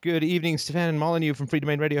Good evening, Stefan and Molyneux from Free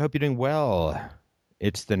Domain Radio. Hope you're doing well.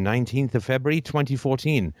 It's the 19th of February,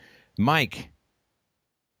 2014. Mike,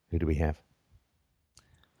 who do we have?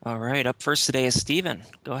 All right, up first today is Stephen.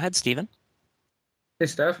 Go ahead, Stephen. Hey,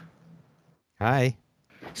 Steph. Hi.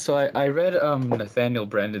 So I read Nathaniel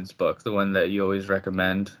Branden's book, the one that you always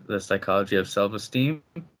recommend, The Psychology of Self-Esteem.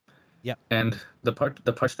 Yep. And the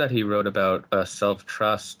parts that he wrote about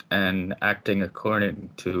self-trust and acting according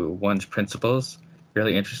to one's principles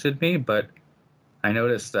really interested me, but I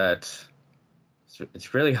noticed that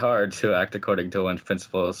it's really hard to act according to one's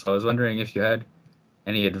principles. So I was wondering if you had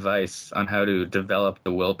any advice on how to develop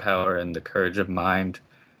the willpower and the courage of mind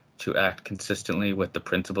to act consistently with the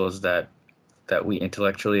principles that we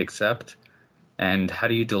intellectually accept, and how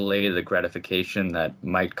do you delay the gratification that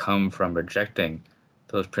might come from rejecting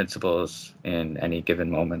those principles in any given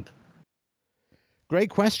moment?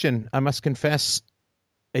 Great question. I must confess,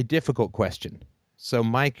 a difficult question. So,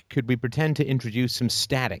 Mike, could we pretend to introduce some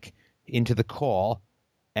static into the call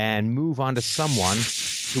and move on to someone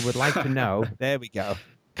who would like to know? There we go.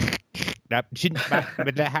 And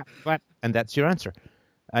that's your answer.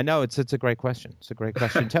 I know it's a great question. It's a great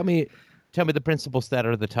question. Tell me the principles that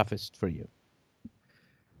are the toughest for you.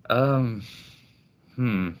 Well,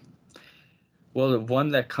 the one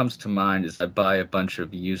that comes to mind is I buy a bunch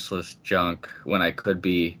of useless junk when I could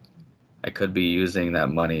be using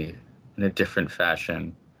that money in a different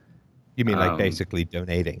fashion. You mean like basically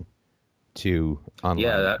donating to online?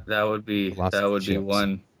 Yeah, that would be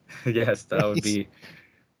one. Yes, that would be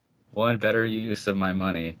one better use of my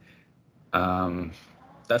money.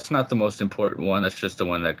 That's not the most important one. That's just the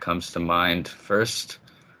one that comes to mind first.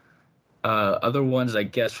 Other ones, I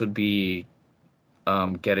guess, would be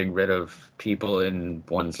getting rid of people in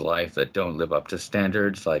one's life that don't live up to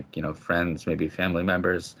standards, like, friends, maybe family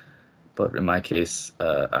members. But in my case,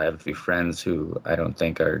 I have a few friends who I don't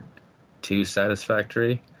think are too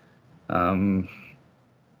satisfactory. Yeah,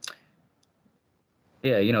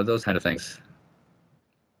 those kind of things.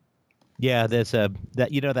 Yeah, there's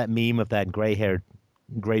that meme of that gray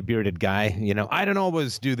bearded guy. I don't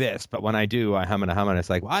always do this, but when I do, I hum and hum, and it's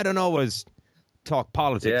like, well, I don't always talk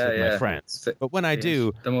politics with my friends, but when I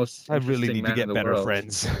do, I really need to get better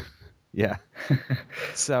friends. Yeah.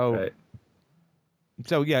 So, right.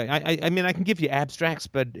 So yeah, I mean, I can give you abstracts,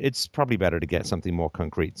 but it's probably better to get something more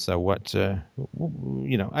concrete. So what, I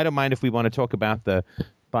don't mind if we want to talk about the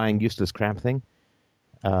buying useless crap thing.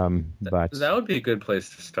 But that would be a good place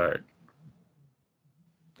to start.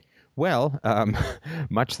 Well,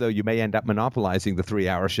 much though you may end up monopolizing the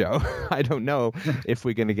 3-hour show, I don't know if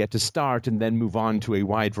we're going to get to start and then move on to a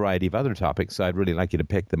wide variety of other topics. So I'd really like you to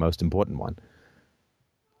pick the most important one.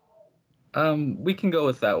 We can go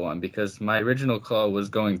with that one because my original call was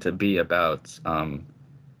going to be about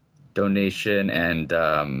donation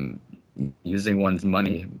and using one's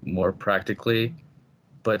money more practically.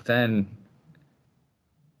 But then,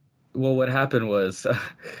 well, what happened was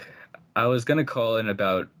I was going to call in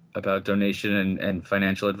about donation and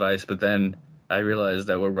financial advice, but then I realized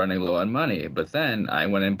that we're running low on money. But then I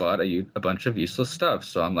went and bought a bunch of useless stuff.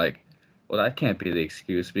 So I'm like, well, that can't be the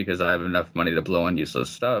excuse because I have enough money to blow on useless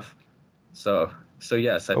stuff. So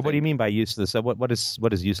yes. What do you mean by useless? So what is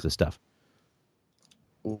useless stuff?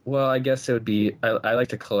 Well, I guess it would be, I like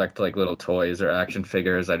to collect like little toys or action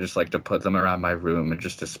figures. I just like to put them around my room and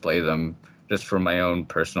just display them just for my own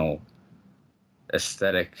personal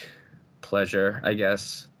aesthetic pleasure, I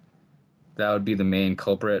guess. That would be the main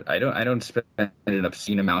culprit. I don't spend an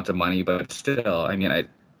obscene amount of money, but still, I mean,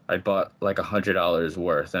 I bought like $100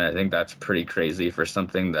 worth, and I think that's pretty crazy for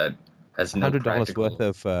something that has no $100 worth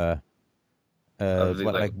of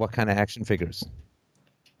what kind of action figures?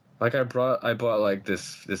 Like I bought like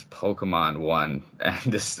this Pokemon one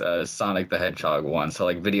and this Sonic the Hedgehog one, so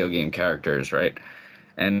like video game characters, right?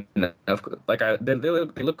 And they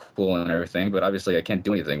look cool and everything, but obviously I can't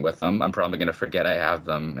do anything with them. I'm probably gonna forget I have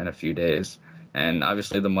them in a few days, and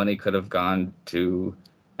obviously the money could have gone to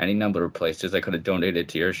any number of places. I could have donated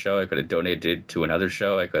to your show. I could have donated to another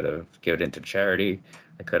show. I could have given it to charity.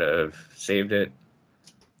 I could have saved it.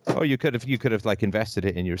 Oh, you could have like invested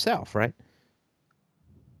it in yourself, right?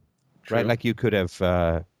 True. Right, like you could have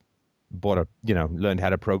learned how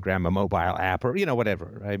to program a mobile app or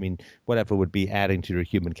whatever. I mean, whatever would be adding to your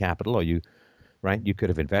human capital, or you could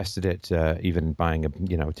have invested it, even buying a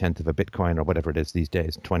tenth of a Bitcoin or whatever it is these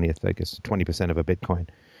days, 20% of a Bitcoin.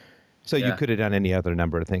 So you could have done any other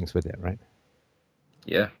number of things with it, right?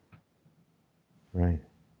 Yeah. Right.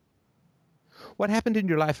 What happened in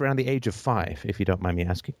your life around the age of 5, if you don't mind me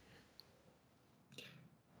asking?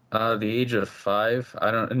 The age of 5, I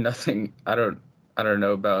don't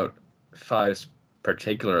know about 5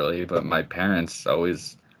 particularly, but my parents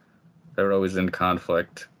they were always in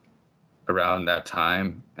conflict around that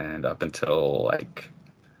time and up until like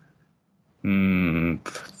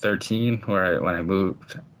 13, when I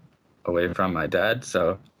moved away from my dad.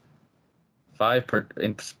 So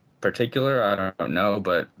in particular, I don't know,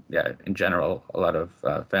 but yeah, in general, a lot of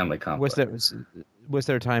family conflict. Was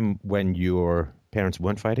there a time when your parents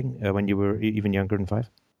weren't fighting when you were even younger than 5?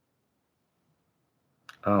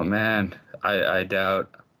 Oh man, I doubt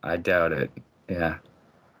it. Yeah.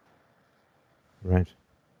 Right.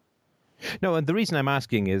 No, and the reason I'm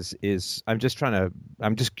asking is I'm just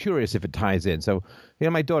curious if it ties in. So,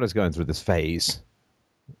 my daughter's going through this phase,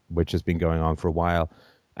 which has been going on for a while.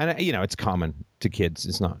 And, it's common to kids.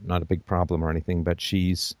 It's not a big problem or anything, but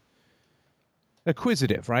she's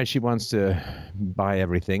acquisitive, right? She wants to buy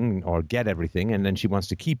everything or get everything, and then she wants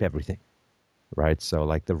to keep everything, right? So,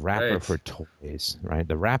 like the wrapper for toys, right?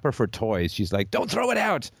 The wrapper for toys, she's like, don't throw it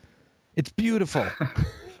out. It's beautiful.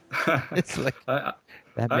 It's like...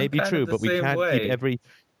 That may be true, but we can't keep every...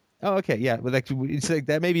 Oh, okay, yeah. Well, it's like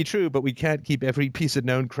that may be true, but we can't keep every piece of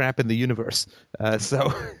known crap in the universe.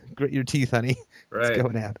 So grit your teeth, honey. Right. It's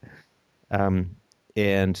going out.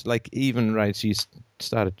 And like even, right, she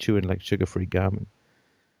started chewing like sugar-free gum.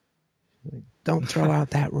 And like, don't throw out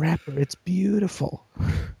that wrapper. It's beautiful.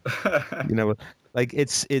 Like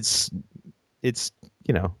it's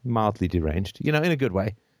mildly deranged, in a good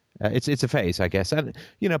way. It's a phase, I guess. And,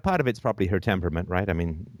 part of it's probably her temperament, right? I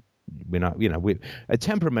mean, we're not, a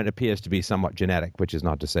temperament appears to be somewhat genetic, which is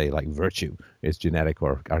not to say like virtue is genetic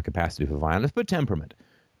or our capacity for violence, but temperament.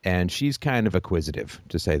 And she's kind of acquisitive,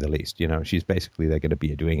 to say the least. She's basically, they're going to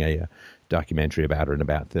be doing a documentary about her in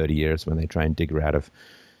about 30 years when they try and dig her out of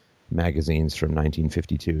magazines from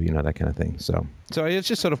 1952, that kind of thing. So I was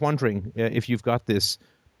just sort of wondering if you've got this.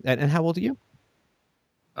 And how old are you?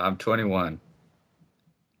 I'm 21.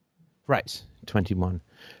 Right, 21.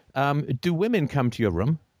 Do women come to your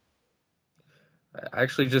room? I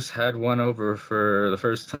actually just had one over for the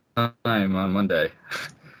first time on Monday.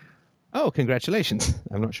 Oh, congratulations.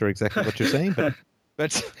 I'm not sure exactly what you're saying,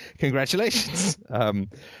 but congratulations. And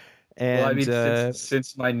well, I mean,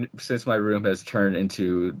 since my room has turned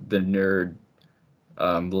into the nerd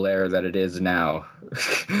lair that it is now,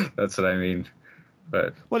 that's what I mean.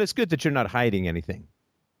 But well, it's good that you're not hiding anything.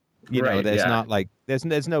 There's not like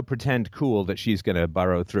there's no pretend cool that she's going to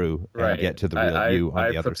burrow through and get to the real you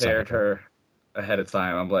on the other side. I prepared her ahead of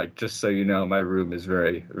time. I'm like, just so you know, my room is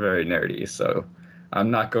very, very nerdy. So I'm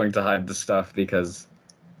not going to hide the stuff because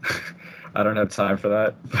I don't have time for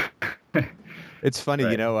that. It's funny,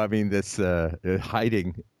 I mean, this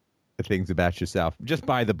hiding things about yourself. Just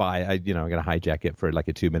by the by, I'm going to hijack it for like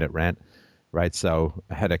a 2-minute rant, right? So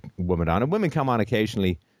I had a woman on, and women come on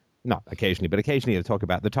occasionally. Not occasionally, but occasionally to talk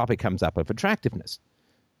about the topic comes up of attractiveness.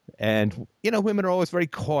 And, women are always very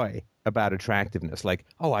coy about attractiveness. Like,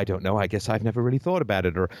 oh, I don't know. I guess I've never really thought about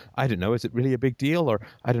it. Or I don't know. Is it really a big deal? Or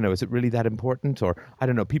I don't know. Is it really that important? Or I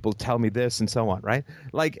don't know. People tell me this and so on, right?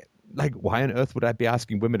 Like why on earth would I be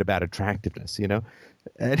asking women about attractiveness,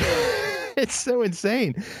 And it's so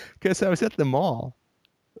insane because I was at the mall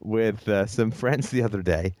with some friends the other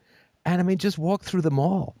day. And I mean, just walk through the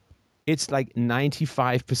mall. It's like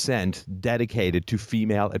 95% dedicated to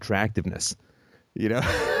female attractiveness.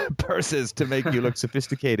 Purses to make you look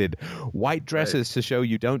sophisticated, white dresses to show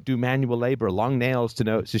you don't do manual labor, long nails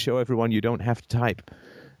to show everyone you don't have to type.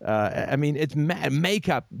 I mean, it's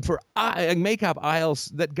makeup aisles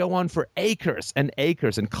that go on for acres and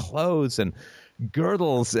acres, and clothes and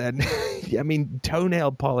girdles and I mean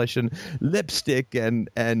toenail polish and lipstick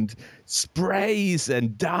and sprays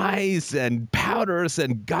and dyes and powders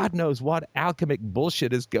and God knows what alchemic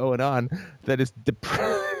bullshit is going on that is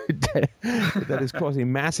that is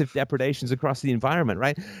causing massive depredations across the environment,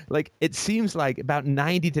 right? Like it seems like about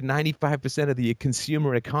 90 to 95% of the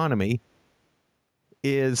consumer economy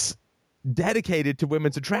is dedicated to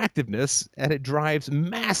women's attractiveness, and it drives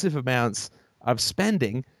massive amounts of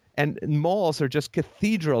spending. And malls are just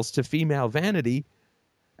cathedrals to female vanity.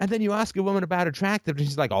 And then you ask a woman about attractiveness,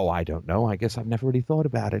 she's like, oh, I don't know. I guess I've never really thought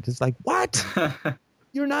about it. It's like, what?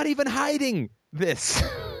 You're not even hiding this.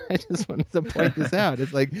 I just wanted to point this out.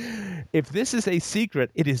 It's like, if this is a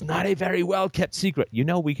secret, it is not a very well-kept secret.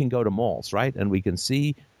 We can go to malls, right? And we can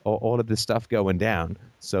see all of this stuff going down.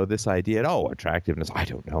 So this idea, attractiveness, I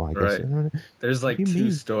don't know. I guess. Right. There's like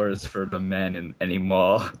 2 stores for the men in any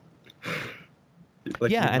mall.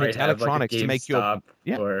 Like and it's electronics to make you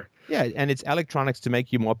and it's electronics to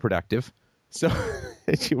make you more productive, so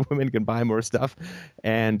that you women can buy more stuff,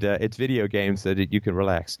 and it's video games that you can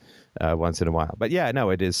relax once in a while. But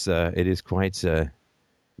it is quite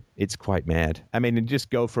It's quite mad. I mean, and just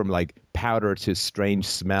go from like powder to strange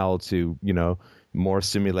smell to, more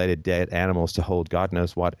simulated dead animals to hold God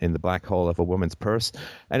knows what in the black hole of a woman's purse.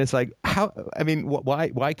 And it's like,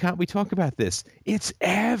 why can't we talk about this? It's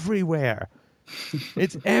everywhere.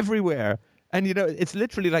 It's everywhere. And, it's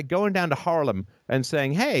literally like going down to Harlem and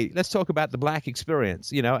saying, hey, let's talk about the black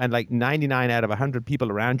experience, and like 99 out of 100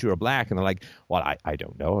 people around you are black. And they're like, well, I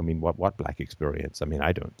don't know. I mean, what black experience? I mean,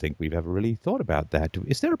 I don't think we've ever really thought about that.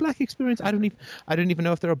 Is there a black experience? I don't even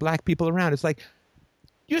know if there are black people around. It's like,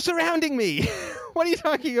 you're surrounding me. What are you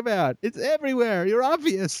talking about? It's everywhere. You're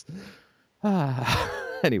obvious.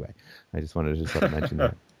 Anyway, I just wanted to sort of mention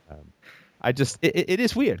that. It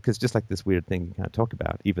is weird because just like this weird thing you can't talk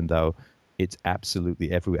about, even though it's absolutely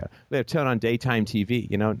everywhere. They turn on daytime TV.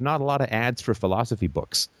 Not a lot of ads for philosophy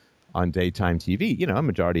books on daytime TV. A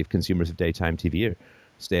majority of consumers of daytime TV are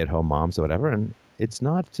stay-at-home moms or whatever, and it's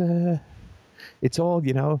not. It's all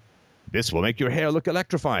this will make your hair look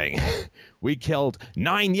electrifying. We killed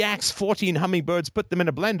 9 yaks, 14 hummingbirds, put them in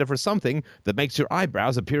a blender for something that makes your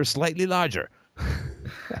eyebrows appear slightly larger.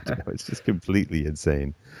 I don't know, it's just completely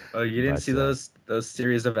insane. Oh, you didn't see those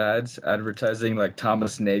series of ads advertising like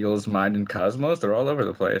Thomas Nagel's Mind and Cosmos? They're all over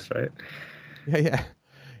the place, right? Yeah.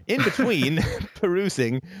 In between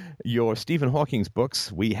perusing your Stephen Hawking's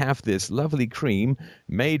books, we have this lovely cream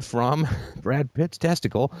made from Brad Pitt's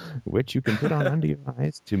testicle, which you can put on under your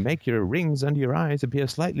eyes to make your rings under your eyes appear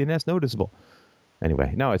slightly less noticeable.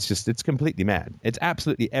 Anyway, no, it's completely mad. It's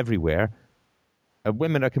absolutely everywhere.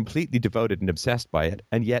 Women are completely devoted and obsessed by it,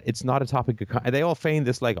 and yet it's not a topic of... They all feign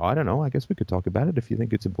this like, I don't know, I guess we could talk about it if you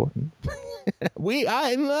think it's important.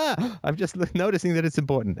 I'm just noticing that it's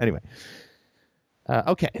important. Anyway.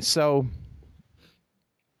 Okay, so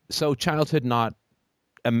childhood, not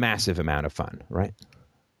a massive amount of fun, right?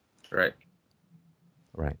 Right.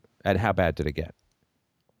 Right. And how bad did it get?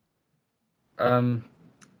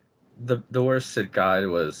 The worst it got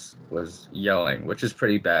was yelling, which is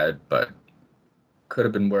pretty bad, but could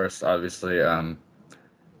have been worse, obviously. A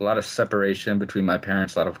lot of separation between my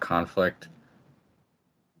parents, a lot of conflict.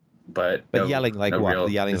 But yelling like what?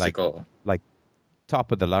 Yelling physical... like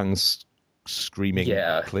top of the lungs, screaming,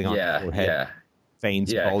 Klingon forehead,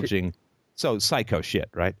 veins bulging. So psycho shit,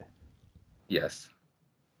 right? Yes.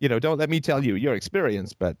 Don't let me tell you your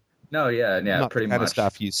experience, but no, not pretty the kind much of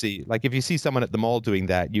stuff you see. Like if you see someone at the mall doing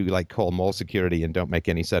that, you like call mall security and don't make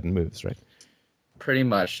any sudden moves, right? Pretty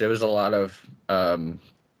much. There was a lot of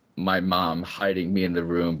my mom hiding me in the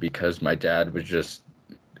room because my dad was just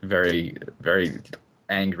very, very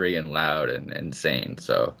angry and loud and insane.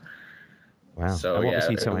 So. Wow. So and what was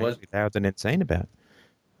he so angry, loud, and insane about?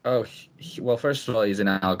 Oh, well, first of all, he's an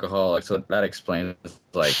alcoholic, so that explains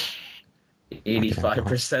like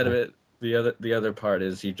 85% of it. The other part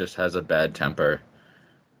is he just has a bad temper.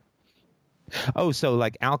 Oh, so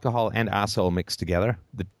like alcohol and asshole mixed together.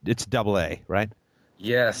 It's double A, right?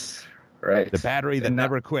 Yes, right. The battery that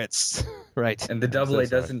never quits, right? And the double A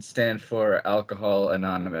doesn't stand for Alcohol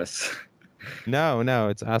Anonymous. No,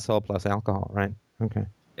 it's asshole plus alcohol, right? Okay.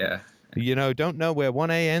 Yeah. Don't know where one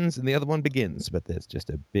A ends and the other one begins, but there's just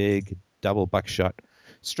a big double buckshot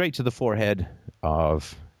straight to the forehead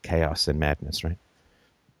of chaos and madness, right?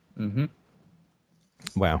 Mm-hmm.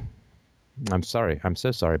 Wow. I'm sorry. I'm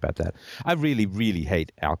so sorry about that. I really, really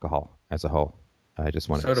hate alcohol as a whole. I just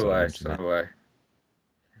want to... So do I.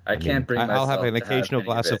 I can't bring myself I'll have an to occasional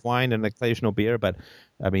glass of wine and an occasional beer, but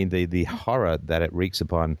I mean, the horror that it wreaks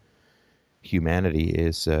upon humanity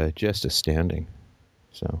is just astounding.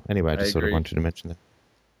 So anyway, I just sort of wanted to mention that.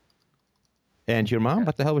 And your mom,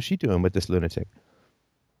 what the hell was she doing with this lunatic?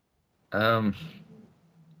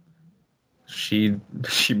 She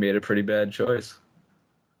made a pretty bad choice.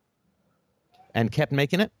 And kept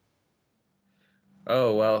making it?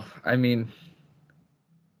 Oh, well, I mean,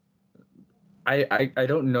 I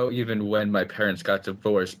don't know even when my parents got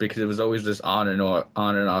divorced, because it was always this on and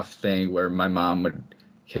off thing where my mom would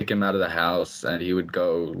kick him out of the house and he would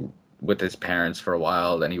go with his parents for a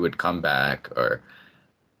while, then he would come back,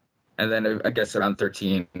 and then I guess around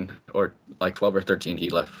 13 or like 12 or 13 he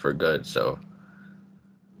left for good. So,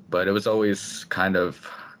 but it was always kind of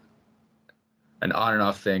an on and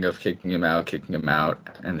off thing of kicking him out,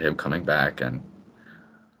 and him coming back. And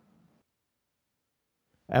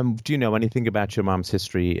do you know anything about your mom's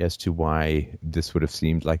history as to why this would have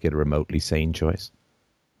seemed like a remotely sane choice?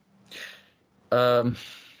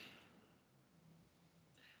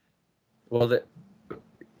 Well,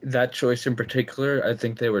 that choice in particular, I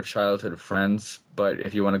think they were childhood friends. But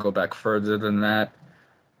if you want to go back further than that,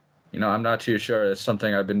 I'm not too sure. It's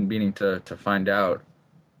something I've been meaning to find out.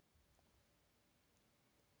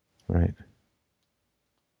 Right.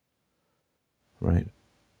 Right.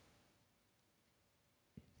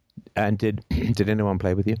 And did anyone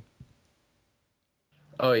play with you?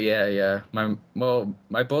 Oh yeah.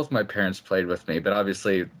 Both my parents played with me, but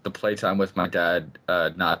obviously the playtime with my dad,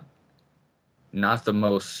 not the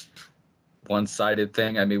most one-sided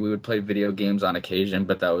thing. I mean, we would play video games on occasion,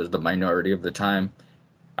 but that was the minority of the time.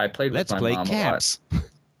 I played with Let's my play mom caps. a lot.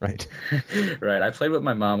 Right. Right. I played with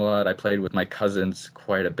my mom a lot. I played with my cousins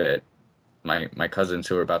quite a bit. My cousins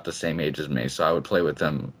who were about the same age as me, so I would play with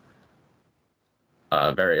them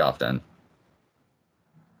very often.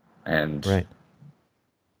 And Right.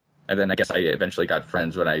 and then I guess I eventually got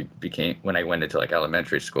friends when I went into like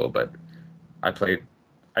elementary school, but I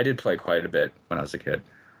did play quite a bit when I was a kid.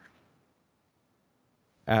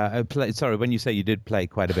 Sorry, when you say you did play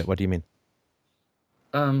quite a bit, what do you mean?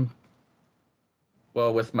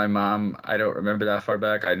 Well, with my mom, I don't remember that far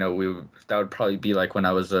back. I know that would probably be like when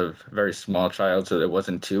I was a very small child, so it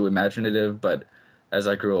wasn't too imaginative. But as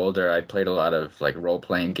I grew older, I played a lot of like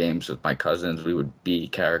role-playing games with my cousins. We would be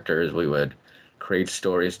characters. We would create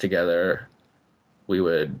stories together. We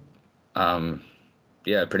would,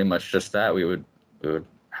 yeah, pretty much just that. We would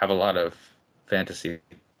have a lot of fantasy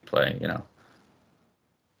play, you know.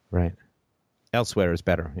 Right. Elsewhere is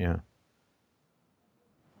better, yeah.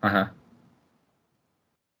 Uh-huh.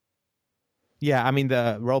 Yeah, I mean,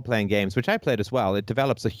 the role-playing games, which I played as well, it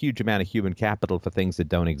develops a huge amount of human capital for things that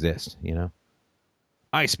don't exist, you know?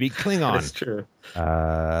 I speak Klingon. That's true.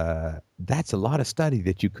 That's a lot of study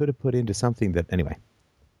that you could have put into something that... Anyway.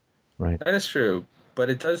 Right. That is true.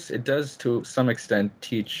 But it does to some extent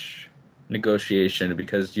teach negotiation,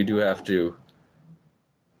 because you do have to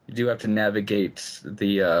navigate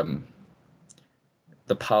the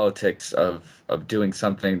politics of doing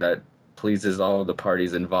something that pleases all of the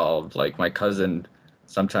parties involved. Like my cousin,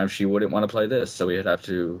 sometimes she wouldn't want to play this, so we'd have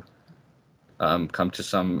to come to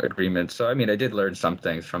some agreement. So I mean, I did learn some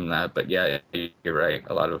things from that, but yeah, you're right.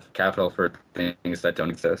 A lot of capital for things that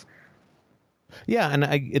don't exist. Yeah, and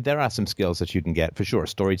there are some skills that you can get for sure.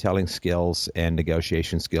 Storytelling skills and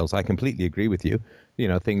negotiation skills. I completely agree with you. You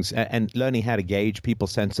know, things and learning how to gauge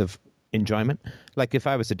people's sense of enjoyment. Like if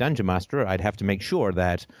I was a dungeon master, I'd have to make sure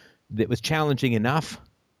that it was challenging enough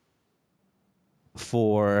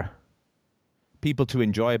for people to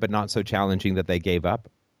enjoy, but not so challenging that they gave up.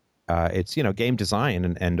 It's, you know, game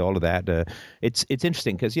design and all of that. It's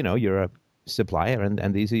interesting because, you know, you're a supplier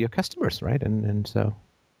and these are your customers, right? And so...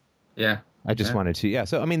 Yeah. I just wanted to, yeah.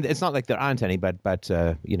 So, I mean, it's not like there aren't any, but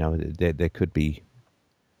you know, there could be,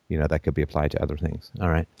 you know, that could be applied to other things. All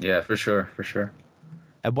right. Yeah, for sure.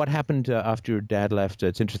 And what happened after your dad left?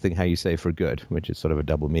 It's interesting how you say for good, which is sort of a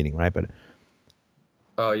double meaning, right? But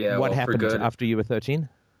oh yeah, what happened for good, after you were 13?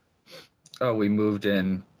 Oh, we moved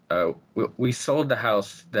in. We sold the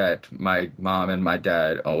house that my mom and my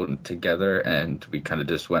dad owned together, and we kind of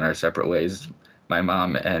just went our separate ways. My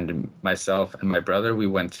mom and myself and my brother, we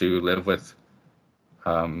went to live with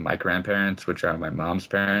my grandparents, which are my mom's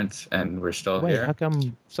parents, and we're still Wait, here. how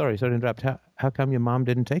come? Sorry to interrupt. How come your mom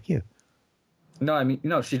didn't take you? No, I mean,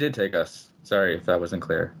 no, she did take us. Sorry if that wasn't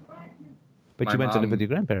clear. But My you went to live mom- with your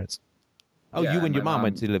grandparents. Oh, Yeah, you and your my mom mom-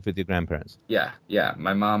 went to live with your grandparents. Yeah.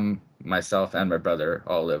 My mom, myself, and my brother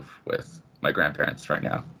all live with my grandparents right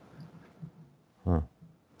now. Huh.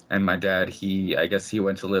 And my dad, I guess he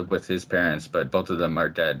went to live with his parents, but both of them are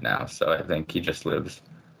dead now. So I think he just lives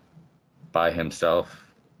by himself,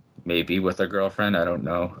 maybe with a girlfriend. I don't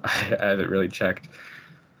know. I haven't really checked.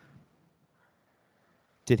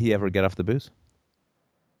 Did he ever get off the booze?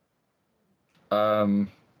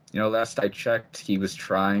 You know, last I checked, he was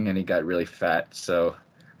trying and he got really fat. So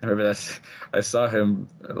I remember I saw him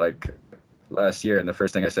like last year, and the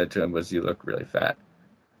first thing I said to him was, "You look really fat."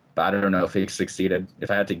 But I don't know if he succeeded.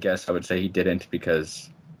 If I had to guess, I would say he didn't, because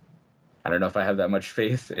I don't know if I have that much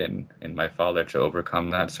faith in my father to overcome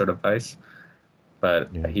that sort of vice.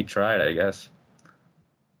 But Yeah. he tried, I guess.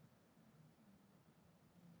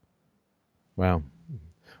 Wow.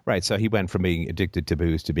 Right. So he went from being addicted to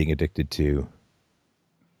booze to being addicted to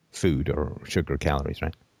food or sugar, calories,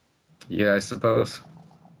 right? Yeah, I suppose.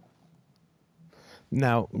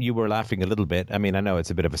 Now, you were laughing a little bit. I mean, I know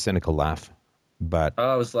it's a bit of a cynical laugh, but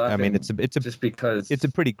Oh, I was laughing. I mean, it's just because it's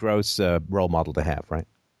a pretty gross role model to have, right?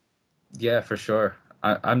 Yeah, for sure.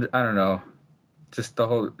 I don't know. Just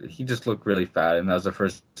he just looked really fat, and that was the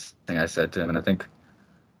first thing I said to him. And I think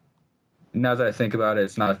now that I think about it,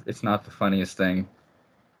 it's not the funniest thing,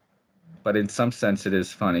 but in some sense it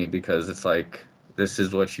is funny, because it's like, this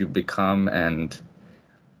is what you become. And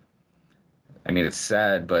I mean, it's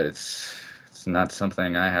sad, but it's not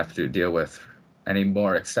something I have to deal with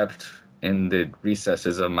anymore, except in the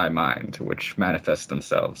recesses of my mind, which manifest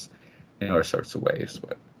themselves in all sorts of ways.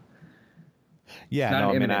 But yeah,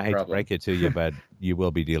 no, I mean, I hate to break it to you, but you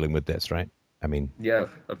will be dealing with this, right? I mean, yeah,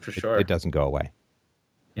 for sure. It doesn't go away.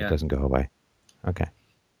 Yeah. It doesn't go away. Okay.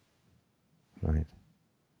 Right.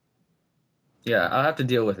 Yeah, I'll have to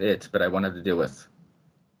deal with it, but I wanted to deal with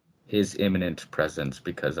his imminent presence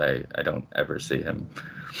because I don't ever see him.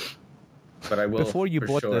 But I will. Before you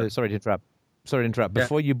bought sure. Sorry to interrupt.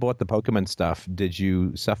 Before you bought the Pokemon stuff, did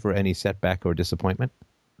you suffer any setback or disappointment?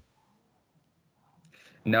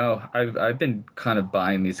 No, I've been kind of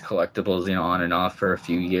buying these collectibles, on and off for a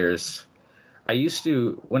few years. I used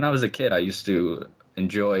to, when I was a kid, I used to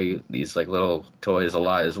enjoy these like little toys a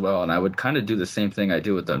lot as well, and I would kind of do the same thing I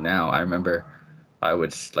do with them now. I remember I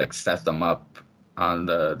would like set them up on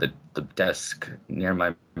the desk near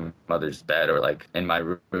my mother's bed or like in my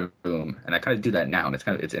room, and I kind of do that now, and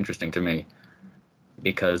it's interesting to me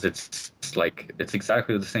because it's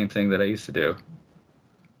exactly the same thing that I used to do.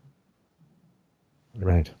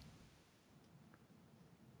 Right.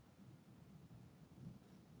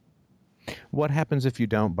 What happens if you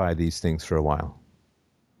don't buy these things for a while?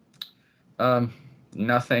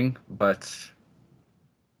 Nothing, but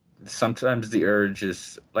sometimes the urge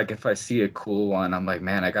is like if I see a cool one, I'm like,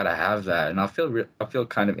 man, I gotta have that, and I'll feel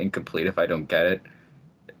kind of incomplete if I don't get it.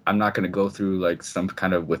 I'm not gonna go through like some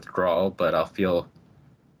kind of withdrawal, but I'll feel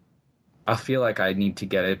like I need to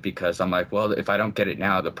get it because I'm like, well, if I don't get it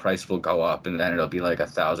now, the price will go up, and then it'll be like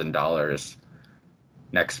 $1,000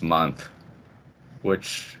 next month,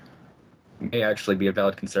 which may actually be a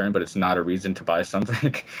valid concern, but it's not a reason to buy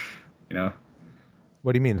something,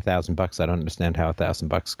 What do you mean $1,000? I don't understand how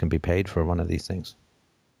 $1,000 can be paid for one of these things.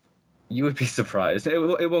 You would be surprised. It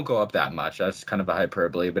won't go up that much. That's kind of a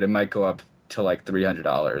hyperbole, but it might go up to like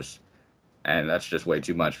 $300, and that's just way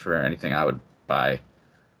too much for anything I would buy.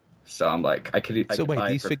 So I'm like, I could. So wait,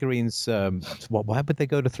 these figurines, why would they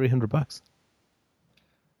go to $300?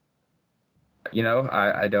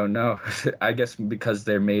 I don't know. I guess because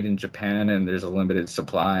they're made in Japan and there's a limited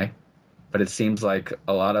supply, but it seems like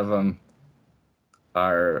a lot of them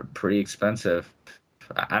are pretty expensive.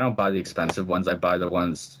 I don't buy the expensive ones. I buy the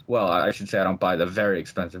ones. Well, I should say I don't buy the very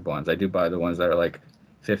expensive ones. I do buy the ones that are like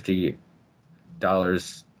 $50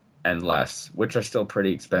 and less, which are still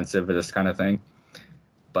pretty expensive for this kind of thing.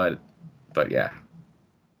 But yeah.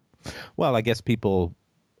 Well, I guess a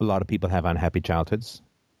lot of people have unhappy childhoods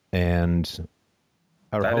and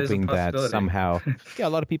are hoping that somehow, a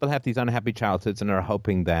lot of people have these unhappy childhoods and are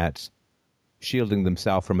hoping that shielding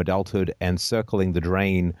themselves from adulthood and circling the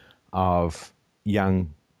drain of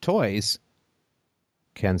young toys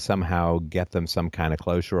can somehow get them some kind of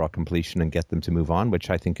closure or completion and get them to move on, which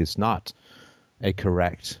I think is not a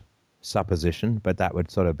correct supposition, but that would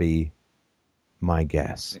sort of be my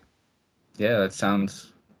guess. Yeah, that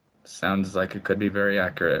sounds like it could be very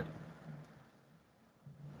accurate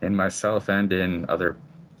in myself and in other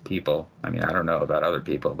people. I mean, I don't know about other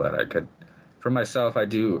people, but for myself, I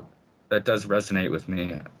do. That does resonate with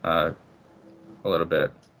me a little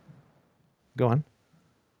bit. Go on.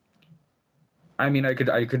 I mean, I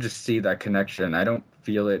could just see that connection. I don't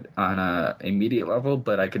feel it on a immediate level,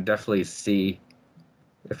 but I could definitely see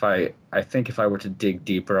I think if I were to dig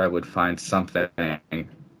deeper, I would find something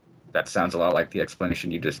that sounds a lot like the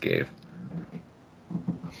explanation you just gave.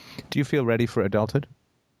 Do you feel ready for adulthood?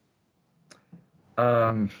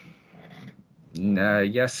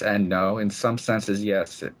 Yes and no. In some senses,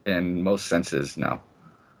 yes. In most senses, no.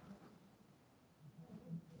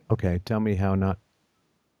 Okay, tell me how not.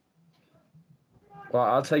 Well,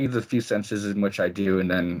 I'll tell you the few senses in which I do, and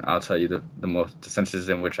then I'll tell you the senses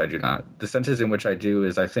in which I do not. The senses in which I do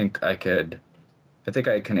is I think I can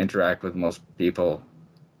interact with most people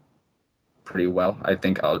pretty well. I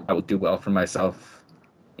think I will do well for myself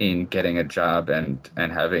in getting a job and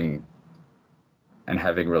having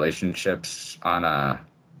relationships on a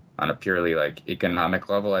purely like economic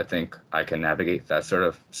level. I think I can navigate that sort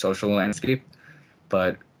of social landscape,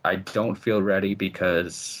 but I don't feel ready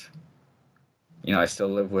because I still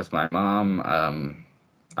live with my mom.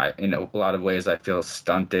 In a lot of ways, I feel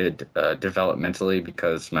stunted developmentally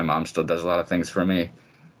because my mom still does a lot of things for me.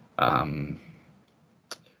 I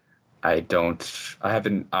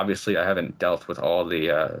haven't dealt with all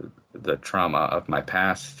the trauma of my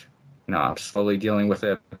past. I'm slowly dealing with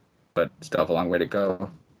it, but still have a long way to go.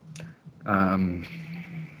 What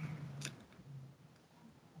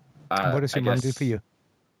does your mom do for you?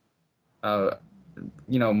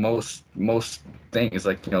 Most things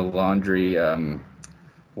like laundry,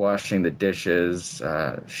 washing the dishes.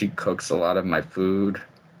 She cooks a lot of my food,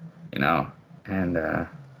 and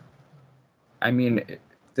I mean,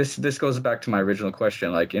 this goes back to my original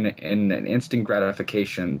question. Like in an instant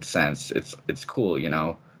gratification sense, it's cool, you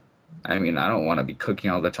know. I mean, I don't want to be cooking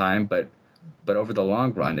all the time, but over the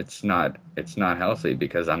long run, it's not healthy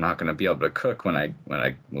because I'm not going to be able to cook when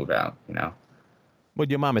I move out, you know. Well,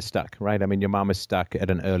 your mom is stuck, right? I mean, your mom is stuck at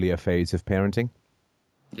an earlier phase of parenting.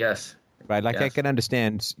 Yes. Right, like yes. I can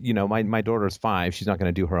understand, you know, my daughter's 5. She's not going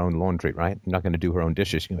to do her own laundry, right? Not going to do her own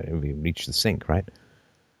dishes. She's going to reach the sink, right?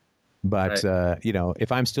 But, right. You know,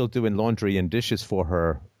 if I'm still doing laundry and dishes for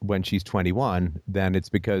her when she's 21, then it's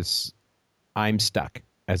because I'm stuck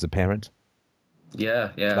as a parent.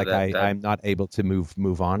 Yeah. Like I'm not able to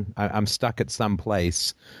move on. I'm stuck at some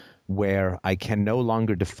place where I can no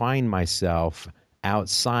longer define myself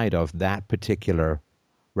outside of that particular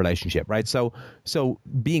relationship, right? So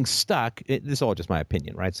being stuck, this is all just my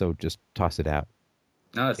opinion, right? So just toss it out.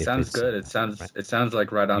 No, it sounds good. It sounds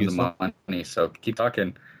like right on the money. So keep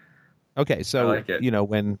talking. Okay, so I like it. You know,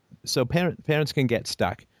 parents can get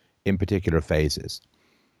stuck in particular phases.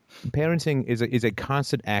 Parenting is a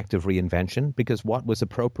constant act of reinvention because what was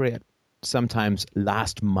appropriate sometimes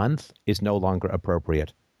last month is no longer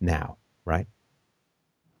appropriate now, right?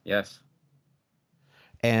 Yes.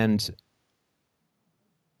 And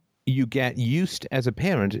you get used as a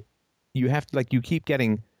parent, you have to, like, you keep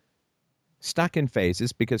getting stuck in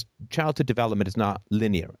phases because childhood development is not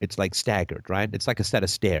linear. It's like staggered, right? It's like a set of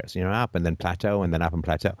stairs, you know, up and then plateau and then up and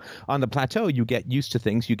plateau. On the plateau, you get used to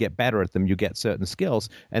things, you get better at them, you get certain skills,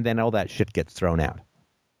 and then all that shit gets thrown out.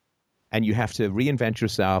 And you have to reinvent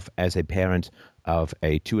yourself as a parent of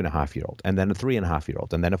a 2.5-year-old, and then a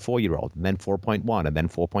 3.5-year-old, and then a 4-year-old, and then 4.1, and then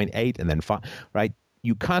 4.8, and then 5, right?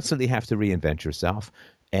 You constantly have to reinvent yourself,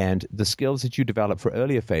 and the skills that you develop for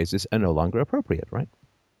earlier phases are no longer appropriate, right?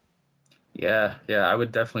 Yeah, I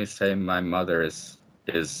would definitely say my mother is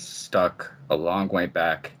stuck a long way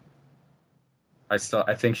back. I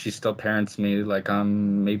think she still parents me like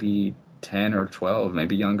I'm maybe 10 or 12,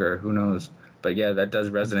 maybe younger, who knows. But yeah, that does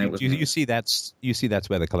resonate with me. You see that's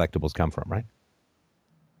where the collectibles come from, right?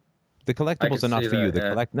 The collectibles are not for you. The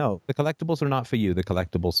collectibles are not for you. The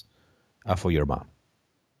collectibles are for your mom.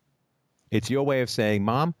 It's your way of saying,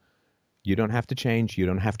 Mom, you don't have to change, you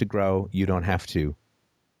don't have to grow, you don't have to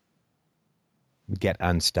get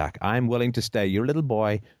unstuck. I'm willing to stay your little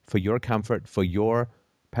boy for your comfort, for your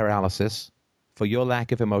paralysis, for your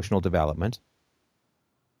lack of emotional development.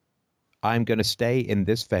 I'm going to stay in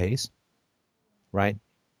this phase, right?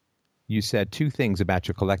 You said 2 things about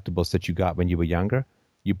your collectibles that you got when you were younger.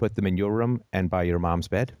 You put them in your room and by your mom's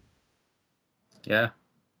bed. Yeah.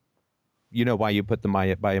 You know why you put them by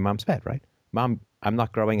your mom's bed, right? Mom, I'm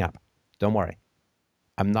not growing up. Don't worry.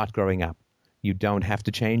 I'm not growing up. You don't have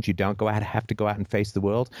to change. You don't have to go out and face the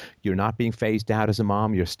world. You're not being phased out as a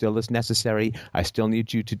mom. You're still as necessary. I still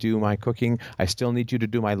need you to do my cooking. I still need you to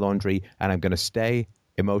do my laundry. And I'm going to stay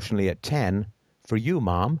emotionally at 10 for you,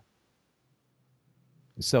 Mom,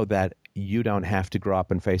 so that you don't have to grow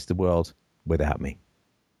up and face the world without me.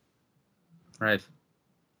 Right.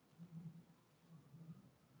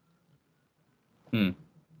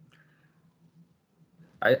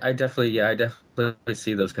 I definitely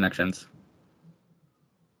see those connections.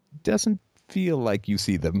 Doesn't feel like you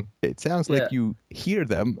see them. It sounds like you hear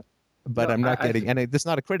them, but no, I'm not getting. And it's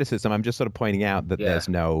not a criticism. I'm just sort of pointing out that there's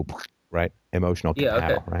no emotional kapow,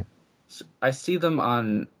 okay. Right? So I see them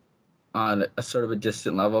on a sort of a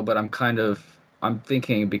distant level, but I'm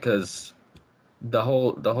thinking because the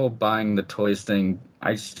whole buying the toys thing,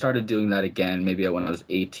 I started doing that again maybe when I was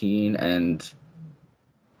 18, and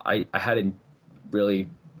I hadn't really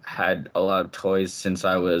had a lot of toys since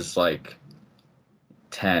I was like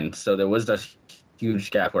 10, so there was this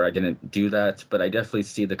huge gap where I didn't do that, but I definitely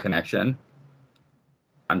see the connection.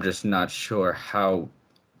 I'm just not sure how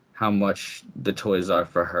much the toys are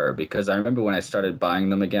for her, because I remember when I started buying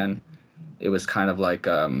them again, it was kind of like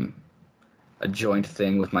a joint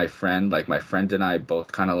thing with my friend. Like my friend and I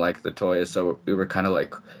both kind of like the toys, so we were kind of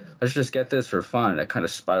like, let's just get this for fun. It kind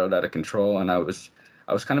of spiraled out of control, and I was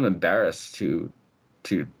kind of embarrassed to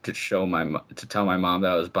tell my mom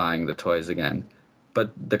that I was buying the toys again.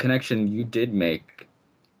 But the connection you did make,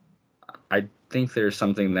 I think there's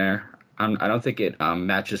something there. I don't think it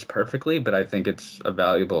matches perfectly, but I think it's a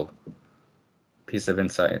valuable piece of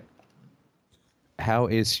insight. How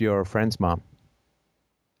is your friend's mom?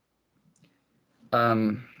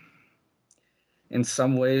 In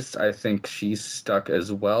some ways, I think she's stuck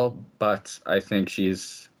as well, but I think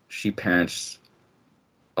she parents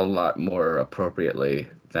a lot more appropriately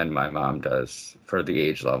than my mom does for the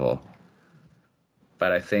age level.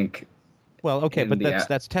 But I think, well, okay, but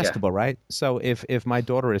that's testable, right? So if my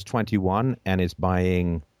daughter is 21 and is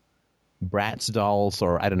buying Bratz dolls,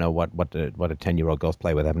 or I don't know what a 10-year-old girls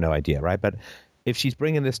play with. I have no idea, right? But if she's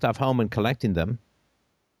bringing this stuff home and collecting them,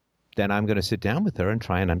 then I'm going to sit down with her and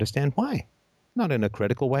try and understand why. Not in a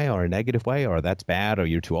critical way or a negative way, or that's bad, or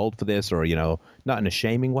you're too old for this, or, not in a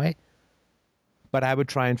shaming way. But I would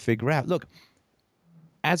try and figure out, look,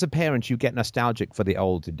 as a parent, you get nostalgic for the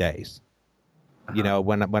old days.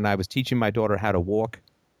 When I was teaching my daughter how to walk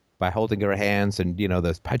by holding her hands and,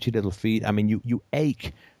 those pudgy little feet, I mean, you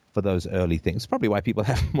ache for those early things. Probably why people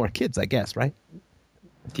have more kids, I guess, right?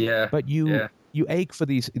 Yeah. But you ache for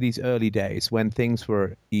these early days when things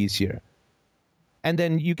were easier. And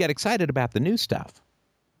then you get excited about the new stuff.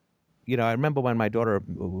 I remember when my daughter,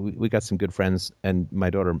 we got some good friends, and my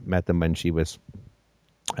daughter met them when she was,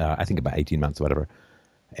 I think about 18 months or whatever.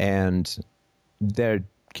 And their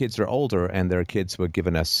kids are older, and their kids were gave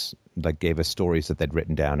us stories that they'd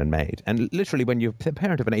written down and made. And literally, when you're a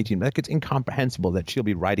parent of an 18, it's incomprehensible that she'll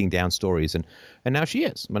be writing down stories. And now she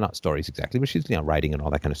is. Well, not stories exactly, but she's writing and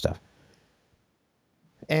all that kind of stuff.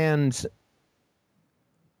 And,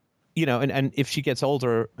 and if she gets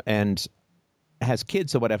older and has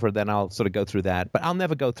kids or whatever, then I'll sort of go through that. But I'll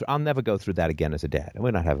never go through that again as a dad. And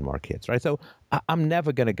we're not having more kids, right? So I'm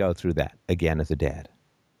never going to go through that again as a dad.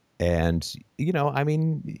 And, I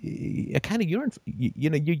kind of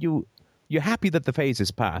you're happy that the phase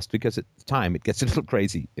is past, because at the time it gets a little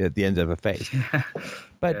crazy at the end of a phase.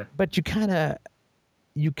 But you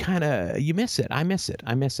miss it. I miss it.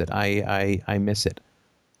 I miss it.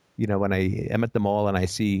 When I am at the mall and I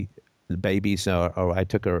see the babies, or I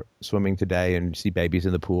took her swimming today and see babies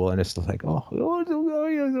in the pool, and it's like,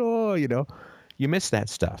 you miss that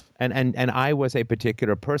stuff. And I was a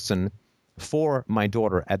particular person for my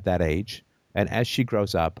daughter at that age. And as she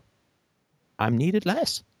grows up, I'm needed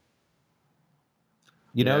less.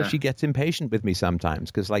 She gets impatient with me sometimes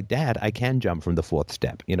because, like, Dad, I can jump from the fourth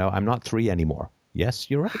step. I'm not 3 anymore. Yes,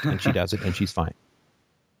 you're right. And she does it, and she's fine.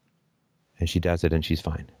 And she does it, and she's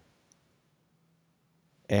fine.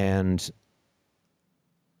 And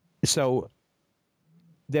so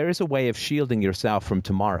there is a way of shielding yourself from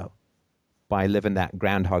tomorrow by living that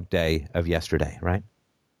Groundhog Day of yesterday, right?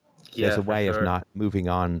 Yeah, there's a way of not moving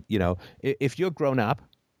on. If you're grown up,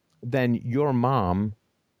 then your mom,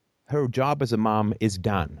 her job as a mom is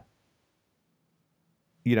done.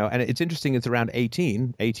 And it's interesting, it's around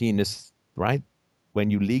 18. 18 is, right,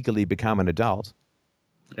 when you legally become an adult.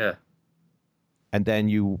 Yeah. And then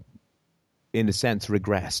you, in a sense,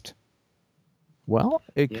 regressed. Well,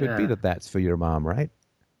 it could be that that's for your mom, right?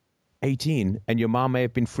 18, and your mom may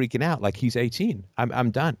have been freaking out like, he's 18.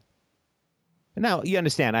 I'm done. Now, you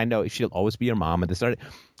understand, I know she'll always be your mom at the start.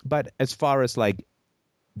 But as far as, like,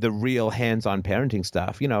 the real hands-on parenting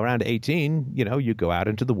stuff, around 18, you go out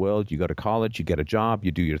into the world, you go to college, you get a job,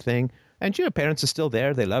 you do your thing. And your parents are still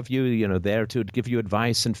there. They love you, there to give you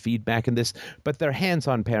advice and feedback and this. But their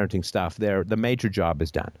hands-on parenting stuff, the major job is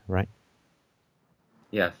done, right?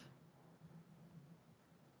 Yes.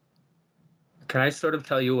 Can I sort of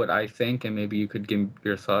tell you what I think, and maybe you could give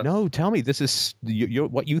your thoughts? No, tell me. This is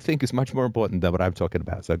what you think is much more important than what I'm talking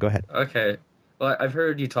about. So go ahead. Okay. Well, I've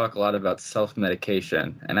heard you talk a lot about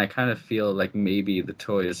self-medication, and I kind of feel like maybe the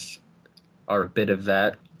toys are a bit of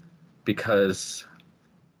that, because,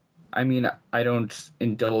 I mean, I don't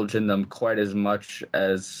indulge in them quite as much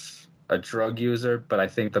as a drug user, but I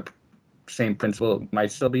think the same principle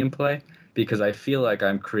might still be in play, because I feel like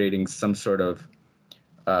I'm creating some sort of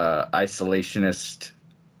isolationist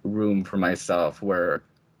room for myself where,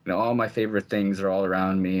 all my favorite things are all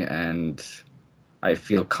around me and I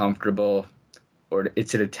feel comfortable, or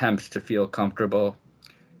it's an attempt to feel comfortable.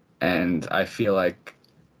 And I feel like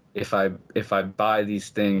if I buy these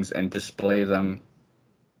things and display them,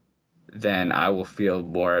 then I will feel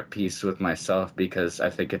more at peace with myself, because I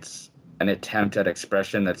think it's an attempt at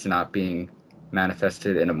expression that's not being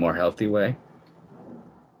manifested in a more healthy way.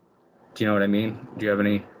 Do you know what I mean? Do you have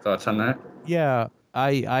any thoughts on that? Yeah,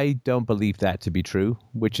 I don't believe that to be true,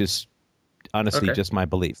 which is honestly just my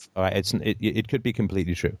belief. All right, it could be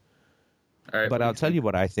completely true. All right, but I'll tell you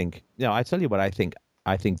what I think. I tell you what I think.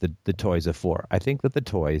 I think that the toys are for. I think that the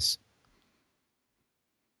toys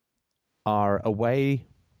are a way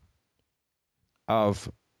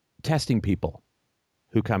of testing people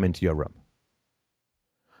who come into your room.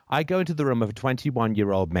 I go into the room of a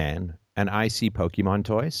 21-year-old man and I see Pokemon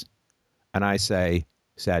toys. And I say,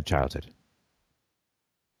 sad childhood.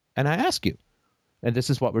 And I ask you, and this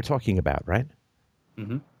is what we're talking about, right?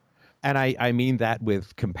 Mm-hmm. And I mean that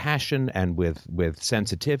with compassion and with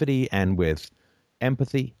sensitivity and with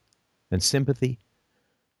empathy and sympathy.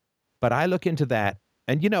 But I look into that,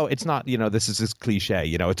 and, it's not, this is this cliche,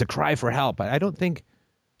 it's a cry for help. I don't think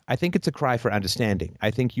I think it's a cry for understanding.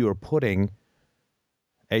 I think you are putting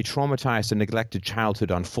a traumatized and neglected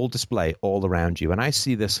childhood on full display all around you. And I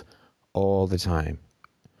see this all the time.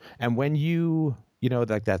 And when you know,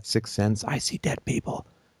 like that sixth sense, I see dead people.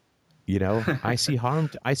 You know, I see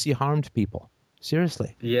harmed people.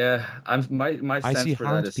 Seriously. Yeah, my sense for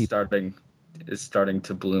that is starting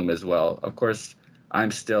to bloom as well. Of course,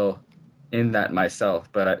 I'm still in that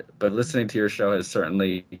myself, but listening to your show has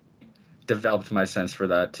certainly developed my sense for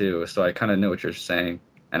that too. So I kind of know what you're saying,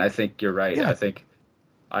 and I think you're right. Yeah. I think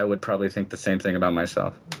I would probably think the same thing about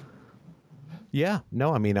myself. Yeah.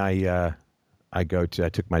 No, I mean, I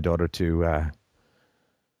took my daughter to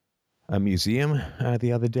a museum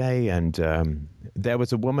the other day, and there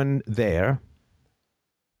was a woman there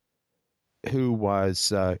who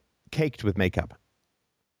was caked with makeup.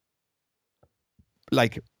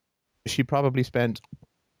 Like, she probably spent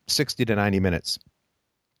 60 to 90 minutes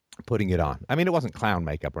putting it on. I mean, it wasn't clown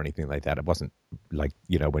makeup or anything like that. It wasn't like,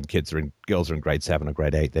 you know, when girls are in grade 7 or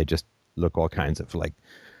grade 8, they just look all kinds of like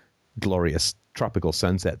glorious tropical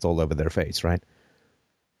sunsets all over their face, right?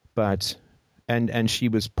 But and she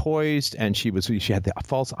was poised, and she had the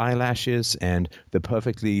false eyelashes and the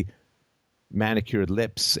perfectly manicured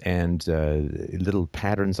lips and little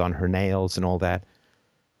patterns on her nails and all that.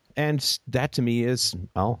 And that to me is,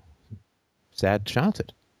 well, sad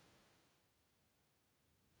childhood.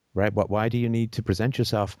 Right? Why do you need to present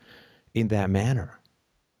yourself in that manner?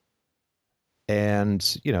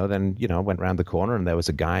 And, you know, then, you know, went around the corner and there was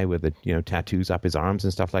a guy with, tattoos up his arms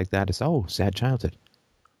and stuff like that. It's, sad childhood.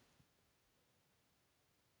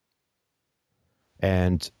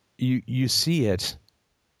 And you see it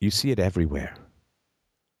everywhere.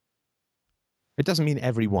 It doesn't mean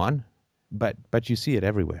everyone, but you see it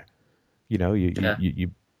everywhere. You know,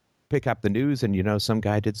 you pick up the news and, you know, some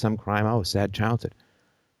guy did some crime. Sad childhood.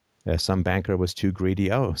 Some banker was too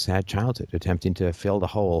greedy. Sad childhood, attempting to fill the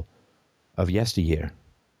hole of yesteryear,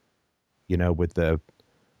 you know, with the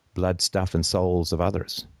blood, stuff, and souls of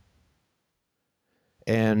others.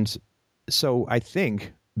 And so I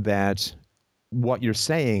think that what you're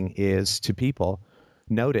saying is to people,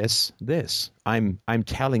 notice this. I'm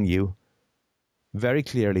telling you very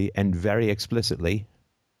clearly and very explicitly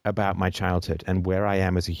about my childhood and where I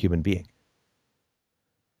am as a human being.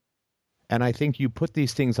 And I think you put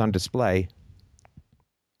these things on display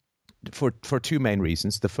for two main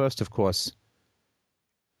reasons. The first, of course,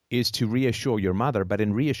 is to reassure your mother. But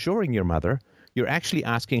in reassuring your mother, you're actually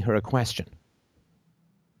asking her a question.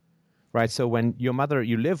 Right? So when you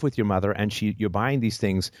live with your mother and you're buying these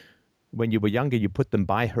things, when you were younger, you put them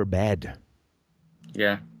by her bed.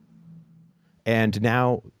 Yeah. And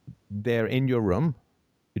now they're in your room.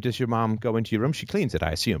 Does your mom go into your room? She cleans it,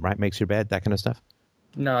 I assume, right? Makes your bed, that kind of stuff?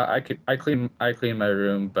 No, I clean my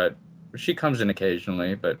room, but she comes in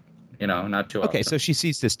occasionally, but, you know, not too often. Okay, so she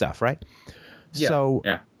sees this stuff, right? Yeah, so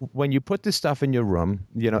yeah. When you put this stuff in your room,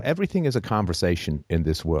 you know, everything is a conversation in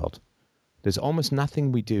this world. There's almost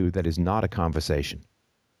nothing we do that is not a conversation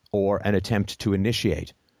or an attempt to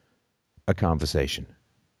initiate a conversation.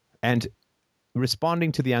 And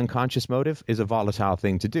responding to the unconscious motive is a volatile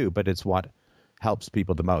thing to do, but it's what helps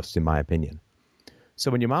people the most, in my opinion.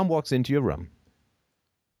 So when your mom walks into your room,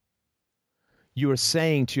 you are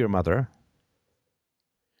saying to your mother,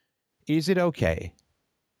 is it okay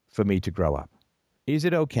for me to grow up? Is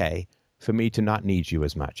it okay for me to not need you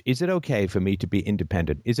as much? Is it okay for me to be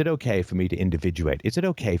independent? Is it okay for me to individuate? Is it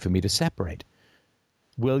okay for me to separate?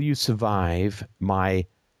 Will you survive my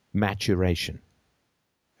maturation?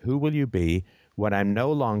 Who will you be when I'm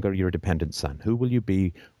no longer your dependent son? Who will you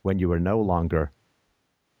be when you are no longer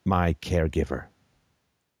my caregiver?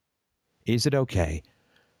 Is it okay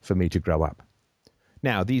for me to grow up?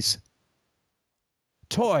 Now, these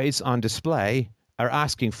toys on display are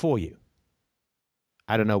asking for you.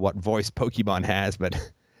 I don't know what voice Pokemon has, but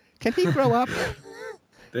can he grow up?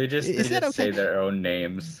 They just say their own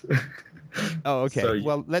names. Oh, okay. So,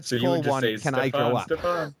 well, let's call one, can Stefan, I grow up?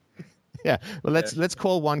 Stefan. Yeah, well, let's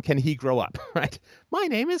call one, can he grow up, right? My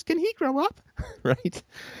name is, can he grow up, right?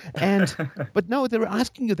 But no, they're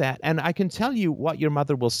asking you that, and I can tell you what your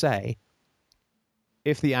mother will say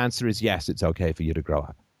if the answer is yes, it's okay for you to grow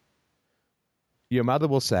up. Your mother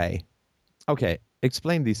will say, okay,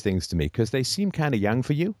 explain these things to me, because they seem kind of young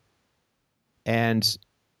for you, and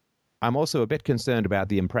I'm also a bit concerned about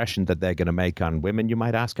the impression that they're going to make on women you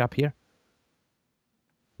might ask up here,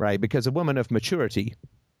 right? Because a woman of maturity,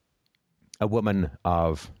 a woman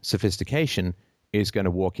of sophistication is going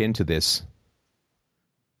to walk into this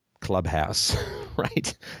clubhouse,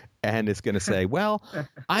 right? And it's going to say, well,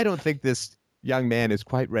 I don't think this young man is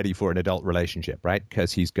quite ready for an adult relationship, right?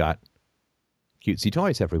 Because he's got cutesy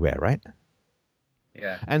toys everywhere, right?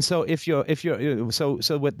 Yeah. And so if you're so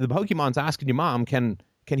what the Pokemon's asking your mom, can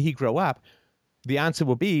he grow up? The answer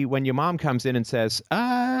will be when your mom comes in and says,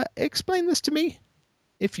 explain this to me,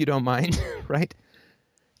 if you don't mind, right?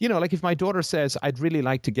 You know, like if my daughter says, I'd really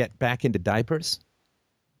like to get back into diapers,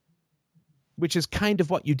 which is kind of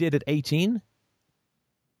what you did at 18.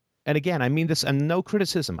 And again, I mean this, and no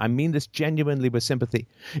criticism. I mean this genuinely with sympathy.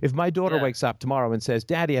 If my daughter wakes up tomorrow and says,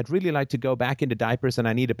 Daddy, I'd really like to go back into diapers and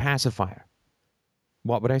I need a pacifier,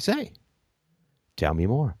 what would I say? Tell me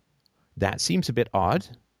more. That seems a bit odd.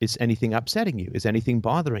 Is anything upsetting you? Is anything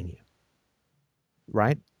bothering you?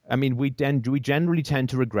 Right? I mean, we generally tend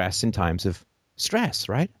to regress in times of stress,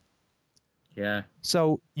 right? Yeah.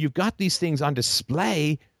 So you've got these things on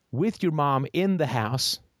display with your mom in the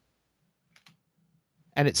house.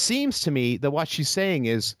 And it seems to me that what she's saying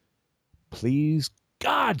is, please,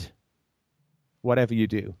 God, whatever you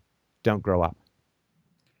do, don't grow up.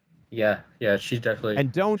 Yeah, she's definitely...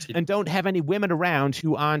 And don't have any women around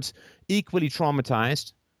who aren't equally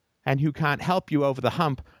traumatized and who can't help you over the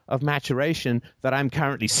hump of maturation that I'm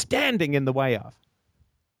currently standing in the way of.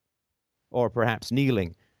 Or perhaps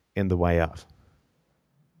kneeling in the way of.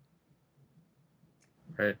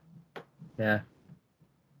 Right. Yeah.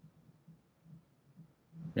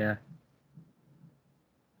 Yeah.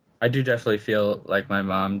 I do definitely feel like my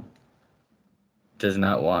mom does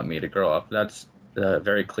not want me to grow up. That's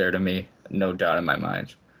very clear to me, no doubt in my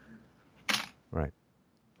mind. Right.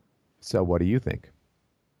 So what do you think?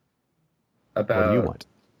 About... What do you want?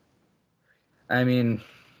 I mean,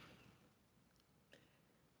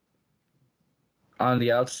 on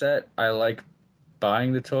the outset, I like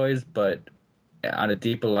buying the toys, but on a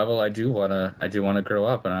deeper level, I do want to grow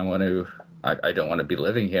up, and I don't want to be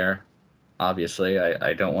living here. Obviously,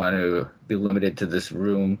 I don't want to be limited to this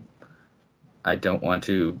room. I don't want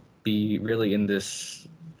to be really in this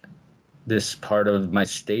part of my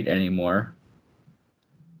state anymore.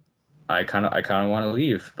 I kind of want to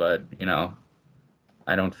leave, but you know,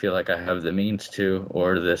 I don't feel like I have the means to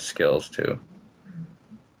or the skills to.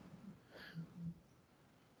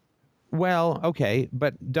 Well, okay,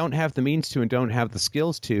 but don't have the means to and don't have the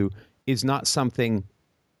skills to is not something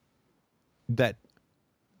that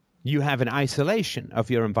you have in isolation of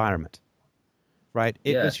your environment, right?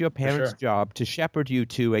 It was your parents' job to shepherd you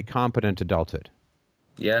to a competent adulthood.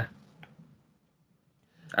 Yeah.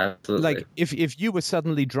 Absolutely. Like if you were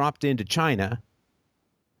suddenly dropped into China,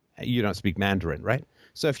 you don't speak Mandarin, right?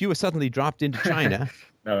 So if you were suddenly dropped into China,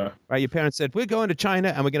 no. Right, your parents said, we're going to China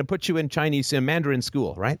and we're going to put you in Chinese Mandarin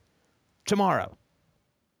school, right? Tomorrow.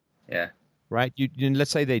 Yeah. Right? You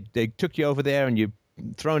let's say they took you over there and you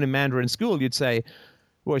thrown in Mandarin school, you'd say,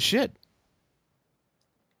 well, shit.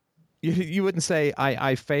 You wouldn't say,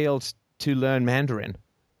 I failed to learn Mandarin.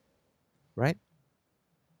 Right?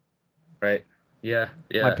 Right. Yeah.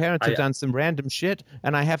 My parents have done some random shit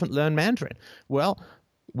and I haven't learned Mandarin. Well,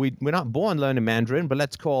 we're not born learning Mandarin, but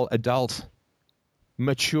let's call adult and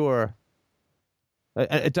mature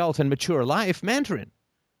life Mandarin.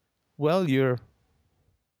 Well, you're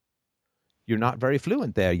not very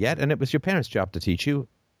fluent there yet, and it was your parents' job to teach you.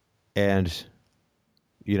 And,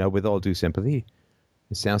 you know, with all due sympathy,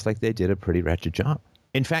 it sounds like they did a pretty wretched job.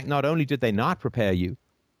 In fact, not only did they not prepare you,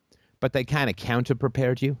 but they kind of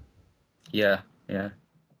counter-prepared you. Yeah.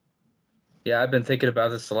 I've been thinking about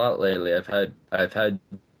this a lot lately. I've had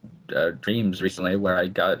dreams recently where I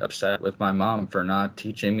got upset with my mom for not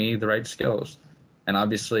teaching me the right skills, and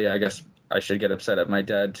obviously, I guess I should get upset at my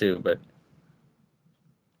dad too. But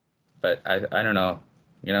I don't know.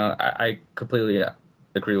 You know, I completely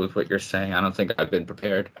agree with what you're saying. I don't think I've been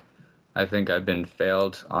prepared. I think I've been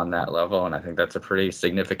failed on that level, and I think that's a pretty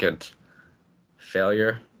significant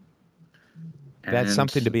failure. That's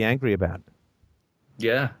something to be angry about.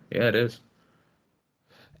 Yeah, it is.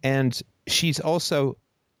 And she's also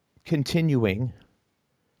continuing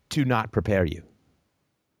to not prepare you.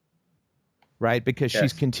 Right? Because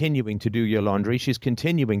she's continuing to do your laundry, she's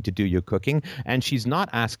continuing to do your cooking, and she's not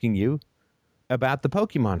asking you about the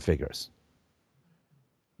Pokemon figures.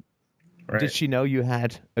 Right. Did she know you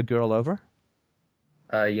had a girl over?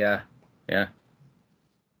 Yeah.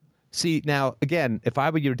 See, now, again, if I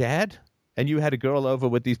were your dad and you had a girl over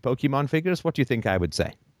with these Pokemon figures, what do you think I would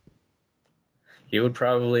say? He would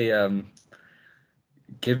probably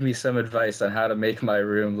give me some advice on how to make my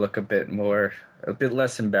room look a bit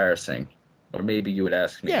less embarrassing. Or maybe you would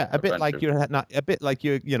ask me. Yeah, a bit like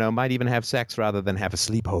you might even have sex rather than have a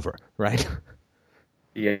sleepover, right?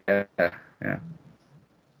 Yeah.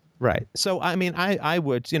 Right. So, I mean, I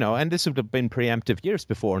would, and this would have been preemptive years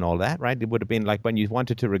before and all that, right? It would have been like when you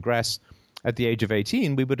wanted to regress at the age of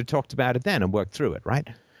 18, we would have talked about it then and worked through it, right?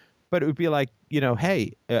 But it would be like,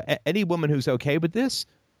 hey, any woman who's okay with this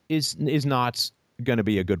is not going to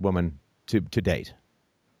be a good woman to date,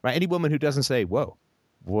 right? Any woman who doesn't say, whoa,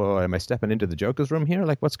 am I stepping into the Joker's room here?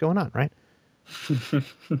 Like, what's going on, right?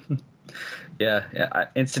 Yeah.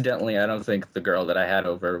 Incidentally, I don't think the girl that I had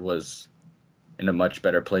over was in a much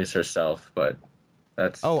better place herself, but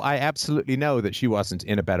that's... Oh, I absolutely know that she wasn't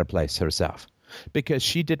in a better place herself, because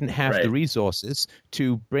she didn't have the resources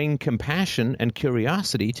to bring compassion and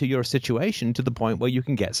curiosity to your situation to the point where you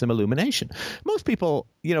can get some illumination. Most people,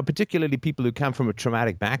 particularly people who come from a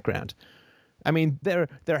traumatic background, I mean, they're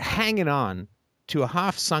hanging on to a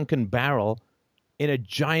half-sunken barrel in a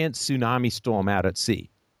giant tsunami storm out at sea,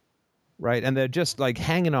 right? And they're just like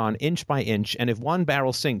hanging on inch by inch, and if one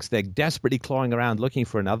barrel sinks, they're desperately clawing around looking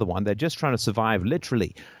for another one. They're just trying to survive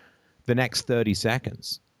literally the next 30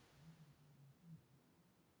 seconds.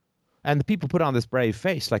 And the people put on this brave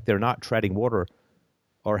face like they're not treading water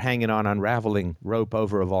or hanging on unraveling rope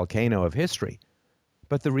over a volcano of history.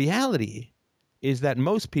 But the reality is that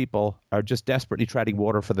most people are just desperately treading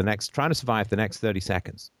water for trying to survive the next 30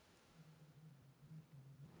 seconds.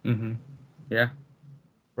 Mm-hmm. Yeah.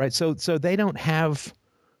 Right. So they don't have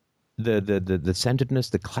the centeredness,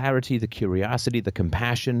 the clarity, the curiosity, the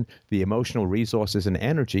compassion, the emotional resources and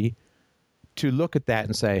energy to look at that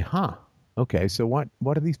and say, okay, so what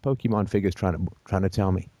are these Pokemon figures trying to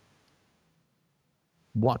tell me?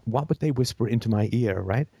 What would they whisper into my ear,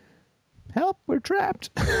 right? Help, we're trapped.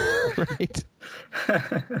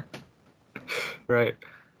 Right.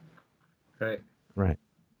 Right.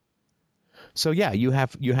 So yeah, you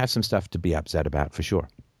have some stuff to be upset about for sure.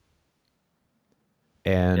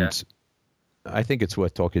 And I think it's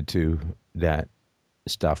worth talking to that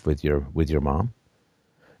stuff with your mom.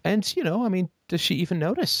 And I mean, does she even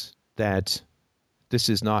notice that this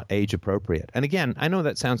is not age appropriate? And again, I know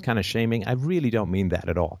that sounds kind of shaming. I really don't mean that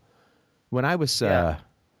at all. When I was I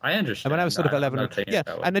understand. when I was sort of 11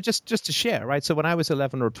 and just to share, right? So when I was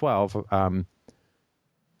 11 or 12,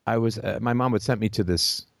 I was my mom would send me to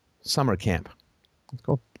this summer camp. It's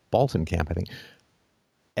called Bolton Camp, I think.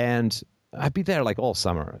 And I'd be there like all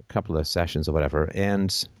summer, a couple of sessions or whatever.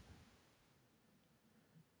 And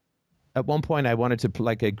at one point I wanted to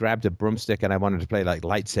I grabbed a broomstick and I wanted to play like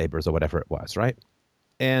lightsabers or whatever it was, right?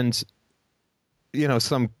 And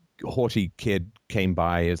some haughty kid came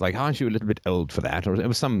by. Is like, aren't you a little bit old for that? Or it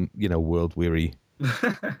was some world weary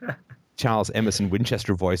Charles Emerson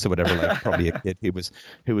Winchester voice or whatever, like probably a kid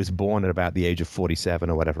who was born at about the age of 47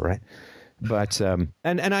 or whatever, right? But and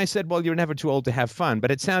I said, well, you're never too old to have fun,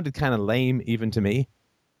 but it sounded kind of lame even to me.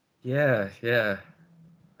 Yeah.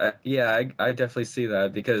 I definitely see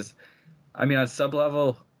that, because I mean, on some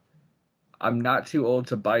level, I'm not too old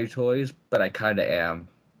to buy toys, but I kind of am.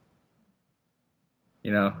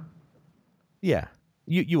 Yeah,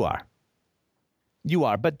 you are. You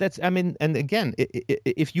are, but that's, I mean, and again,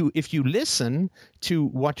 if you listen to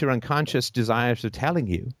what your unconscious desires are telling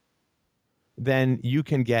you, then you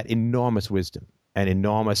can get enormous wisdom and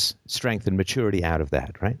enormous strength and maturity out of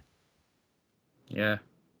that, right? Yeah.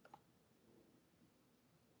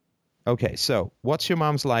 Okay, so what's your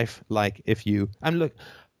mom's life like if you...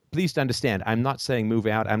 please understand, I'm not saying move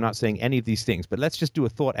out, I'm not saying any of these things, but let's just do a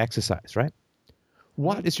thought exercise, right?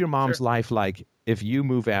 What is your mom's life like if you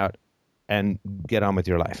move out and get on with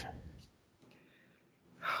your life?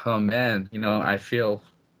 Oh, man, I feel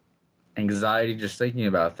anxiety just thinking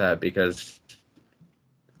about that, because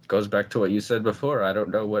it goes back to what you said before. I don't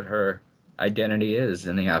know what her identity is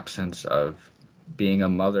in the absence of being a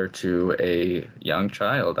mother to a young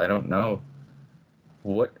child. I don't know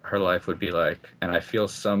what her life would be like, and I feel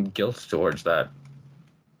some guilt towards that.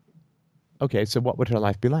 Okay, so what would her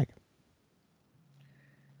life be like?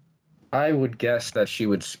 I would guess that she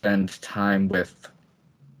would spend time with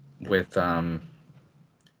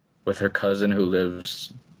her cousin who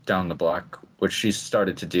lives down the block, which she's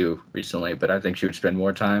started to do recently, but I think she would spend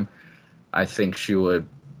more time. I think she would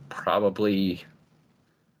probably...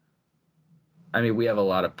 I mean, we have a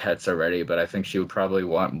lot of pets already, but I think she would probably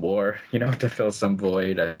want more, to fill some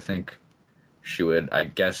void. I think she would, I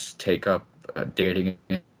guess, take up dating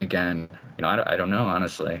again. I don't know,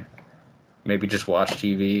 honestly. Maybe just watch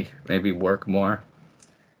TV, maybe work more.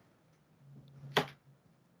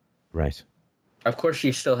 Right. Of course,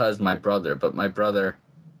 she still has my brother, but my brother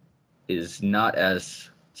is not as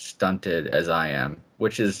stunted as I am,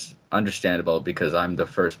 which is understandable because I'm the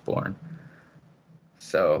firstborn.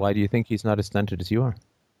 So why do you think he's not as stunted as you are?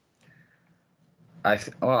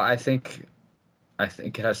 I think I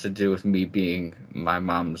think it has to do with me being my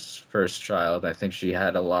mom's first child. I think she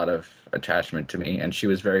had a lot of attachment to me, and she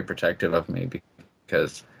was very protective of me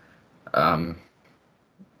because um,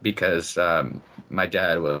 my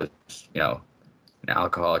dad was, an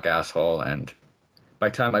alcoholic asshole, and by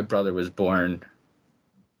the time my brother was born,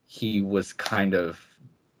 he was kind of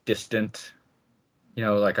distant.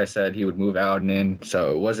 Like I said, he would move out and in,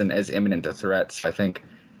 so it wasn't as imminent a threat. So I think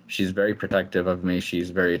she's very protective of me.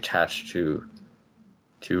 She's very attached to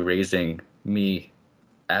raising me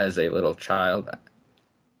as a little child,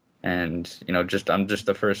 and I'm just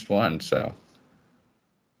the first one, so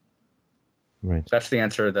right. That's the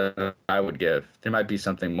answer that I would give. There might be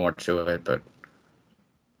something more to it, but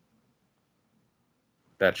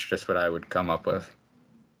that's just what I would come up with.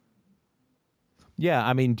 Yeah,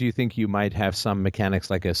 I mean, do you think you might have some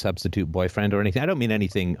mechanics like a substitute boyfriend or anything? I don't mean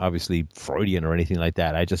anything obviously Freudian or anything like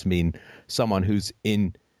that. I just mean someone who's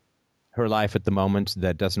in her life at the moment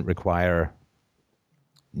that doesn't require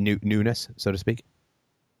newness, so to speak.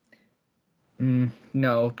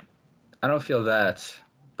 No, I don't feel that,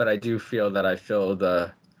 but I do feel that I fill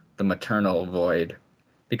the maternal void,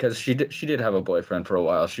 because she did have a boyfriend for a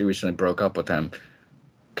while. She recently broke up with him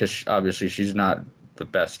because obviously she's not the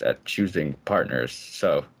best at choosing partners,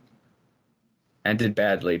 so, and did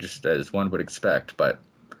badly, just as one would expect. But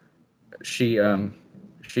she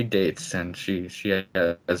dates, and she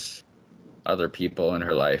has other people in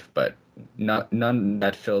her life, but none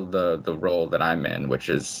that fill the role that I'm in, which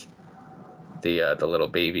is the little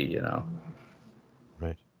baby,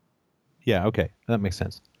 Right. Yeah, okay. That makes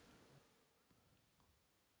sense.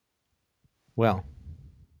 Well,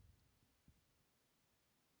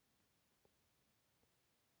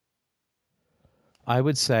 I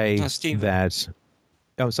would say that...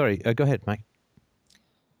 Oh, sorry. Go ahead, Mike.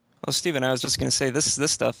 Well, Stephen, I was just going to say this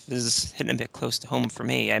stuff is hitting a bit close to home for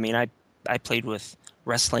me. I mean, I played with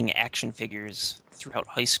wrestling action figures throughout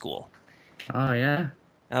high school. Oh, yeah?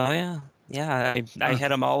 Oh, yeah. Yeah, I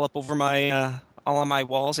had them all up over my... all on my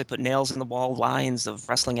walls. I put nails in the wall, lines of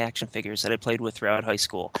wrestling action figures that I played with throughout high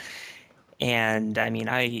school. And, I mean,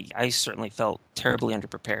 I certainly felt terribly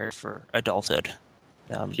underprepared for adulthood.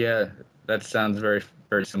 Yeah, that sounds very,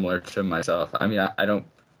 very similar to myself. I mean, I don't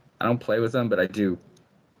play with them, but I do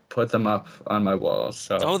put them up on my walls.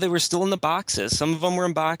 So. Oh, they were still in the boxes. Some of them were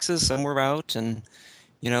in boxes, some were out, and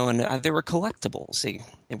they were collectibles.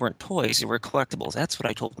 They weren't toys; they were collectibles. That's what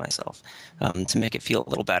I told myself to make it feel a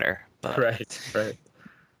little better. But, right.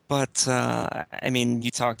 But I mean,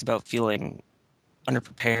 you talked about feeling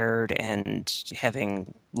underprepared and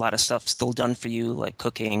having a lot of stuff still done for you, like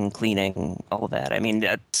cooking, cleaning, all of that. I mean,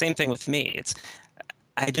 same thing with me.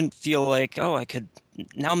 I didn't feel like, I could,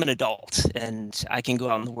 now I'm an adult and I can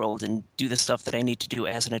go out in the world and do the stuff that I need to do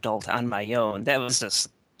as an adult on my own. That was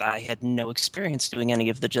just, I had no experience doing any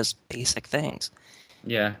of the just basic things.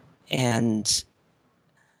 Yeah. And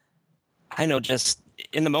I know just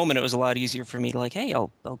in the moment, it was a lot easier for me to like, hey,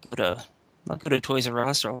 I'll go to Toys R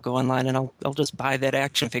Us, or I'll go online and I'll just buy that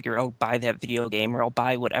action figure. I'll buy that video game, or I'll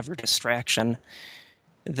buy whatever distraction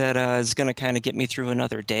that is going to kind of get me through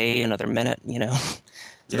another day, another minute,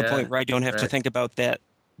 to the point where I don't have to think about that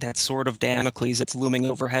sword of Damocles that's looming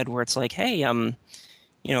overhead, where it's like, hey, I'm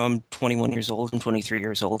 21 years old, I'm 23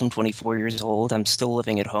 years old, I'm 24 years old, I'm still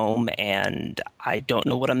living at home, and I don't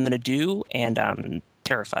know what I'm going to do, and I'm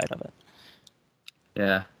terrified of it.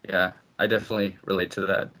 Yeah, I definitely relate to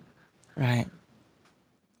that. Right.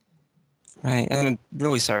 I'm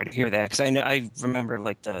really sorry to hear that, because I remember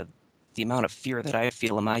like the amount of fear that I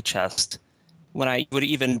feel in my chest when I would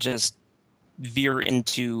even just veer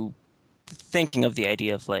into thinking of the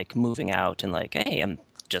idea of like moving out and like, hey, I'm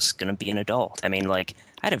just gonna be an adult. I mean, like,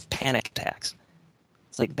 I'd have panic attacks.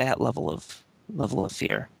 It's like that level of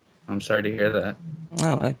fear. I'm sorry to hear that.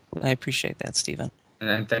 Oh, I appreciate that, Stephen.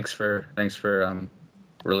 And thanks for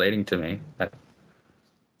relating to me.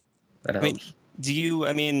 That helps.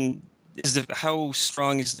 How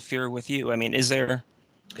strong is the fear with you? I mean, is there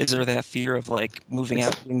that fear of like moving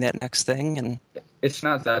out, doing that next thing? And it's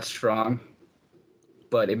not that strong,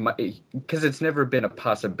 but it might, because it's never been a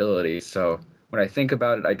possibility. So when I think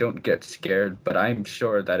about it, I don't get scared, but I'm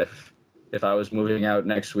sure that if I was moving out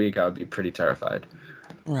next week, I would be pretty terrified.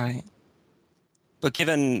 Right. But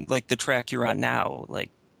given like the track you're on now, like,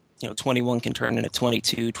 21 can turn into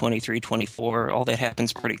 22, 23, 24, all that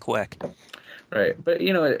happens pretty quick. Right. But,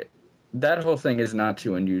 that whole thing is not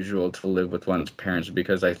too unusual to live with one's parents,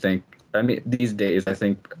 because these days, I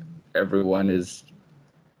think everyone is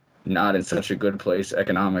not in such a good place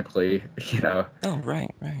economically, Oh,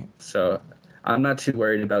 right. So I'm not too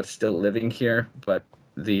worried about still living here, but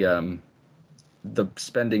the the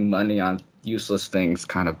spending money on useless things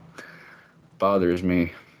kind of bothers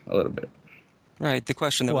me a little bit. Right. The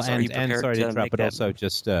question that was, are you prepared sorry to to interrupt, make but that also move?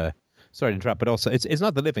 just sorry to interrupt, but also it's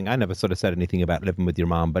not the living. I never sort of said anything about living with your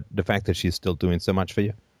mom, but the fact that she's still doing so much for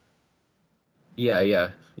you. Yeah,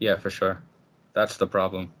 for sure. That's the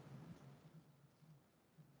problem.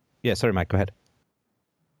 Yeah, sorry, Mike, go ahead.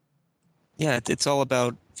 Yeah, it's all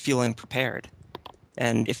about feeling prepared.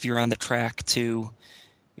 And if you're on the track to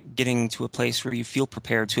getting to a place where you feel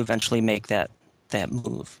prepared to eventually make that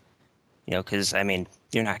move, because, I mean,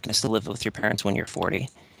 you're not going to still live with your parents when you're 40.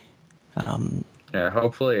 Yeah,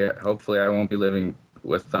 hopefully I won't be living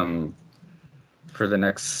with them for the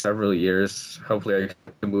next several years. Hopefully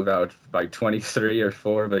I can move out by 23 or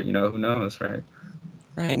 4, but who knows, right?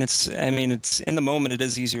 Right, and it's in the moment it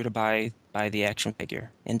is easier to buy the action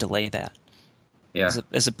figure and delay that. Yeah.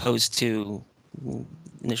 As opposed to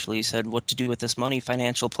initially you said what to do with this money,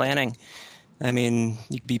 financial planning. I mean,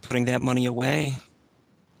 you could be putting that money away.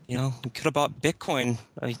 You could have bought Bitcoin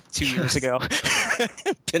 2 years ago.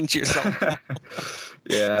 Pinch yourself.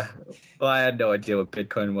 Yeah. Well, I had no idea what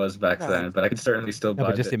Bitcoin was back then, but I could certainly still buy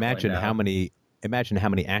but just Bitcoin imagine now. how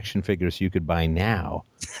many action figures you could buy now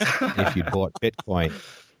if you bought Bitcoin.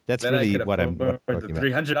 That's then really I could what I'm afford the talking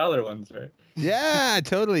about. $300 ones, right? Yeah,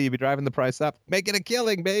 totally. You'd be driving the price up, making a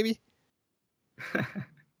killing, baby.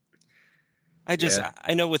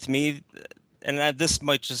 I know with me, and this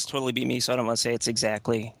might just totally be me, so I don't want to say it's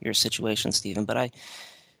exactly your situation, Stephen, but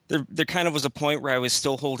there kind of was a point where I was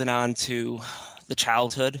still holding on to the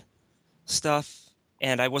childhood stuff,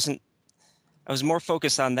 and I was more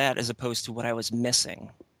focused on that as opposed to what I was missing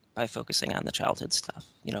by focusing on the childhood stuff.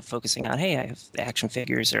 Focusing on, hey, I have action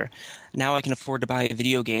figures, or now I can afford to buy a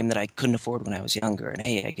video game that I couldn't afford when I was younger, and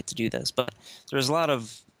hey, I get to do this. But there's a lot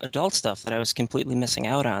of adult stuff that I was completely missing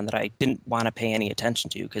out on that I didn't want to pay any attention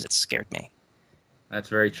to because it scared me. That's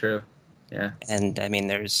very true. Yeah. And I mean,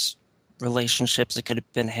 there's relationships that could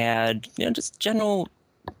have been had, just general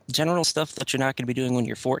stuff that you're not going to be doing when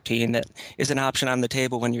you're 14 that is an option on the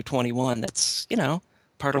table when you're 21 that's,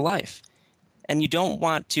 part of life. And you don't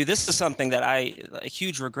want to. This is something that a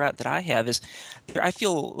huge regret that I have is I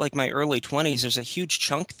feel like my early 20s, there's a huge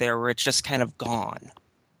chunk there where it's just kind of gone.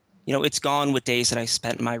 It's gone with days that I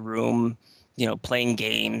spent in my room, playing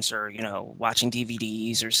games or, watching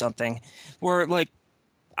DVDs or something where like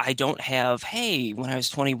I don't have, hey, when I was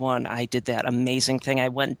 21, I did that amazing thing. I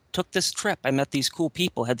went, took this trip. I met these cool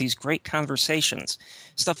people, had these great conversations,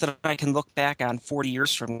 stuff that I can look back on 40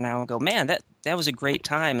 years from now and go, man, that was a great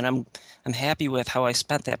time. And I'm happy with how I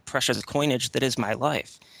spent that precious coinage that is my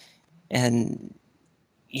life. And,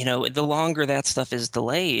 the longer that stuff is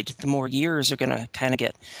delayed, the more years are going to kind of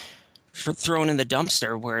get thrown in the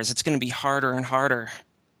dumpster, whereas it's going to be harder and harder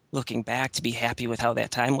looking back to be happy with how that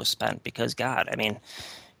time was spent because, God, I mean,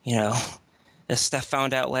 as Steph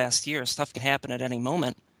found out last year, stuff can happen at any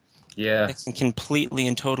moment. Yeah. It can completely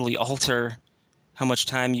and totally alter how much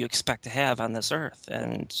time you expect to have on this earth.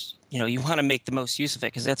 And, you want to make the most use of it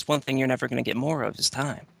because that's one thing you're never going to get more of is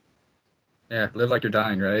time. Yeah, live like you're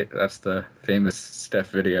dying, right? That's the famous Steph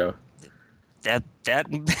video. That that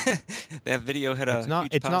video had It's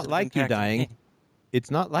not like you're dying.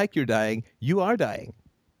 It's not like you're dying. You are dying.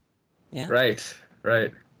 Yeah. Right.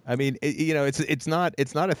 I mean, it's not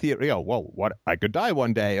a theory. Oh, well, what I could die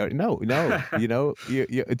one day. Or no,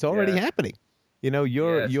 it's already happening.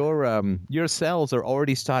 Your cells are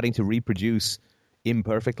already starting to reproduce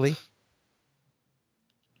imperfectly.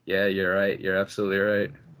 Yeah, you're right. You're absolutely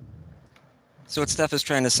right. So what Steph is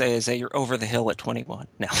trying to say is that you're over the hill at 21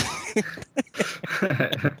 now.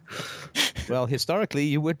 Well, historically,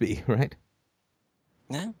 you would be, right?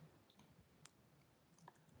 Yeah.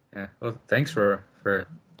 Yeah. Well, thanks for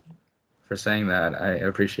saying that. I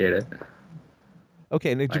appreciate it.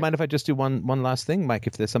 Okay. Do you mind if I just do one last thing, Mike?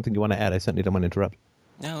 If there's something you want to add, I certainly don't want to interrupt.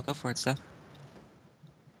 No, go for it, Steph.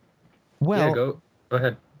 Well, yeah, go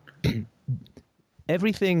ahead.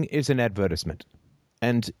 Everything is an advertisement,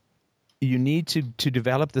 and you need to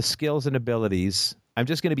develop the skills and abilities. I'm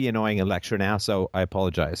just going to be annoying a lecture now, so I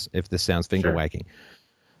apologize if this sounds finger wagging.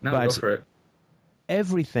 No, but go for it.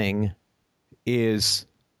 Everything is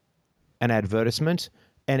an advertisement,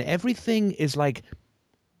 and everything is like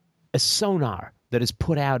a sonar that is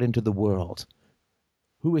put out into the world.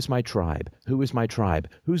 Who is my tribe? Who is my tribe?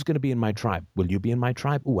 Who's going to be in my tribe? Will you be in my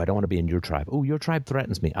tribe? Oh, I don't want to be in your tribe. Oh, your tribe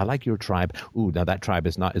threatens me. I like your tribe. Oh, now that tribe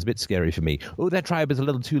is a bit scary for me. Oh, that tribe is a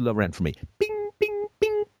little too low rent for me. Bing, bing,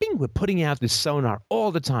 bing, bing. We're putting out this sonar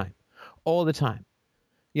all the time. All the time.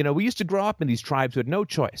 We used to grow up in these tribes with no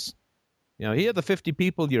choice. Here are the 50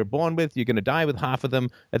 people you're born with. You're going to die with half of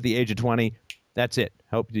them at the age of 20. That's it.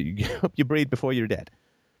 Hope you breathe before you're dead.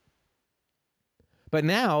 But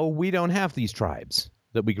now we don't have these tribes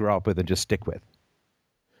that we grew up with and just stick with.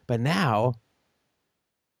 But now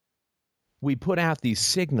we put out these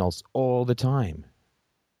signals all the time.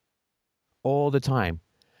 All the time.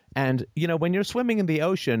 And, when you're swimming in the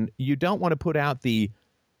ocean, you don't want to put out the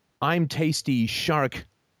I'm tasty shark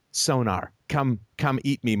sonar. Come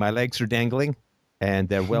eat me. My legs are dangling and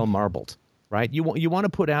they're well marbled, right? You want to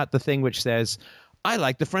put out the thing which says, I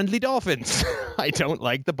like the friendly dolphins. I don't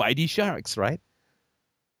like the bitey sharks, right?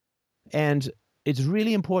 And it's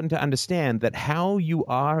really important to understand that how you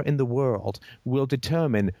are in the world will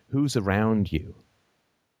determine who's around you.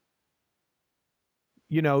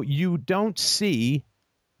 You don't see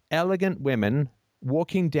elegant women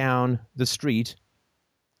walking down the street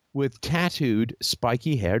with tattooed,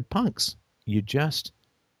 spiky-haired punks. You just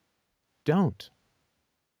don't.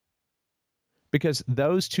 Because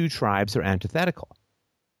those two tribes are antithetical.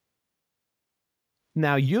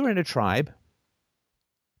 Now, you're in a tribe,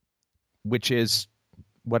 which is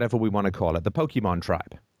whatever we want to call it, the Pokemon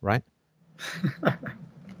tribe, right?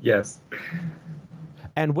 Yes.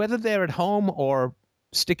 And whether they're at home or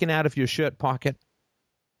sticking out of your shirt pocket,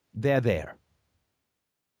 they're there.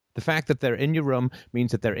 The fact that they're in your room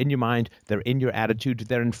means that they're in your mind, they're in your attitude,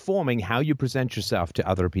 they're informing how you present yourself to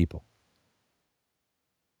other people.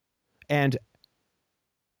 And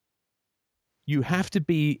you have to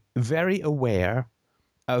be very aware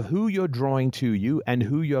of who you're drawing to you and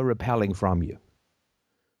who you're repelling from you.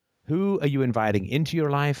 Who are you inviting into your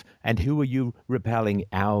life and who are you repelling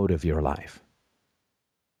out of your life?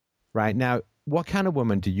 Right? Now, what kind of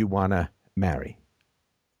woman do you want to marry?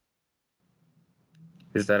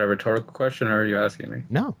 Is that a rhetorical question, or are you asking me?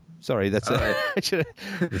 No. Sorry, that's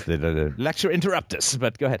the lecture interrupt us,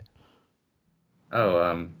 but go ahead.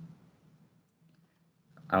 I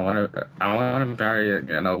want to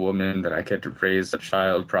marry a woman that I could raise a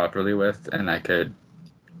child properly with, and I could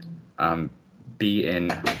be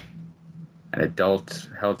in an adult,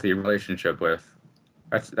 healthy relationship with.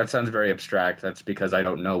 That sounds very abstract. That's because I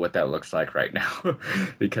don't know what that looks like right now.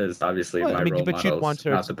 Because obviously my role but you'd want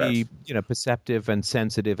her not to the best. be, perceptive and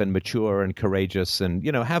sensitive and mature and courageous and,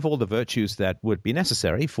 have all the virtues that would be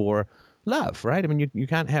necessary for love, right? I mean, you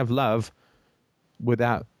can't have love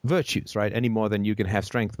without virtues, right? Any more than you can have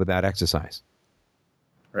strength without exercise.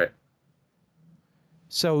 Right.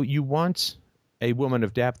 So you want a woman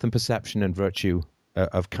of depth and perception and virtue,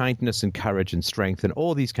 of kindness and courage and strength and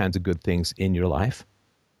all these kinds of good things in your life.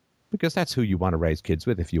 Because that's who you want to raise kids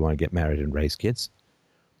with if you want to get married and raise kids.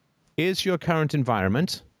 Is your current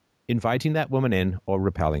environment inviting that woman in or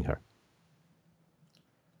repelling her?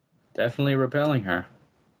 Definitely repelling her.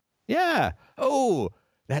 Yeah. Oh,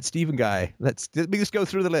 that Stephen guy. Let me just go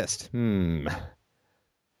through the list.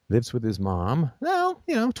 Lives with his mom. Well,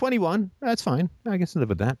 21. That's fine. I guess I live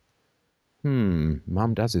with that.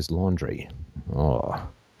 Mom does his laundry. Oh,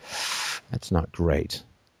 that's not great.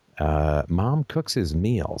 Mom cooks his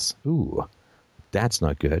meals. Ooh, that's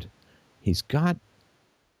not good. He's got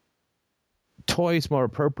toys more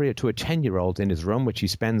appropriate to a 10-year-old in his room, which he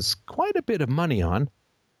spends quite a bit of money on.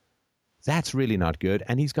 That's really not good.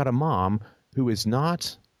 And he's got a mom who is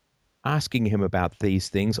not asking him about these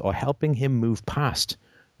things or helping him move past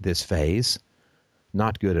this phase.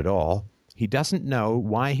 Not good at all. He doesn't know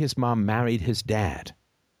why his mom married his dad.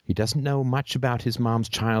 He doesn't know much about his mom's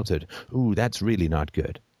childhood. Ooh, that's really not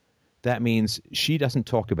good. That means she doesn't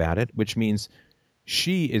talk about it, which means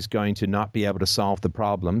she is going to not be able to solve the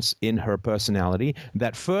problems in her personality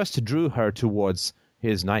that first drew her towards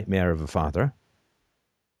his nightmare of a father.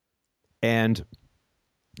 And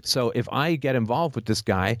so if I get involved with this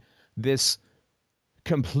guy, this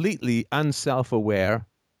completely unself-aware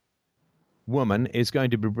woman is going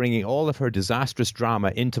to be bringing all of her disastrous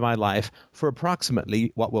drama into my life for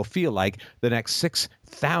approximately what will feel like the next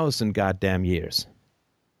 6,000 goddamn years.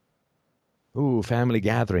 Ooh, family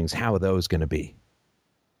gatherings, how are those going to be?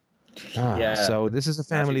 So this is a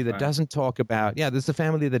family that doesn't talk about, this is a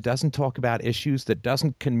family that doesn't talk about issues, that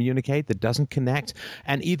doesn't communicate, that doesn't connect,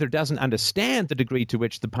 and either doesn't understand the degree to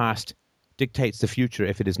which the past dictates the future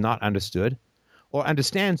if it is not understood, or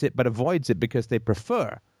understands it but avoids it because they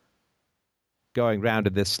prefer going round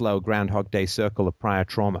in this slow Groundhog Day circle of prior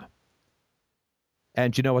trauma.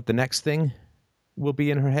 And you know what the next thing will be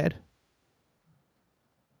in her head?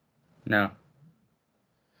 No.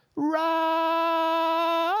 Run!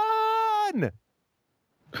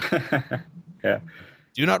 Yeah.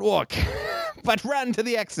 Do not walk, but run to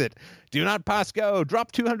the exit. Do not pass go.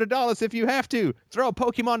 Drop $200 if you have to. Throw a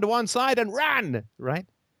Pokemon to one side and run, right?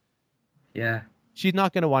 Yeah. She's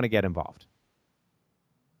not going to want to get involved.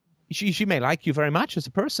 She may like you very much as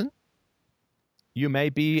a person. You may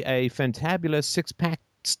be a fantabulous six-pack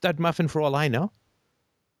stud muffin for all I know.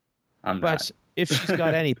 But if she's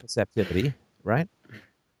got any perceptivity, right,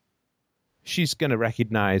 she's going to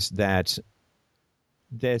recognize that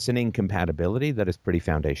there's an incompatibility that is pretty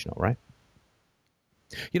foundational, right?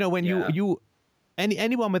 When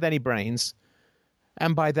anyone with any brains,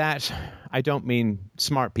 and by that I don't mean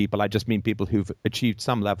smart people, I just mean people who've achieved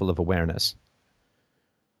some level of awareness.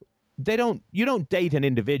 You don't date an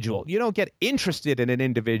individual. You don't get interested in an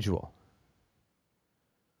individual.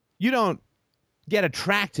 You don't get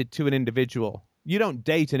attracted to an individual. You don't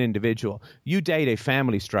date an individual. You date a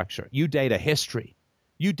family structure. You date a history.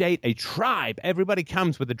 You date a tribe. Everybody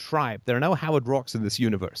comes with a tribe. There are no Howard Rocks in this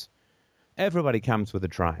universe. Everybody comes with a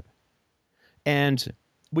tribe. And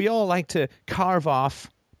we all like to carve off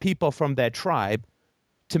people from their tribe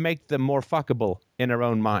to make them more fuckable in our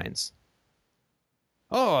own minds.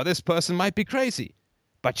 Oh, this person might be crazy,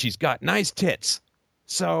 but she's got nice tits.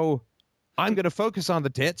 So I'm going to focus on the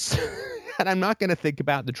tits, and I'm not going to think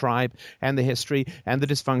about the tribe and the history and the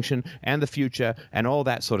dysfunction and the future and all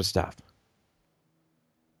that sort of stuff.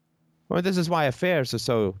 Well, this is why affairs are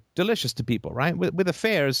so delicious to people, right? With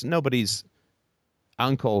affairs, nobody's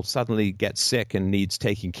uncle suddenly gets sick and needs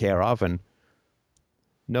taking care of, and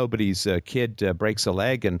nobody's kid breaks a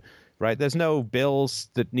leg, and right, there's no bills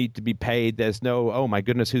that need to be paid. There's no, oh my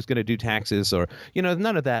goodness, who's going to do taxes, or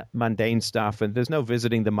none of that mundane stuff. And there's no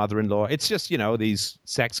visiting the mother-in-law. It's just these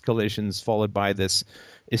sex collisions followed by this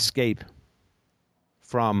escape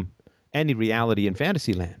from any reality in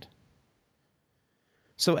fantasy land.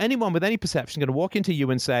 So anyone with any perception is going to walk into you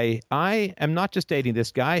and say, I am not just dating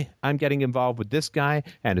this guy. I'm getting involved with this guy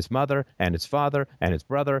and his mother and his father and his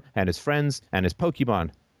brother and his friends and his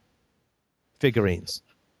Pokemon figurines.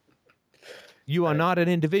 You are not an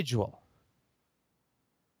individual.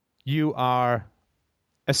 You are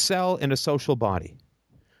a cell in a social body,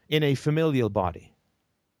 in a familial body.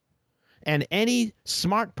 And any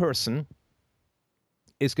smart person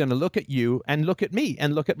is going to look at you and look at me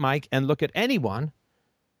and look at Mike and look at anyone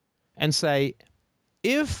and say,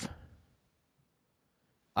 if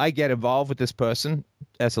I get involved with this person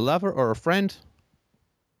as a lover or a friend,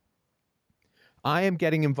 I am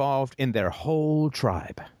getting involved in their whole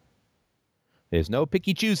tribe. There's no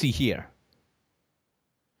picky choosy here.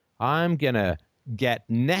 I'm going to get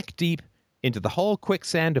neck deep into the whole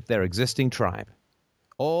quicksand of their existing tribe.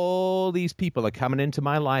 All these people are coming into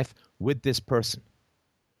my life with this person.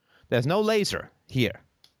 There's no laser here.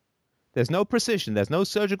 There's no precision. There's no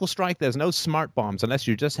surgical strike. There's no smart bombs unless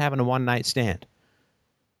you're just having a one-night stand.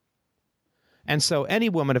 And so any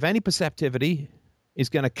woman of any perceptivity is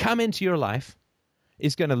going to come into your life,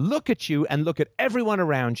 is going to look at you and look at everyone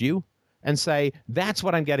around you and say, that's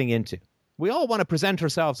what I'm getting into. We all want to present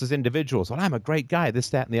ourselves as individuals. Well, I'm a great guy, this,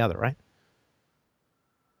 that, and the other, right?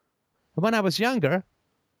 But when I was younger,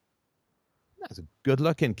 I was a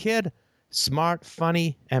good-looking kid, smart,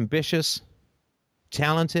 funny, ambitious,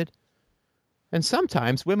 talented. And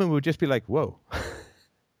sometimes women would just be like, whoa.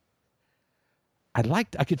 I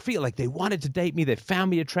could feel like they wanted to date me. They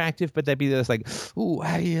found me attractive, but they'd be just like, ooh,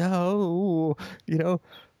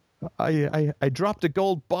 I dropped a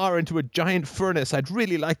gold bar into a giant furnace. I'd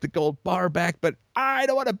really like the gold bar back, but I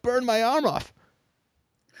don't want to burn my arm off.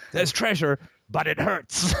 There's treasure, but it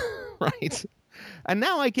hurts, right? And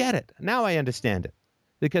now I get it. Now I understand it.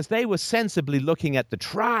 Because they were sensibly looking at the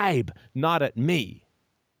tribe, not at me.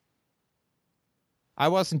 I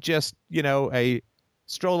wasn't just, a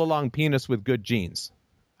stroll-along penis with good genes.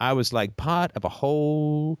 I was like part of a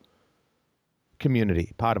whole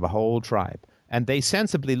community, part of a whole tribe. And they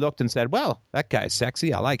sensibly looked and said, well, that guy's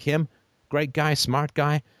sexy. I like him. Great guy, smart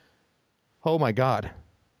guy. Oh, my God.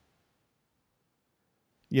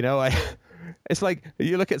 It's like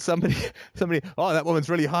you look at somebody, oh, that woman's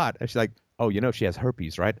really hot. And she's like, oh, she has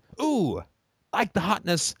herpes, right? Ooh, like the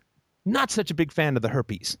hotness. Not such a big fan of the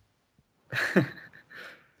herpes.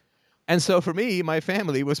 And so for me, my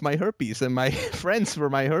family was my herpes, and my friends were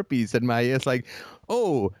my herpes, and it's like,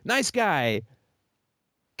 oh, nice guy.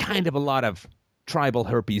 Kind of a lot of tribal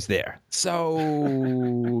herpes there. So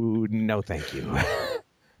no, thank you.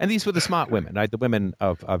 And these were the smart women, right? The women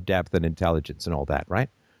of depth and intelligence and all that, right?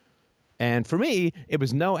 And for me, it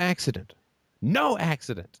was no accident. No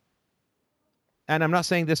accident. And I'm not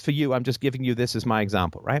saying this for you. I'm just giving you this as my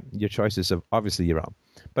example, right? Your choices are obviously your own.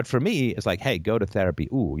 But for me, it's like, hey, go to therapy.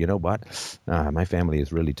 Ooh, you know what? My family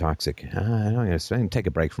is really toxic. I'm going to take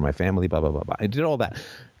a break from my family, blah, blah, blah, blah. I did all that.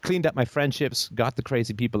 Cleaned up my friendships, got the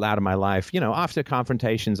crazy people out of my life, after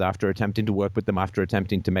confrontations, after attempting to work with them, after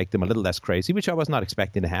attempting to make them a little less crazy, which I was not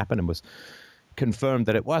expecting to happen and was, confirmed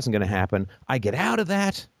that it wasn't going to happen. I get out of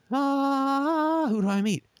that. Who do I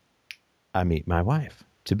meet? I meet my wife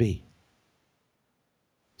to be.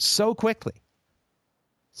 So quickly.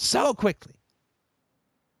 So quickly.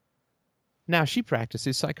 Now, she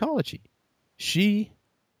practices psychology. She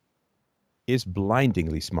is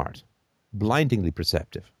blindingly smart, blindingly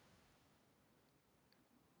perceptive.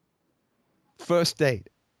 First date.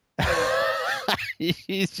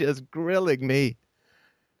 He's just grilling me.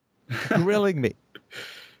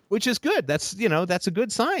 Which is good. That's a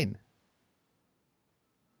good sign.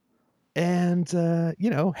 And,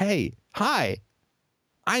 hey, hi,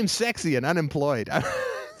 I'm sexy and unemployed.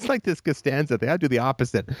 It's like this Costanza thing. I do the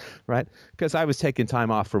opposite, right? Because I was taking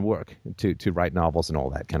time off from work to write novels and all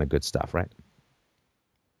that kind of good stuff, right?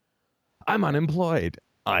 I'm unemployed.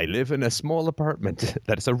 I live in a small apartment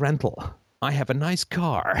that is a rental. I have a nice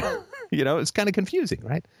car. It's kind of confusing,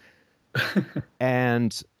 right?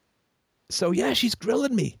 And so, yeah, she's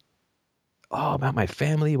grilling me. Oh, about my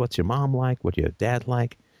family. What's your mom like? What's your dad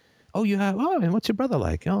like? Oh, and what's your brother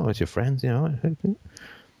like? Oh, what's your friends?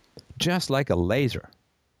 Just like a laser.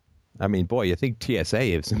 I mean, boy, you think TSA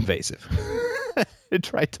is invasive.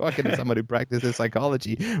 Try talking to someone who practices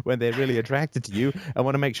psychology when they're really attracted to you and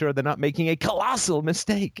want to make sure they're not making a colossal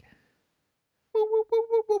mistake. Woo, woo, woo,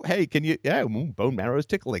 woo, woo. Hey, can you? Yeah, bone marrow is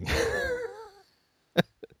tickling.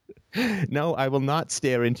 No, I will not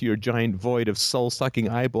stare into your giant void of soul-sucking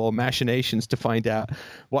eyeball machinations to find out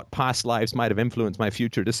what past lives might have influenced my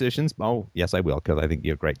future decisions. Oh, yes, I will, because I think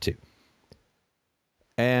you're great too.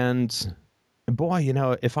 And boy,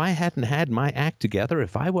 if I hadn't had my act together,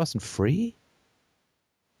 if I wasn't free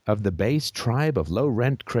of the base tribe of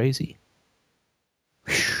low-rent crazy,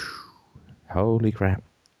 whew, holy crap.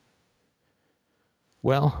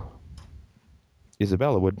 Well,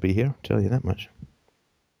 Isabella wouldn't be here, I'll tell you that much.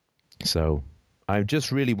 So I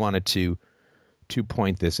just really wanted to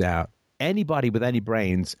point this out. Anybody with any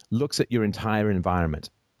brains looks at your entire environment.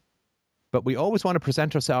 But we always want to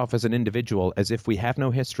present ourselves as an individual as if we have no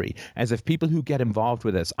history, as if people who get involved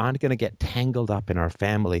with us aren't going to get tangled up in our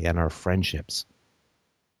family and our friendships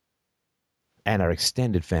and our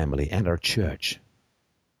extended family and our church.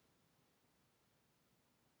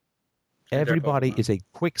 Everybody is a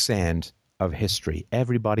quicksand of history.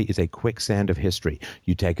 Everybody is a quicksand of history.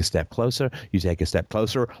 You take a step closer,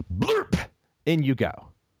 blurp, in you go.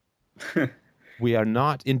 We are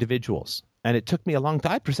not individuals. And it took me a long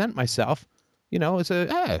time. I present myself, as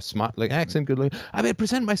a smart, accent, good looking. I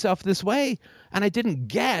present myself this way. And I didn't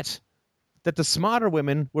get that the smarter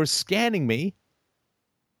women were scanning me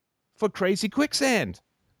for crazy quicksand.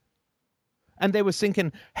 And they were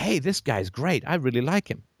thinking, hey, this guy's great. I really like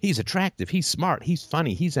him. He's attractive. He's smart. He's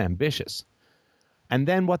funny. He's ambitious. And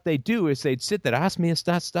then what they do is they'd sit there, ask me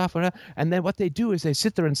that stuff. And then what they do is they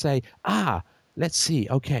sit there and say, let's see.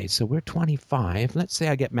 Okay, so we're 25. Let's say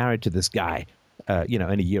I get married to this guy, in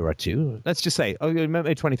a year or two. Let's just say,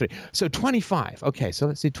 maybe 23. So 25. Okay, so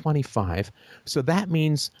let's say 25. So that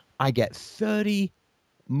means I get 30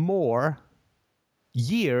 more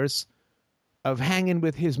years of hanging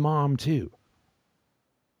with his mom too.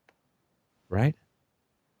 Right?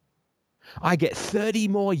 I get 30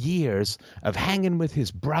 more years of hanging with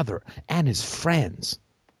his brother and his friends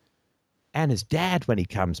and his dad when he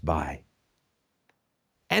comes by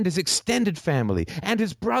and his extended family and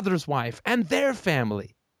his brother's wife and their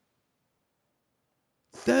family.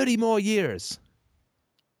 30 more years.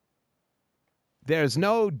 There's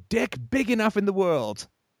no dick big enough in the world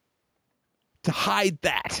to hide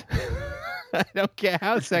that. I don't care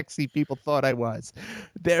how sexy people thought I was.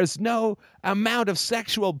 There's no amount of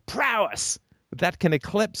sexual prowess that can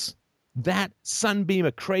eclipse that sunbeam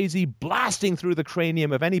of crazy blasting through the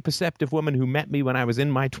cranium of any perceptive woman who met me when I was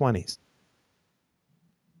in my 20s.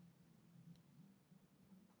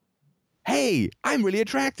 Hey, I'm really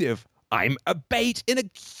attractive. I'm a bait in a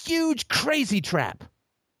huge crazy trap.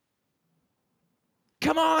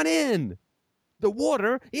 Come on in. The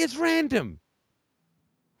water is random.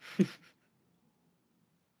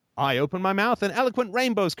 I open my mouth and eloquent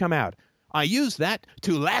rainbows come out. I use that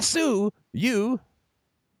to lasso you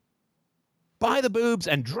by the boobs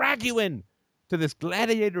and drag you in to this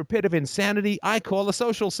gladiator pit of insanity I call a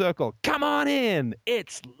social circle. Come on in.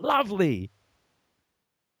 It's lovely.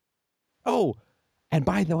 Oh, and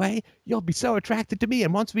by the way, you'll be so attracted to me,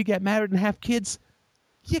 and once we get married and have kids,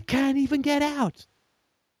 you can't even get out.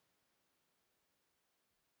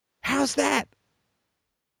 How's that?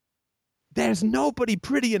 There's nobody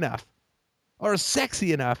pretty enough or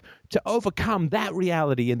sexy enough to overcome that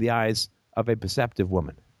reality in the eyes of a perceptive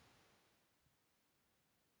woman.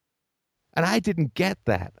 And I didn't get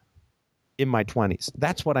that in my 20s.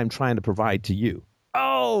 That's what I'm trying to provide to you.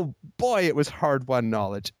 Oh, boy, it was hard-won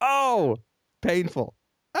knowledge. Oh, painful.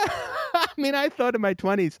 I mean, I thought in my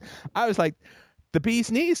 20s, I was like, the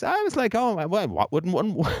bee's knees. I was like, oh, well, what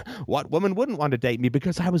woman wouldn't want to date me?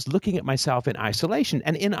 Because I was looking at myself in isolation.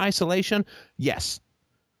 And in isolation, yes,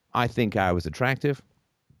 I think I was attractive.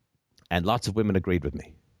 And lots of women agreed with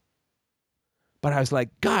me. But I was like,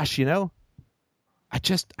 gosh, you know, I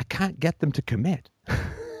can't get them to commit.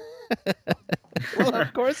 Well,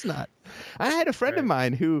 of course not. I had a friend of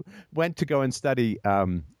mine who went to go and study.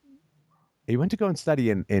 He went to go and study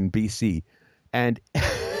in BC. And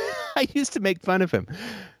I used to make fun of him.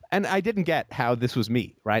 And I didn't get how this was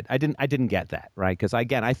me, right? I didn't get that, right? Because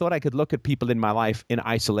again, I thought I could look at people in my life in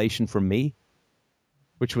isolation from me,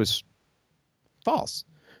 which was false.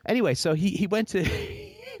 Anyway, so he went to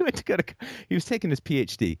he was taking his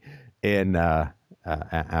PhD in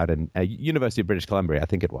out in University of British Columbia, I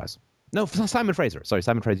think it was. No, Simon Fraser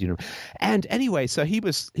University. And anyway, so he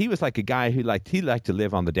was like a guy who liked to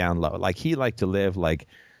live on the down low. Like he liked to live like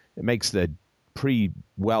it makes the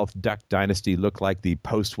pre-wealth Duck Dynasty look like the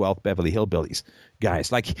post-wealth Beverly Hillbillies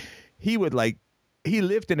guys. Like he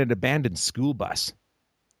lived in an abandoned school bus,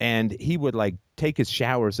 and he would like take his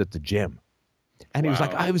showers at the gym. And he was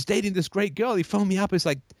like, I was dating this great girl. He phoned me up. He's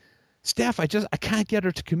like, Steph, I can't get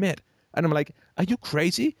her to commit. And I'm like, are you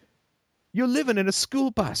crazy? You're living in a school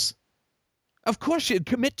bus. Of course you'd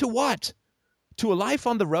commit to what? To a life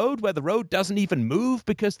on the road where the road doesn't even move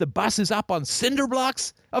because the bus is up on cinder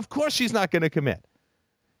blocks? Of course she's not going to commit.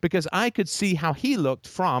 Because I could see how he looked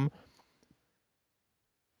from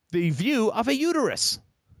the view of a uterus.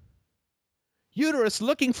 Uterus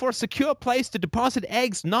looking for a secure place to deposit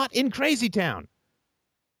eggs, not in Crazy Town.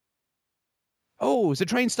 Oh, is the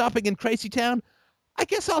train stopping in Crazy Town? I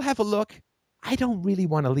guess I'll have a look. I don't really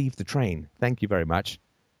want to leave the train. Thank you very much.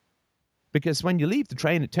 Because when you leave the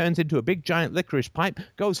train, it turns into a big giant licorice pipe,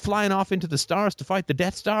 goes flying off into the stars to fight the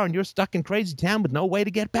Death Star, and you're stuck in Crazy Town with no way to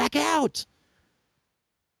get back out.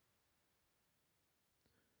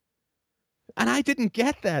 And I didn't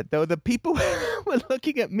get that, though. The people were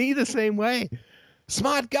looking at me the same way.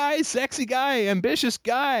 Smart guy, sexy guy, ambitious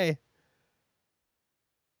guy.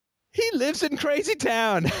 He lives in Crazy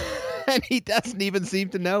Town, and he doesn't even seem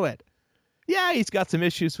to know it. Yeah, he's got some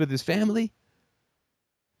issues with his family.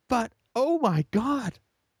 But, oh my God,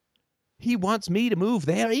 he wants me to move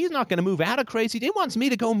there. He's not going to move out of Crazy Town. He wants me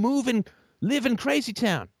to go move and live in Crazy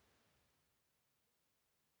Town,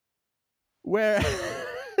 where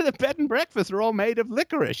the bed and breakfasts are all made of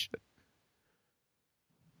licorice.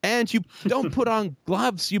 And you don't put on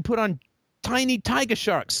gloves. You put on tiny tiger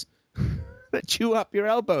sharks that chew up your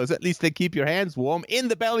elbows. At least they keep your hands warm in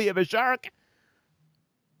the belly of a shark.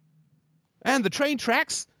 And the train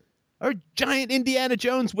tracks are giant Indiana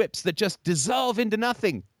Jones whips that just dissolve into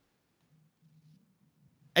nothing.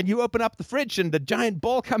 And you open up the fridge and the giant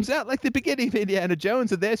ball comes out like the beginning of Indiana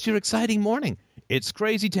Jones, and there's your exciting morning. It's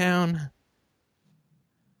Crazy Town.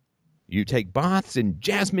 You take baths in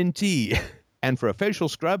jasmine tea. And for a facial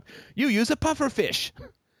scrub, you use a puffer fish.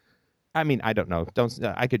 I mean, I don't know.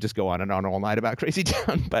 I could just go on and on all night about Crazy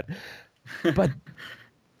Town, but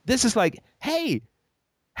this is like, hey,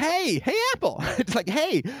 Apple. It's like,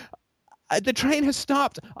 hey, the train has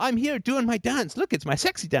stopped. I'm here doing my dance. Look, it's my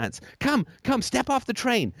sexy dance. Come, step off the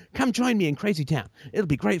train. Come join me in Crazy Town. It'll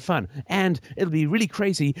be great fun, and it'll be really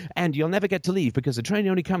crazy, and you'll never get to leave because the train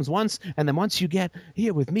only comes once, and then once you get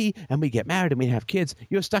here with me and we get married and we have kids,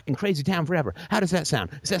 you're stuck in Crazy Town forever. How does that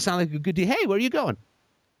sound? Does that sound like a good deal? Hey, where are you going?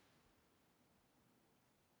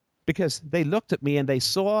 Because they looked at me and they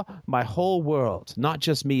saw my whole world, not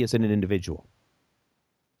just me as an individual.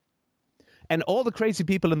 And all the crazy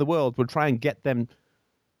people in the world will try and get them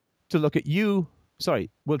to look at you.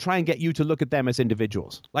 Will try and get you to look at them as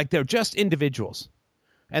individuals. Like they're just individuals.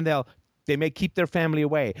 And they may keep their family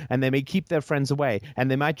away, and they may keep their friends away,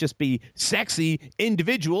 and they might just be sexy,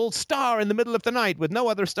 individual star in the middle of the night with no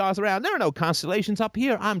other stars around. There are no constellations up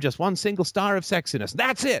here. I'm just one single star of sexiness.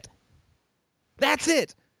 That's it. That's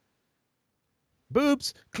it.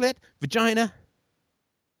 Boobs, clit, vagina.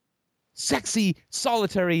 Sexy,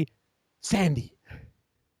 solitary Sandy.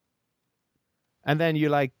 And then you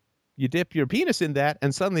dip your penis in that,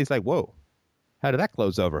 and suddenly it's like, whoa, how did that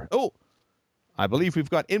close over? Oh, I believe we've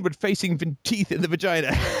got inward-facing teeth in the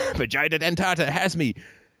vagina. Vagina dentata has me.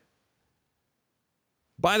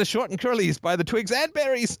 By the short and curlies, by the twigs and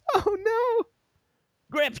berries. Oh, no.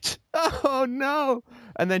 Gripped. Oh, no.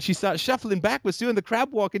 And then she starts shuffling backwards, doing the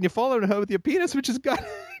crab walk, and you're following her with your penis, which has got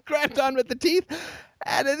grabbed on with the teeth.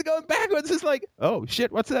 And it's going backwards. It's like, oh,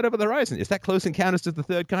 shit, what's that over the horizon? Is that Close Encounters of the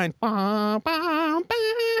Third Kind?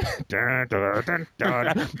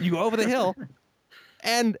 You go over the hill,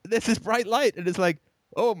 and there's this bright light, and it's like,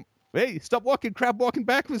 oh, hey, stop walking, crab walking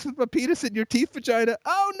backwards with my penis in your teeth vagina.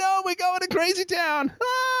 Oh, no, we're going to Crazy Town.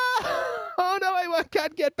 Oh, no, I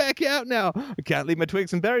can't get back out now. I can't leave my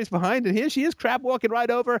twigs and berries behind, and here she is, crab walking right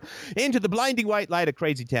over into the blinding white light of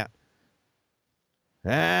Crazy Town.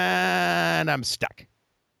 And I'm stuck.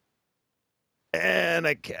 And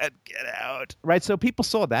I can't get out. Right, so people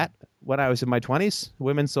saw that when I was in my 20s.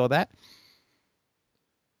 Women saw that.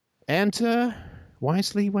 And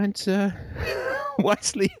wisely went the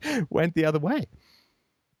other way.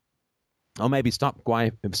 Or maybe stopped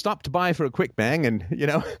to buy for a quick bang and,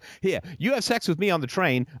 here, you have sex with me on the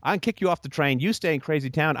train. I can kick you off the train. You stay in Crazy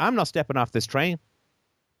Town. I'm not stepping off this train.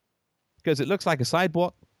 Because it looks like a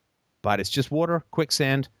sidewalk, but it's just water,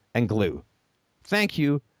 quicksand, and glue. Thank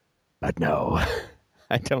you. But no,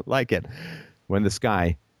 I don't like it when the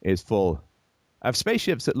sky is full of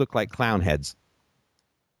spaceships that look like clown heads.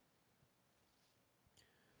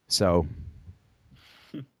 So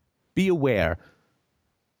be aware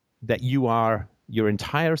that you are your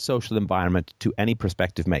entire social environment to any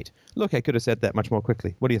prospective mate. Look, I could have said that much more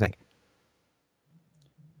quickly. What do you think?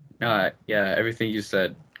 Yeah, everything you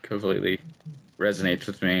said completely resonates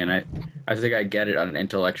with me, and I think I get it on an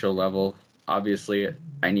intellectual level. Obviously,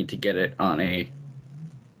 I need to get it on a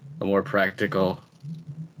more practical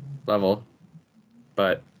level,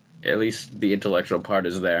 but at least the intellectual part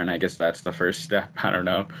is there, and I guess that's the first step. I don't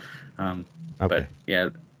know. Okay. But yeah,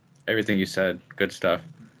 everything you said, good stuff.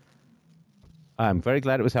 I'm very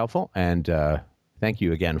glad it was helpful, and thank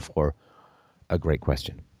you again for a great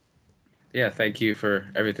question. Yeah, thank you for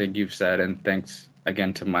everything you've said, and thanks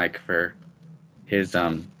again to Mike for his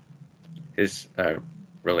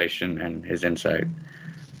relation and his insight.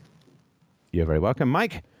 You're very welcome,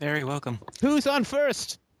 Mike. Very welcome. Who's on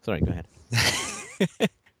first? Sorry, go ahead.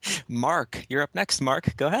 Mark, you're up next.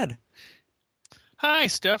 Mark, go ahead. Hi,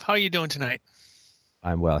 Steph. How are you doing tonight?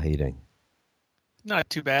 I'm well. How you doing? Not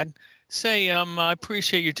too bad. Say, I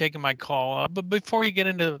appreciate you taking my call. But before I get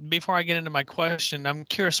into my question, I'm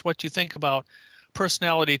curious what you think about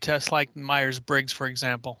personality tests like Myers-Briggs, for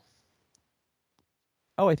example.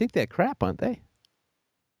 Oh, I think they're crap, aren't they?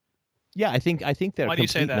 Yeah, I think they're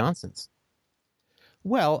complete nonsense.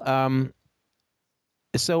 Well,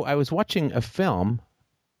 so I was watching a film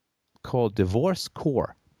called Divorce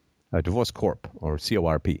Corp, or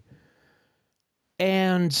CORP.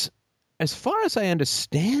 And as far as I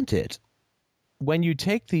understand it, when you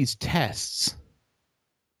take these tests,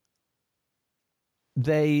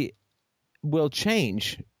 they will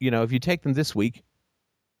change. If you take them this week,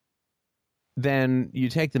 then you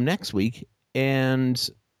take them next week, and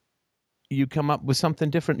you come up with something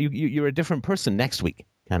different. You're a different person next week,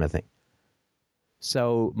 kind of thing.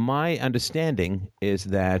 So my understanding is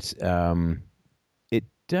that it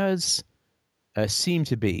does seem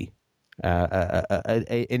to be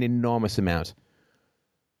an enormous amount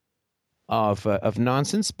of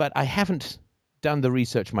nonsense, but I haven't done the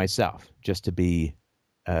research myself just to be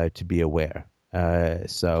aware.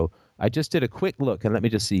 So I just did a quick look, and let me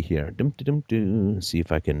just see here. See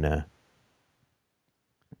if I can. Yeah.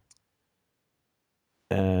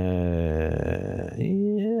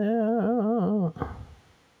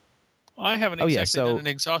 I haven't exactly done an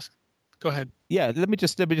exhaust. Go ahead. Yeah, let me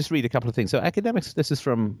just read a couple of things. So academics, this is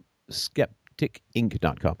from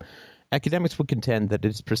skepticinc.com. Academics would contend that it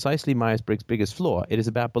is precisely Myers-Briggs' biggest flaw. It is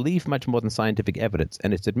about belief much more than scientific evidence,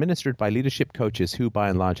 and it's administered by leadership coaches who, by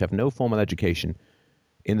and large, have no formal education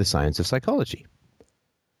in the science of psychology.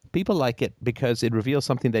 People like it because it reveals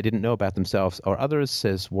something they didn't know about themselves or others,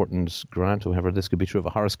 says Wharton's Grant, or however this could be true of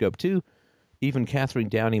a horoscope too. Even Catherine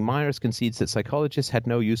Downey Myers concedes that psychologists had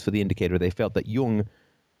no use for the indicator. They felt that Jung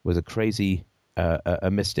was a crazy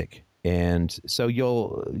a mystic. And so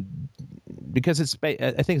because I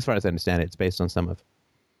think as far as I understand it, it's based on some of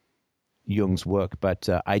Jung's work, but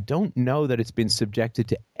I don't know that it's been subjected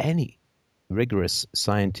to any rigorous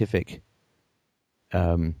scientific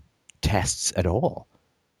tests at all.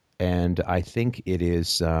 And I think it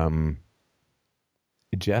is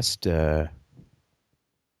just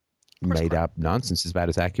made up nonsense. Is about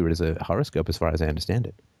as accurate as a horoscope as far as I understand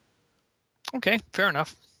it. Okay, fair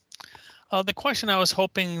enough. The question I was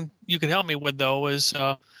hoping you could help me with, though, is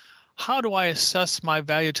how do I assess my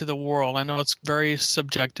value to the world? I know it's very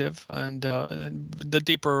subjective, and the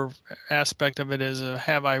deeper aspect of it is,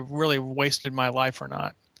 have I really wasted my life or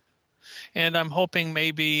not? And I'm hoping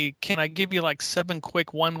maybe, can I give you like 7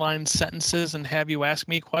 quick one-line sentences and have you ask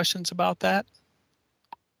me questions about that?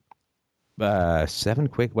 7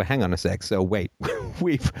 quick. Well, hang on a sec. So wait,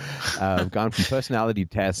 we've gone from personality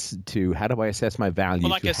tests to how do I assess my value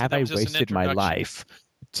to have I wasted my life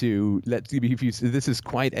to let's. If you, this is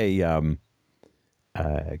quite a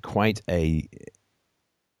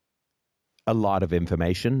lot of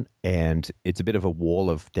information, and it's a bit of a wall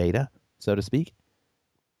of data, so to speak.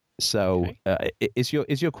 So, is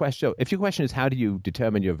your question? If your question is how do you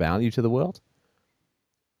determine your value to the world?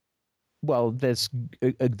 Well, there's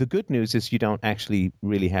the good news is you don't actually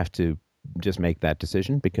really have to just make that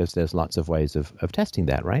decision because there's lots of ways of testing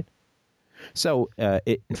that, right? So,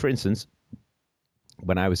 for instance,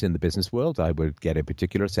 when I was in the business world, I would get a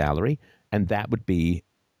particular salary, and that would be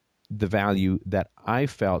the value that I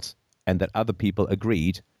felt and that other people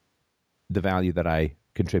agreed the value that I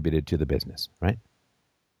contributed to the business, right?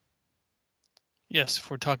 Yes,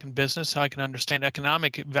 if we're talking business, I can understand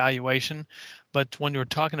economic valuation, but when you're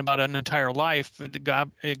talking about an entire life,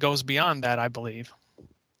 it goes beyond that, I believe.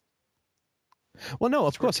 Well, no,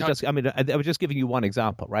 of course it does. I mean, I was just giving you one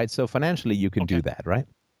example, right? So financially, you can do that, right?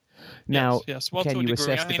 Now, yes. Well, can you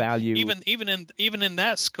assess the value? Even in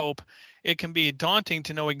that scope, it can be daunting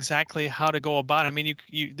to know exactly how to go about it. I mean,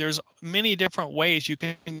 there's many different ways you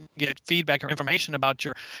can get feedback or information about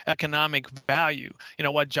your economic value. You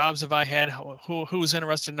know, what jobs have I had? Who's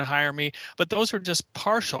interested in hiring me? But those are just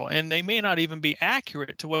partial, and they may not even be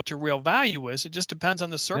accurate to what your real value is. It just depends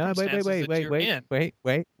on the circumstances that you're in.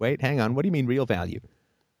 Wait. Hang on. What do you mean real value?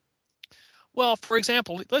 Well, for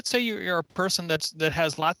example, let's say you're a person that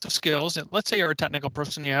has lots of skills. And let's say you're a technical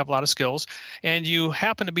person, you have a lot of skills, and you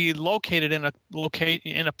happen to be located in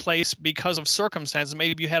a place because of circumstances.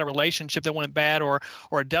 Maybe you had a relationship that went bad, or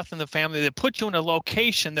a death in the family that put you in a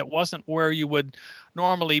location that wasn't where you would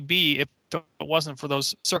normally be if it wasn't for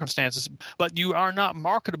those circumstances. But you are not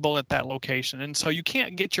marketable at that location, and so you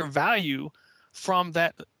can't get your value from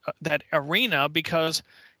that arena because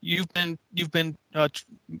you've been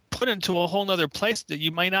put into a whole other place that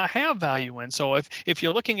you might not have value in. So if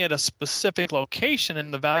you're looking at a specific location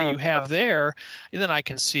and the value you have there, then I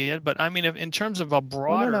can see it. But I mean, in terms of a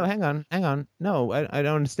broader... Well, no, hang on. No, I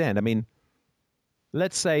don't understand. I mean,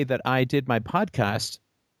 let's say that I did my podcast,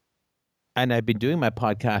 and I've been doing my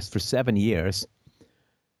podcast for 7 years,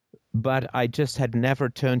 but I just had never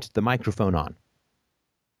turned the microphone on.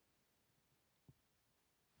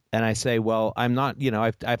 And I say, well, I'm not,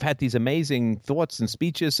 I've had these amazing thoughts and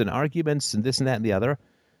speeches and arguments and this and that and the other,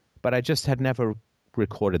 but I just had never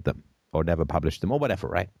recorded them or never published them or whatever,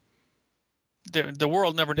 right? The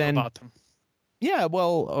world never knew about them. Yeah,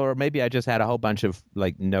 well, or maybe I just had a whole bunch of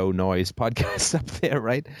no noise podcasts up there,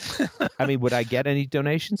 right? I mean, would I get any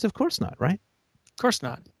donations? Of course not, right? Of course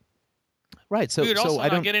not. Right. So I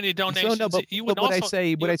don't get any donations. So, no, but would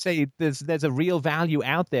I say there's a real value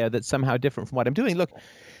out there that's somehow different from what I'm doing? Look,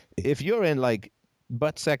 if you're in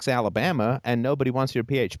butt sex Alabama and nobody wants your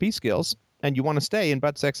PHP skills and you want to stay in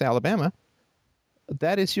butt sex Alabama,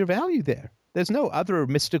 that is your value there. There's no other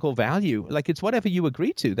mystical value. It's whatever you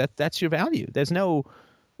agree to. That's your value.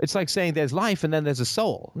 It's like saying there's life and then there's a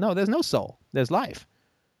soul. No, there's no soul. There's life.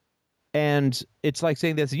 And it's like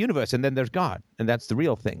saying there's a universe and then there's God, and that's the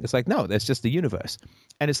real thing. It's like, no, there's just the universe.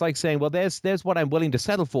 And it's like saying, well, there's what I'm willing to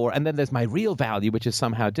settle for, and then there's my real value, which is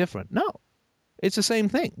somehow different. No, it's the same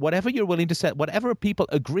thing. Whatever you're willing to set, whatever people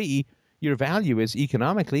agree your value is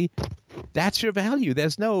economically, that's your value.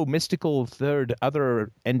 There's no mystical third,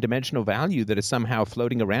 other n-dimensional value that is somehow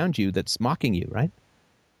floating around you that's mocking you, right?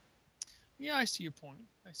 Yeah, I see your point.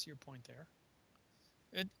 there.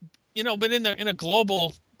 But in a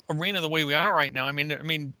global arena the way we are right now, I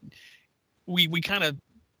mean, we kind of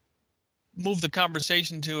move the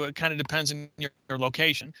conversation to it kind of depends on your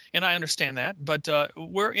location, and I understand that, but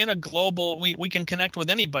we're in a global, we can connect with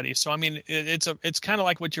anybody. So I mean, it's kind of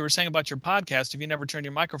like what you were saying about your podcast. If you never turned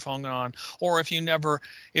your microphone on, or if you never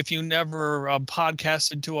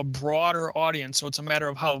podcasted to a broader audience, so it's a matter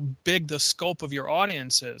of how big the scope of your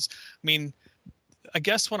audience is. I mean, I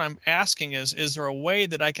guess what I'm asking is there a way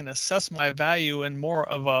that I can assess my value in more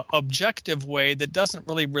of a objective way that doesn't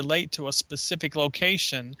really relate to a specific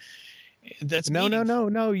location? That's no.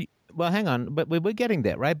 Well, hang on, but we're getting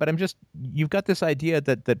there, right? But you've got this idea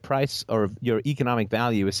that price or your economic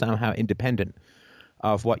value is somehow independent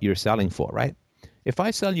of what you're selling for, right? If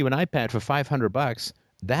I sell you an iPad for $500,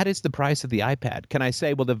 that is the price of the iPad. Can I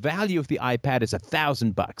say, well, the value of the iPad is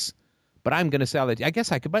 $1,000, but I'm going to sell it? I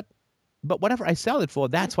guess I could, but whatever I sell it for,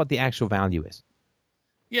 that's what the actual value is.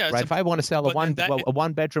 Yeah, right. If I want to sell a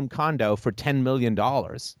one-bedroom condo for $10 million.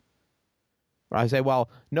 I say, well,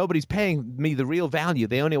 nobody's paying me the real value.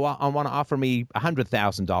 They only want to offer me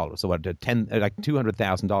 $100,000 or what,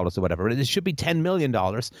 $200,000 or whatever. It should be $10 million.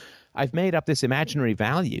 I've made up this imaginary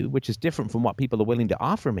value, which is different from what people are willing to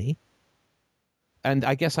offer me. And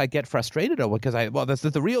I guess I get frustrated over because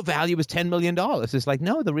the real value is $10 million. It's like,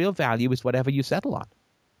 no, the real value is whatever you settle on.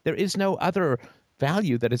 There is no other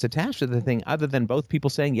value that is attached to the thing other than both people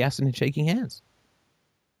saying yes and shaking hands.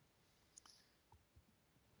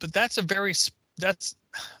 But that's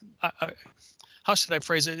how should I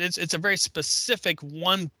phrase it? It's a very specific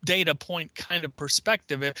one data point kind of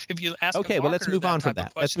perspective. If you ask, okay, well, let's move on from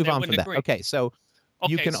that. Let's move on from that. Okay, so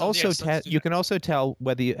you can also tell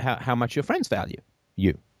whether how much your friends value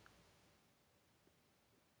you.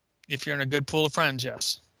 If you're in a good pool of friends,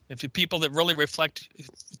 yes. If you're people that really reflect,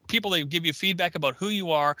 people that give you feedback about who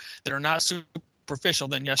you are that are not superficial,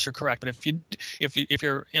 then yes, you're correct. But if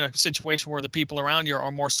you're in a situation where the people around you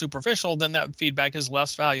are more superficial, then that feedback is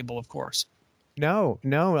less valuable, of course. No,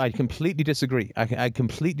 I completely disagree. I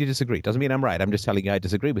completely disagree. Doesn't mean I'm right. I'm just telling you I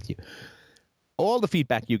disagree with you. All the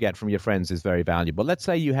feedback you get from your friends is very valuable. Let's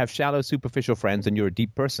say you have shallow, superficial friends and you're a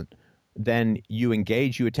deep person. Then you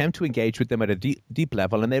attempt to engage with them at a deep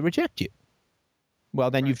level and they reject you. Well,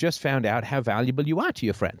 then You've just found out how valuable you are to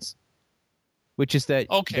your friends, which is that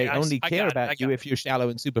they only care about you if you're shallow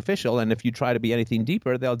and superficial. And if you try to be anything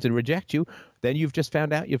deeper, they'll reject you. Then you've just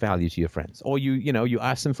found out your value to your friends. Or you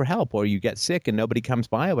ask them for help, or you get sick and nobody comes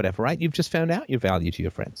by or whatever, right? You've just found out your value to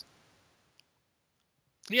your friends.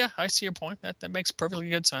 Yeah, I see your point. That makes perfectly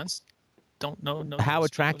good sense. Don't know. How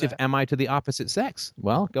attractive am I to the opposite sex?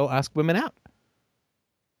 Well, go ask women out.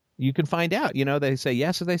 You can find out. They say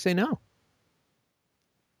yes or they say no.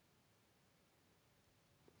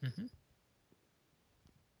 Mm-hmm.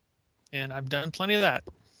 And I've done plenty of that.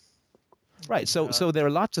 Right. So there are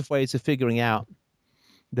lots of ways of figuring out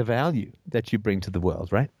the value that you bring to the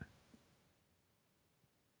world, right?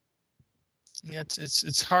 Yeah,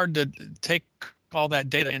 it's hard to take all that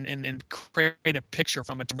data and create a picture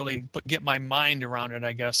from it to really get my mind around it.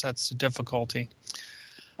 I guess that's the difficulty.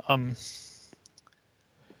 Could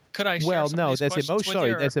I? Well, no. There's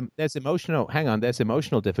emotional. Hang on. There's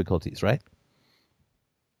emotional difficulties, right?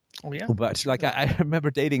 Oh yeah. But I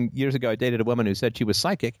remember years ago. I dated a woman who said she was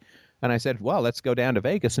psychic, and I said, "Well, let's go down to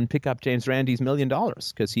Vegas and pick up James Randi's $1 million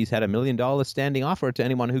because he's had $1 million standing offer to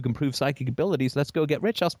anyone who can prove psychic abilities. Let's go get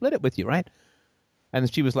rich. I'll split it with you, right?"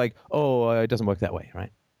 And she was like, "Oh, it doesn't work that way,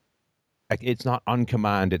 right? Like, it's not on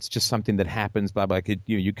command. It's just something that happens. Blah blah.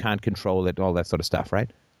 You can't control it. All that sort of stuff,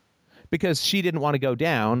 right?" Because she didn't want to go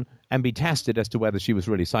down and be tested as to whether she was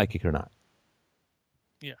really psychic or not.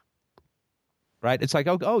 Yeah. Right? It's like,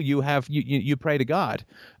 you pray to God.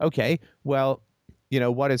 Okay, well,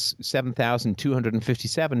 what is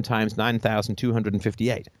 7,257 times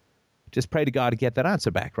 9,258? Just pray to God to get that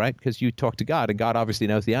answer back, right? Because you talk to God, and God obviously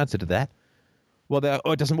knows the answer to that. Well,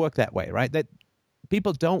 it doesn't work that way, right? That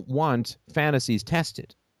people don't want fantasies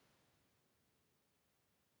tested,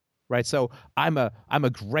 right? So I'm a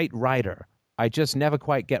great writer. I just never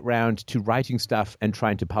quite get round to writing stuff and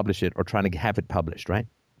trying to publish it or trying to have it published, right?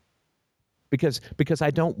 Because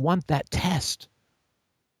I don't want that test.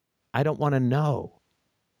 I don't want to know.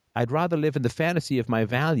 I'd rather live in the fantasy of my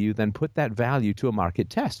value than put that value to a market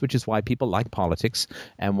test, which is why people like politics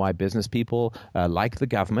and why business people like the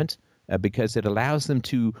government, because it allows them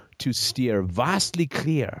to steer vastly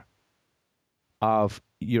clear of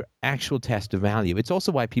your actual test of value. It's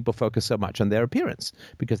also why people focus so much on their appearance,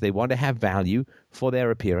 because they want to have value for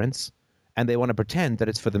their appearance and they want to pretend that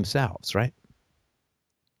it's for themselves, right?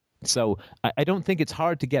 So I don't think it's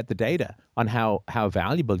hard to get the data on how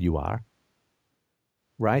valuable you are,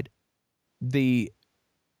 right? The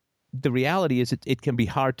reality is it can be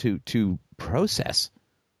hard to process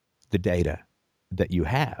the data that you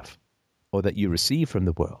have or that you receive from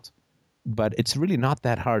the world. But it's really not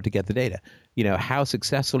that hard to get the data. How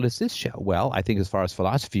successful is this show? Well, I think as far as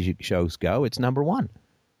philosophy shows go, it's number one.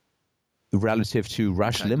 Relative to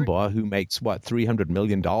Rush Limbaugh, who makes, $300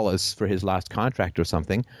 million for his last contract or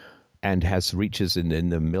something, and has reaches in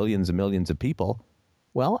the millions and millions of people,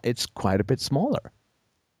 well, it's quite a bit smaller.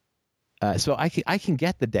 So I can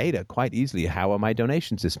get the data quite easily. How are my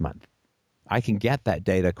donations this month? I can get that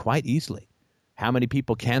data quite easily. How many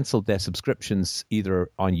people canceled their subscriptions either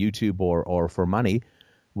on YouTube or for money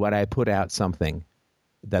when I put out something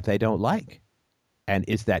that they don't like? And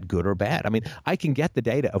is that good or bad? I mean, I can get the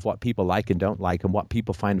data of what people like and don't like and what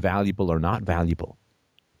people find valuable or not valuable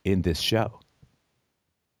in this show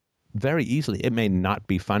very easily. It may not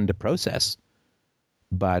be fun to process,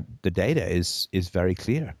 but the data is very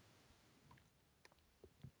clear.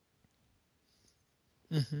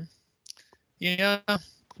 Mm-hmm. Yeah.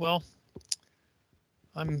 Well,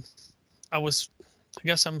 I was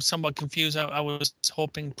guess I'm somewhat confused. I was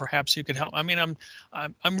hoping perhaps you could help. I mean,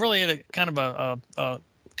 I'm really at a kind of a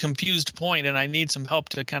confused point, and I need some help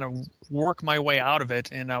to kind of work my way out of it.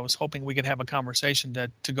 And I was hoping we could have a conversation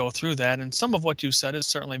to go through that. And some of what you said is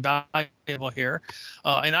certainly valuable here,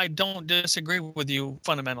 and I don't disagree with you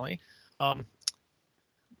fundamentally.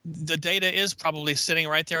 The data is probably sitting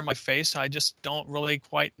right there in my face. I just don't really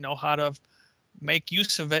quite know how to make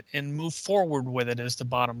use of it and move forward with it is the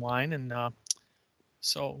bottom line. And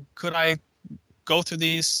so could I go through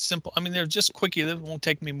these simple, I mean, they're just quickie. It won't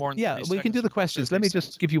take me more than 30 we can do the questions. Let me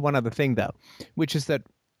just give you one other thing, though, which is that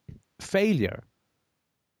failure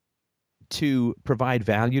to provide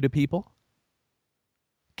value to people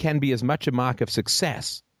can be as much a mark of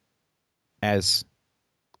success as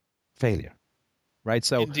failure. Right.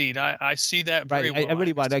 So indeed, I see that very well. I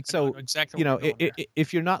really want, like, so, exactly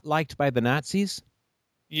if you're not liked by the Nazis,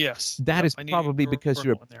 yes, that is probably because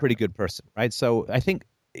you're a pretty good person. Right. So I think,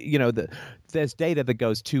 there's data that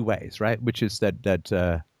goes two ways, right? Which is that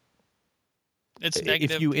it's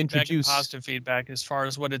negative if you feedback introduce and positive feedback as far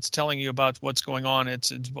as what it's telling you about what's going on.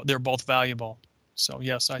 They're both valuable. So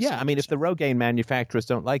yes, I mean, if the Rogaine manufacturers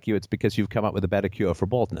don't like you, it's because you've come up with a better cure for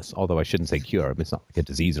baldness. Although I shouldn't say cure; it's not like a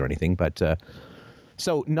disease or anything. But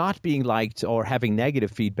so not being liked or having negative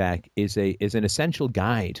feedback is an essential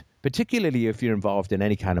guide, particularly if you're involved in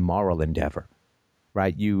any kind of moral endeavor,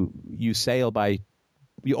 right? You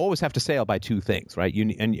always have to sail by two things, right?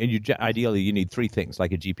 Ideally you need three things,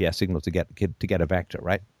 like a GPS signal to get a vector,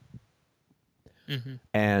 right? Mm-hmm.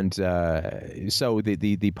 And so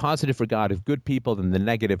the positive regard of good people and the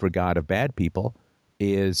negative regard of bad people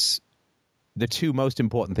is the two most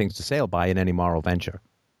important things to sail by in any moral venture.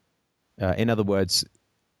 In other words,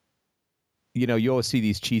 you always see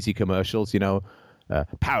these cheesy commercials,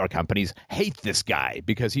 power companies hate this guy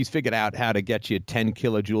because he's figured out how to get you 10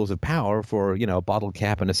 kilojoules of power for, a bottle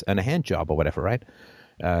cap and a hand job or whatever, right?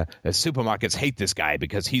 Supermarkets hate this guy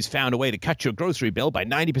because he's found a way to cut your grocery bill by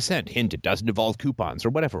 90%. Hint, it doesn't involve coupons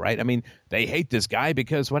or whatever, right? I mean, they hate this guy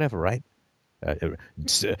because whatever, right?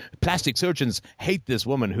 Plastic surgeons hate this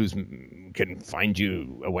woman who can find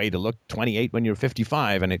you a way to look 28 when you're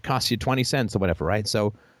 55 and it costs you 20 cents or whatever, right?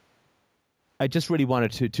 So I just really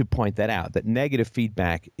wanted to point that out, that negative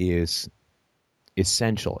feedback is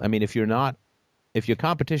essential. I mean, if your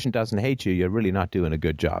competition doesn't hate you, you're really not doing a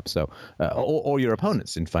good job. So, or your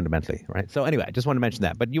opponents, fundamentally, right? So anyway, I just want to mention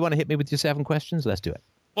that. But you want to hit me with your 7 questions? Let's do it.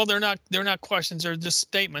 Well, they're not questions. They're just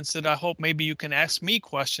statements that I hope maybe you can ask me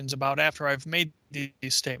questions about after I've made these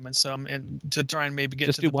statements, and to try and maybe get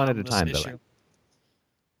just to do the one bottom at a of this time, issue. though. Right?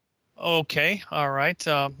 Okay, all right.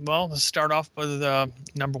 Well, let's start off with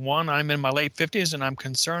number one. I'm in my late 50s, and I'm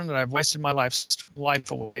concerned that I've wasted my life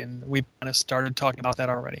away, and we kind of started talking about that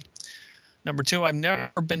already. Number two, I've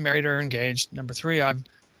never been married or engaged. Number three, I'm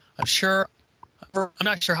not sure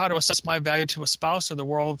how to assess my value to a spouse or the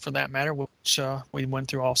world for that matter, which we went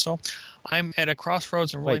through also. I'm at a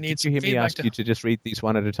crossroads and really need some feedback. Did you hear me ask you to just read these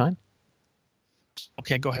one at a time?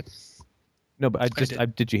 Okay, go ahead. No, but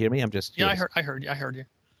did you hear me? I'm just curious. Yeah, I heard you.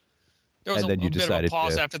 There was and then you bit of a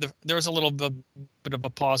pause to... after there was a little bit of a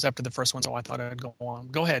pause after the first one, so I thought I'd go on.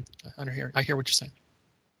 Go ahead. I hear what you're saying.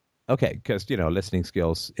 Okay, because listening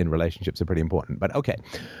skills in relationships are pretty important. But okay,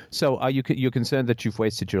 so are you're concerned that you've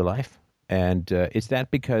wasted your life, and is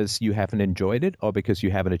that because you haven't enjoyed it, or because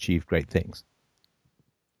you haven't achieved great things?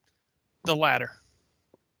 The latter.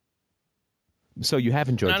 So you have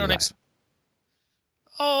enjoyed your life.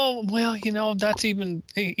 Oh, well, that's even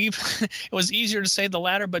it was easier to say the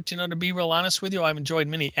latter, but to be real honest with you, I've enjoyed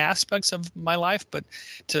many aspects of my life, but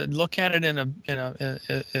to look at it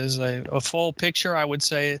as a full picture, I would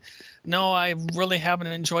say no, I really haven't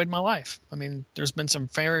enjoyed my life. I mean, there's been some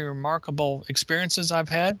very remarkable experiences I've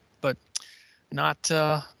had, but not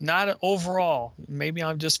overall. Maybe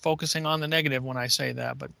I'm just focusing on the negative when I say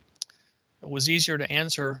that, but it was easier to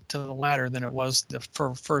answer to the latter than it was the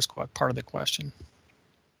first part of the question.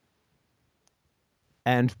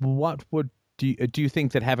 And what do you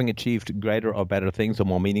think that having achieved greater or better things or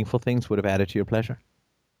more meaningful things would have added to your pleasure?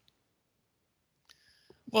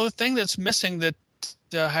 Well, the thing that's missing that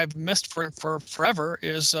I've missed for forever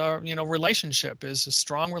is relationship, is a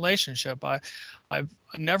strong relationship. I've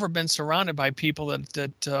never been surrounded by people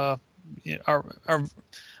that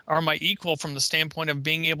are my equal from the standpoint of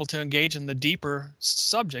being able to engage in the deeper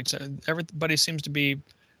subjects. Everybody seems to be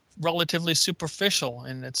relatively superficial,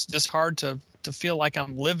 and it's just hard to feel like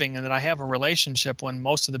I'm living and that I have a relationship when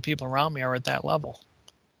most of the people around me are at that level.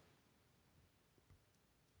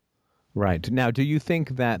 Right. Now, do you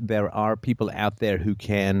think that there are people out there who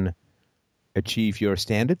can achieve your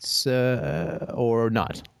standards or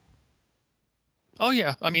not? Oh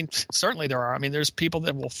yeah, I mean certainly there are. I mean, there's people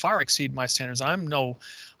that will far exceed my standards. I'm no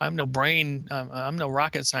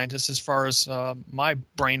rocket scientist as far as my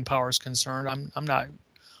brain power is concerned. I'm not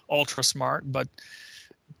ultra smart, but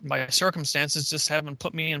my circumstances just haven't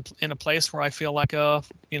put me in a place where I feel like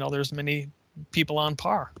there's many people on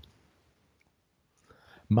par.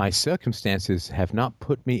 My circumstances have not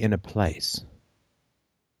put me in a place.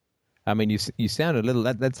 I mean, you sound a little.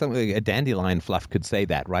 That's something like a dandelion fluff could say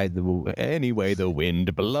that, right? Anyway, the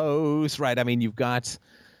wind blows, right? I mean, you've got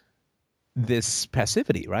this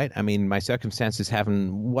passivity, right? I mean, my circumstances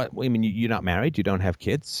haven't. What? I mean, you're not married, you don't have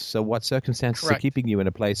kids, so what circumstances Correct. are keeping you in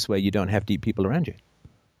a place where you don't have deep people around you?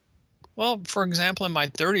 Well, for example, in my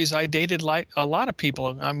 30s, I dated like a lot of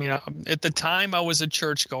people. I mean, at the time, I was a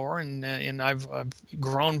churchgoer, and I've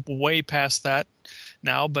grown way past that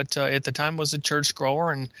now. But at the time, I was a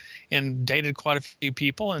churchgoer and dated quite a few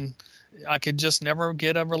people, and I could just never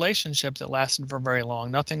get a relationship that lasted for very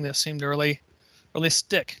long. Nothing that seemed to really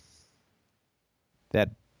stick. That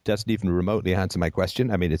doesn't even remotely answer my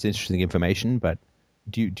question. I mean, it's interesting information, but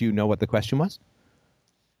do you know what the question was?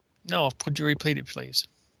 No, could you repeat it, please?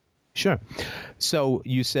 Sure. So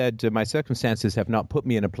you said my circumstances have not put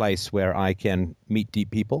me in a place where I can meet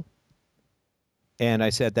deep people. And I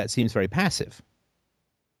said that seems very passive,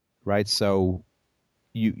 right? So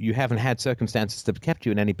you haven't had circumstances that have kept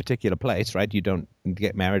you in any particular place, right? You don't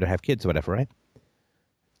get married or have kids or whatever, right?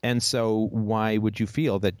 And so why would you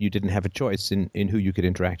feel that you didn't have a choice in who you could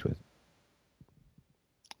interact with?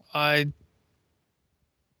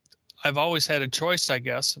 I've always had a choice, I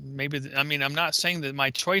guess. I mean, I'm not saying that my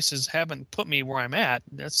choices haven't put me where I'm at.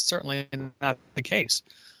 That's certainly not the case.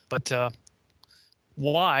 But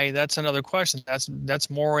why? That's another question. That's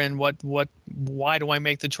more in why do I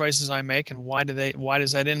make the choices I make, and why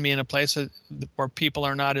does that end me in a place where people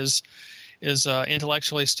are not as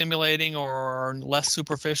intellectually stimulating or less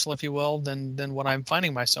superficial, if you will, than what I'm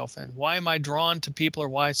finding myself in? Why am I drawn to people, or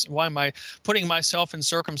why am I putting myself in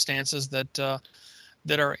circumstances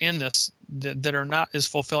that are in this that are not as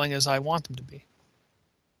fulfilling as I want them to be?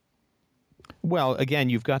 Well, again,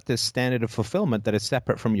 you've got this standard of fulfillment that is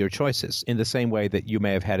separate from your choices, in the same way that you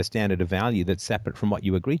may have had a standard of value that's separate from what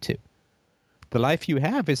you agree to. The life you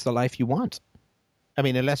have is the life you want. I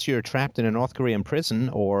mean, unless you're trapped in a North Korean prison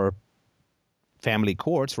or family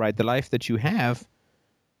courts, right? The life that you have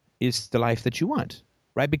is the life that you want,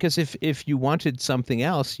 right? Because if you wanted something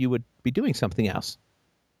else, you would be doing something else.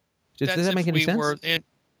 Does that make any sense?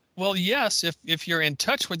 Well, yes, if you're in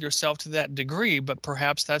touch with yourself to that degree, but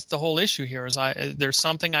perhaps that's the whole issue here. There's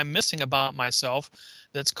something I'm missing about myself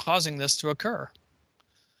that's causing this to occur. I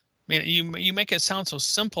mean, you make it sound so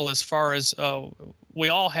simple as far as we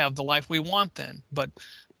all have the life we want then, but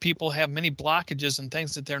people have many blockages and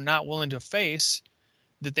things that they're not willing to face,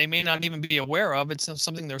 that they may not even be aware of. It's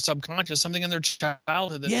something they're subconscious, something in their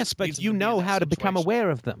childhood. Yes, but you know how to become aware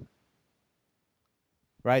of them.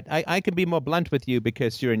 Right? I can be more blunt with you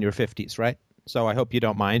because you're in your 50s, right? So I hope you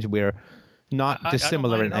don't mind. We're not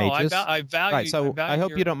dissimilar in ages. I value. Right, so I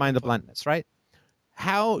hope you don't mind the bluntness, right?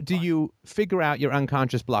 How do you figure out your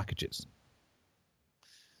unconscious blockages?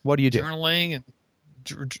 What do you do? Journaling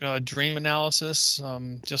and dream analysis.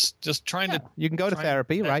 Just trying to. You can go to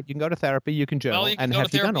therapy, right? You can go to therapy. You can journal. Well, and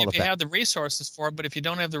have you done all of that? If you have the resources for it, but if you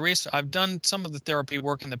don't have the resources, I've done some of the therapy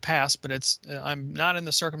work in the past, but I'm not in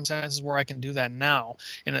the circumstances where I can do that now,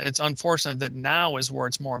 and it's unfortunate that now is where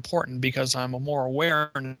it's more important, because I'm more aware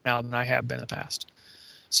now than I have been in the past.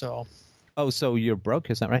 So. Oh, so you're broke?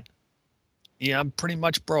 Is that right? Yeah, I'm pretty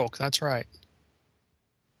much broke. That's right.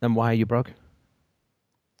 And why are you broke?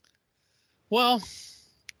 Well,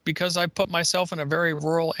 because I put myself in a very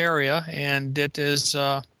rural area, and it is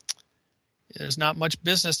there's not much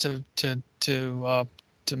business to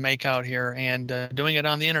make out here, and doing it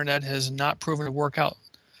on the internet has not proven to work out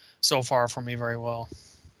so far for me very well.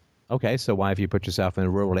 Okay, so why have you put yourself in a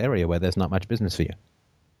rural area where there's not much business for you?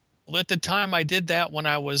 Well, at the time I did that when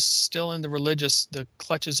I was still in the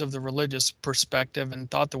clutches of the religious perspective, and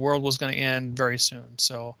thought the world was going to end very soon.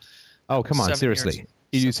 So. Oh, come on, seriously.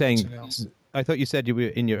 Are you saying? I thought you said you were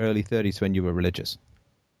in your early 30s when you were religious.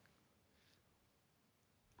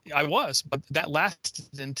 I was, but that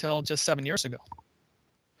lasted until just 7 years ago.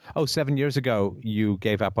 Oh, 7 years ago, you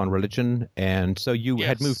gave up on religion, and so you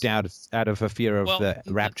had moved out of a fear of the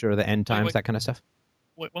rapture, the end times, that kind of stuff?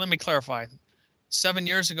 Well, let me clarify. 7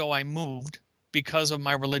 years ago, I moved because of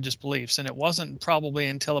my religious beliefs, and it wasn't probably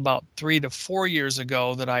until about 3 to 4 years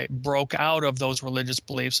ago that I broke out of those religious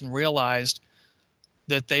beliefs and realized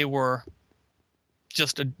that they were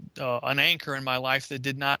just an anchor in my life that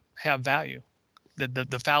did not have value.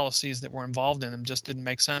 the fallacies that were involved in them just didn't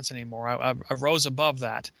make sense anymore. I rose above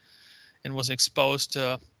that and was exposed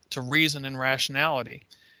to reason and rationality.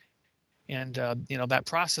 And that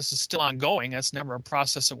process is still ongoing. That's never a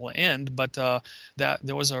process that will end. But that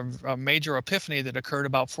there was a major epiphany that occurred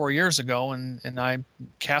about 4 years ago, and I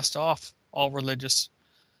cast off all religious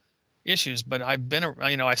issues. But I've been,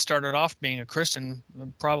 I started off being a Christian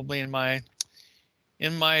probably in my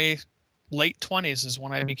late 20s is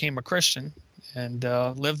when I became a Christian and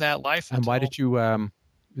lived that life. And why did you?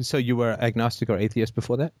 So you were agnostic or atheist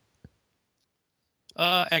before that?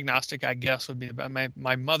 Agnostic, I guess, would be.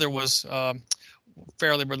 My mother was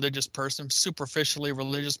fairly religious person, superficially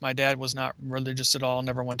religious. My dad was not religious at all.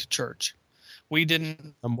 Never went to church. We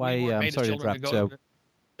didn't. And why? We Sorry to interrupt. Go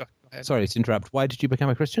ahead. Sorry to interrupt. Why did you become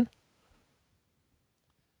a Christian?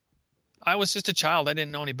 I was just a child. I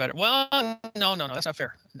didn't know any better. Well, no, that's not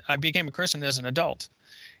fair. I became a Christian as an adult,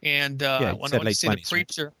 and when I went to see the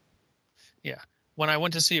preacher, right? When I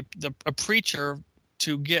went to see a preacher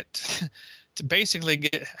to basically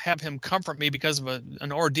have him comfort me because of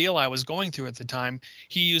an ordeal I was going through at the time,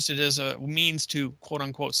 he used it as a means to quote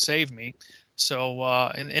unquote save me. So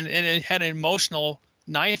and it had an emotional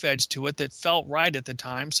knife edge to it that felt right at the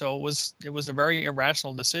time. So it was a very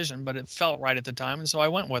irrational decision, but it felt right at the time, and so I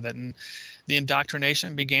went with it. And the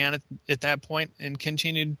indoctrination began at that point and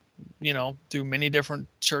continued, through many different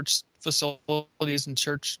church facilities and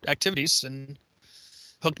church activities, and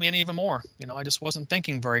hooked me in even more. I just wasn't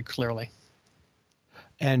thinking very clearly.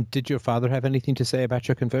 And did your father have anything to say about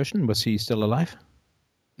your conversion? Was he still alive?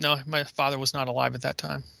 No, my father was not alive at that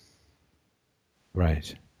time.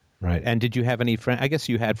 Right. And did you have any friends? I guess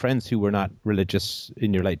you had friends who were not religious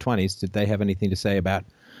in your late 20s. Did they have anything to say about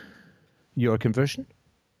your conversion?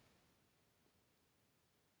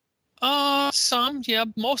 Some, yeah.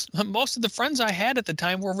 Most of the friends I had at the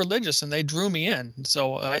time were religious, and they drew me in.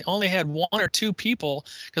 So I only had one or two people,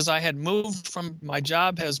 because I had moved my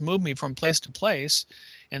job has moved me from place to place.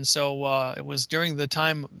 And so it was during the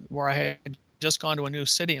time where I had just gone to a new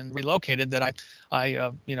city and relocated that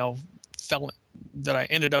I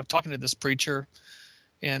ended up talking to this preacher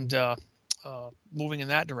and moving in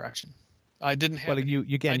that direction. I didn't have. Well,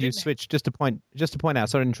 you switched just to point out.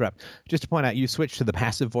 Sorry to interrupt. Just to point out, you switched to the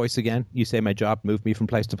passive voice again. You say my job moved me from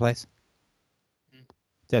place to place.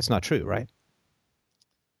 That's not true, right?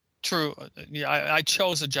 True. Yeah, I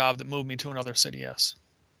chose a job that moved me to another city. Yes.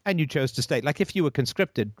 And you chose to stay. Like if you were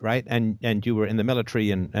conscripted, right, and you were in the military,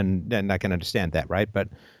 and I can understand that, right? But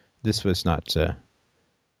this was not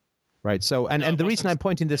right. So, and the reason I'm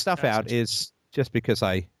pointing this stuff out is just because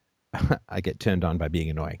I get turned on by being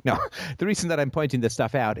annoying. No, the reason that I'm pointing this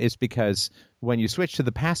stuff out is because when you switch to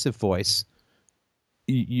the passive voice,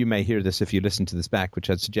 you may hear this if you listen to this back, which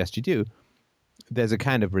I'd suggest you do. There's a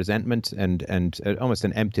kind of resentment and almost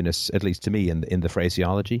an emptiness, at least to me, in the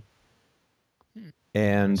phraseology.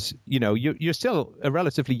 And you're still a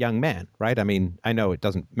relatively young man, right? I mean, I know it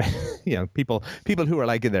doesn't. People who are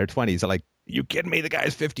like in their 20s are like, "You kidding me? The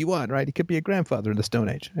guy's 51, right? He could be a grandfather in the Stone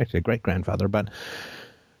Age, actually a great grandfather." But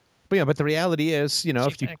the reality is,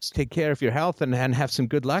 if you take care of your health and have some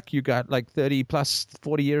good luck, you got like 30 plus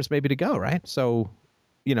 40 years maybe to go, right? So,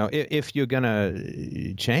 if you're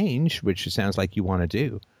gonna change, which it sounds like you want to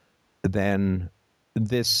do, then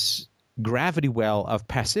this gravity well of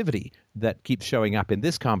passivity that keeps showing up in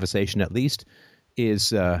this conversation, at least,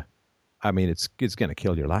 is, it's going to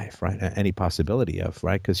kill your life, right? Any possibility of,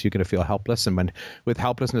 right? Because you're going to feel helpless, and with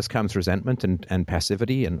helplessness comes resentment and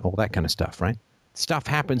passivity and all that kind of stuff, right? Stuff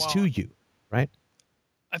happens to you, right?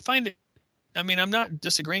 I find it. I mean, I'm not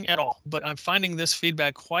disagreeing at all, but I'm finding this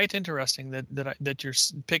feedback quite interesting. That you're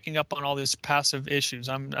picking up on all these passive issues.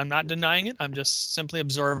 I'm not denying it. I'm just simply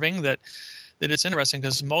observing that it's interesting,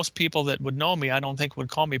 because most people that would know me, I don't think would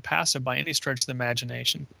call me passive by any stretch of the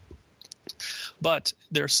imagination. But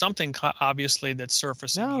there's something obviously that's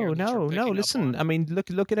surfacing here. No. Listen, I mean,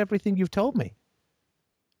 look at everything you've told me.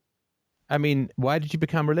 I mean, why did you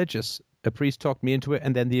become religious? A priest talked me into it,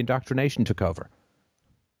 and then the indoctrination took over.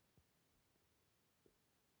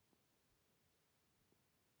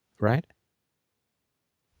 Right?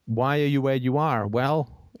 Why are you where you are?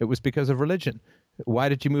 Well, it was because of religion. Why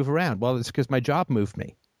did you move around? Well, it's because my job moved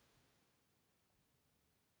me.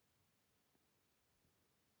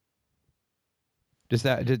 Do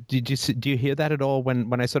you hear that at all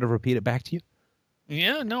when I sort of repeat it back to you?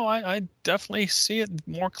 Yeah, no, I definitely see it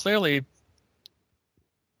more clearly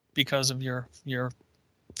because of your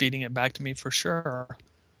feeding it back to me, for sure.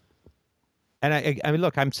 And I mean,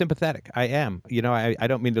 look, I'm sympathetic. I am. I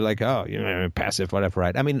don't mean to like, oh, passive, whatever,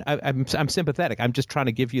 right? I mean, I'm sympathetic. I'm just trying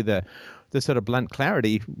to give you the sort of blunt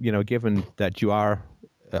clarity, given that you are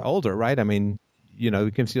older, right? I mean,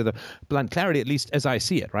 it gives you the blunt clarity, at least as I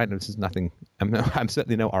see it, right? And this is nothing. I'm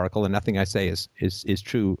certainly no oracle, and nothing I say is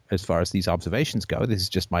true as far as these observations go. This is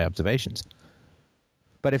just my observations.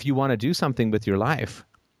 But if you want to do something with your life,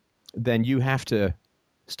 then you have to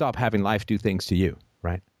stop having life do things to you,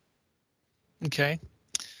 right? Okay.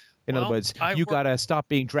 In other words, you got to stop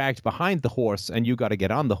being dragged behind the horse, and you got to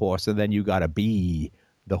get on the horse, and then you got to be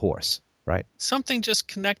the horse, right? Something just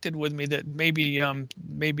connected with me that maybe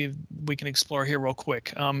we can explore here real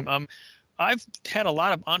quick. I've had a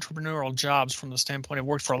lot of entrepreneurial jobs from the standpoint I've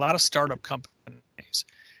worked for a lot of startup companies,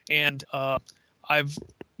 and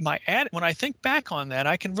when I think back on that,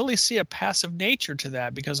 I can really see a passive nature to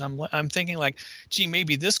that, because I'm thinking like, gee,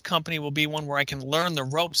 maybe this company will be one where I can learn the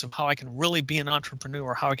ropes of how I can really be an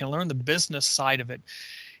entrepreneur, how I can learn the business side of it.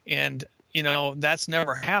 And, that's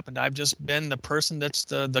never happened. I've just been the person that's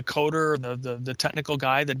the coder, the technical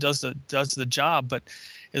guy that does the job. But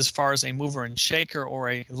as far as a mover and shaker or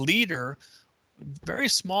a leader, very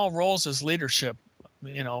small roles as leadership,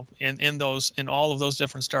 in all of those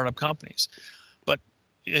different startup companies. But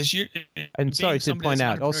and sorry to point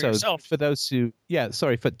out also yourself, for those who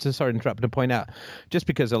sorry to interrupt, to point out, just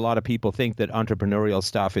because a lot of people think that entrepreneurial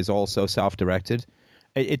stuff is also self-directed,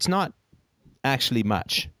 it's not actually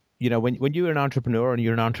much. When you're an entrepreneur and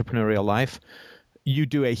you're in entrepreneurial life, you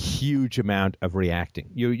do a huge amount of reacting.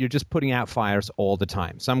 You're just putting out fires all the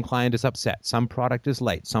time. Some client is upset, some product is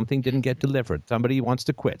late, something didn't get delivered, somebody wants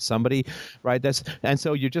to quit, right? And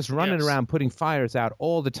so you're just running around putting fires out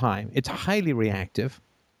all the time. It's highly reactive.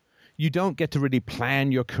 You don't get to really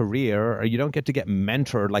plan your career, or you don't get to get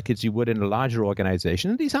mentored like as you would in a larger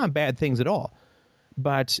organization. And these aren't bad things at all.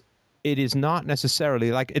 But it is not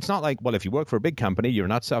necessarily like, it's not like, well, if you work for a big company, you're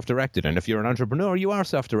not self-directed. And if you're an entrepreneur, you are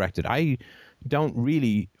self-directed. I don't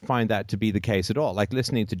really find that to be the case at all. Like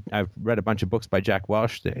I've read a bunch of books by Jack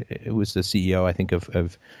Welch, who was the CEO, I think,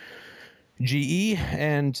 of GE.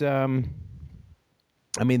 And,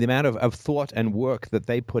 I mean, the amount of thought and work that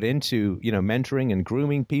they put into, mentoring and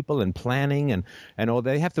grooming people and planning and all,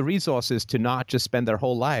 they have the resources to not just spend their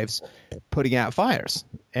whole lives putting out fires.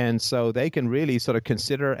 And so they can really sort of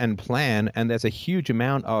consider and plan. And there's a huge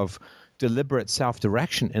amount of deliberate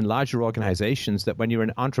self-direction in larger organizations that when you're in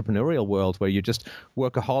an entrepreneurial world where you're just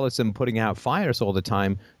workaholism putting out fires all the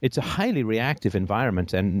time, it's a highly reactive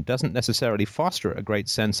environment and doesn't necessarily foster a great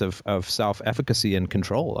sense of self-efficacy and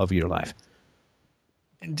control over your life.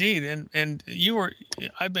 Indeed, and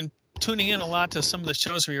I've been tuning in a lot to some of the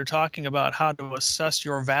shows where you're talking about how to assess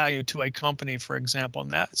your value to a company, for example.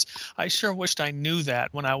 And I sure wished I knew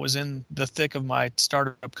that when I was in the thick of my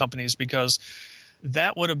startup companies, because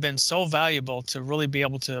that would have been so valuable to really be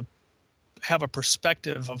able to have a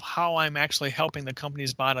perspective of how I'm actually helping the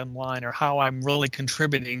company's bottom line, or how I'm really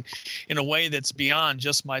contributing in a way that's beyond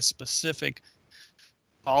just my specific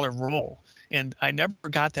dollar role. And I never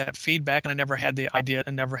got that feedback, and I never had the idea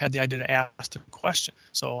to ask the question.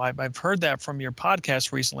 So I've heard that from your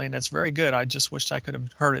podcast recently, and it's very good. I just wished I could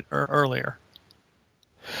have heard it earlier.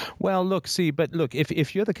 Well, look,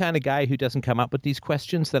 if you're the kind of guy who doesn't come up with these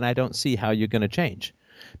questions, then I don't see how you're going to change.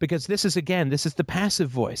 Because this is the passive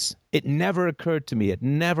voice. It never occurred to me. It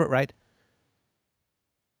never, right?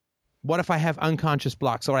 What if I have unconscious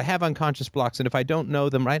blocks, or I have unconscious blocks, and if I don't know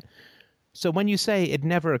them, right? So when you say it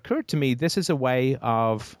never occurred to me, this is a way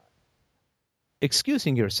of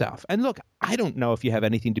excusing yourself. And look, I don't know if you have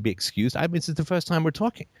anything to be excused. I mean, this is the first time we're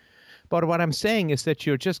talking. But what I'm saying is that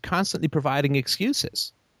you're just constantly providing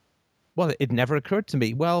excuses. Well, it never occurred to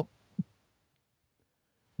me. Well,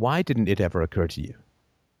 why didn't it ever occur to you?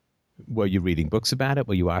 Were you reading books about it?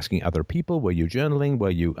 Were you asking other people? Were you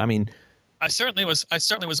journaling? I certainly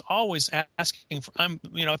was always asking for.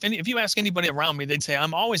 If you ask anybody around me, they'd say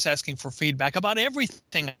I'm always asking for feedback about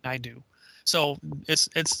everything I do. So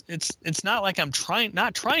it's not like I'm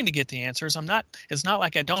not trying to get the answers. It's not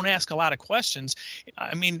like I don't ask a lot of questions.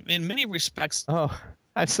 I mean, in many respects. Oh,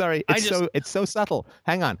 I'm sorry. It's so subtle.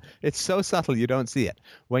 Hang on. It's so subtle you don't see it.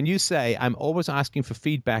 When you say I'm always asking for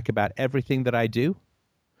feedback about everything that I do,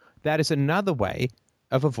 that is another way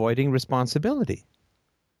of avoiding responsibility.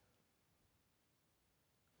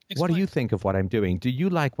 What do you think of what I'm doing? Do you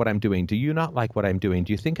like what I'm doing? Do you not like what I'm doing?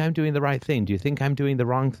 Do you think I'm doing the right thing? Do you think I'm doing the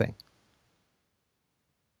wrong thing?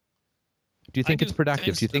 Do you think it's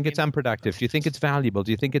productive? Do you think it's unproductive? Do you think it's valuable?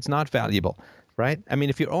 Do you think it's not valuable? Right? I mean,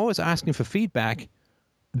 if you're always asking for feedback,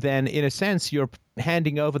 then in a sense, you're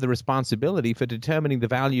handing over the responsibility for determining the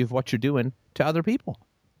value of what you're doing to other people.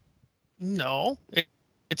 No,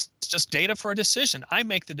 it's just data for a decision. I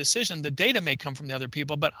make the decision. The data may come from the other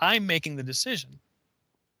people, but I'm making the decision.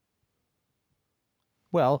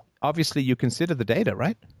 Well, obviously you consider the data,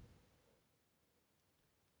 right?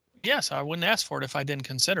 Yes, I wouldn't ask for it if I didn't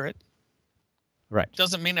consider it. Right.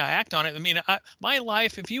 Doesn't mean I act on it. I mean, my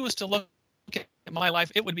life, if you was to look at my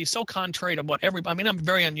life, it would be so contrary to what everybody. I mean, I'm a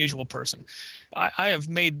very unusual person. I have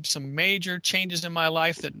made some major changes in my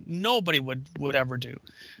life that nobody would ever do.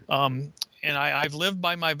 And I've lived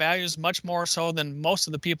by my values much more so than most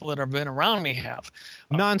of the people that have been around me have.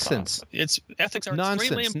 Nonsense. It's ethics are nonsense.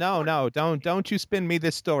 Extremely important. No, don't you spin me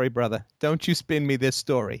this story, brother. Don't you spin me this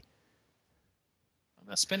story. I'm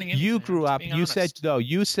not spinning anything. You grew up. You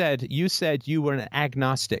said you were an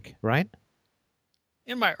agnostic, right?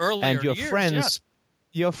 In my earlier and your years, friends, yes.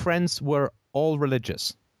 Your friends were all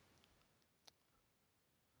religious.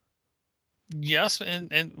 Yes,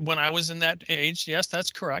 and when I was in that age, yes,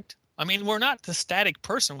 that's correct. I mean, we're not the static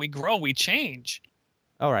person. We grow, we change.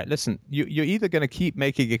 All right, listen. You're either going to keep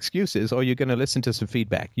making excuses or you're going to listen to some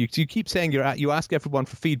feedback. You keep saying you ask everyone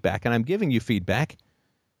for feedback, and I'm giving you feedback,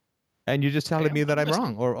 and you're just telling me that I'm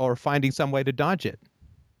wrong or finding some way to dodge it.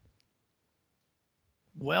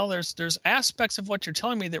 Well, there's aspects of what you're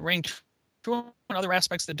telling me that ring true and other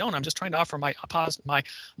aspects that don't. I'm just trying to offer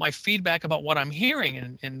my feedback about what I'm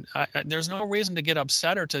hearing, and there's no reason to get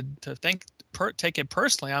upset or to take it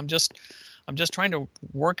personally. I'm just trying to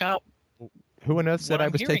work out. Who on earth said I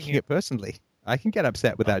was taking it personally? I can get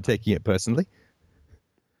upset without taking it personally.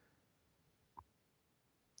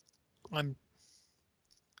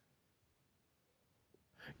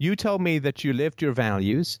 You told me that you lived your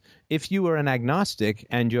values. If you were an agnostic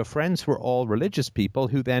and your friends were all religious people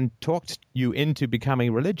who then talked you into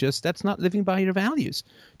becoming religious, that's not living by your values.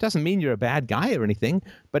 Doesn't mean you're a bad guy or anything,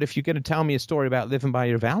 but if you're going to tell me a story about living by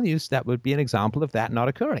your values, that would be an example of that not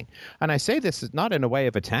occurring. And I say this is not in a way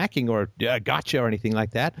of attacking or gotcha or anything like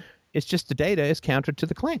that. It's just the data is counter to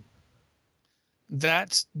the claim.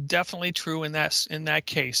 That's definitely true in that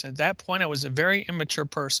case. At that point, I was a very immature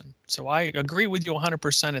person. So I agree with you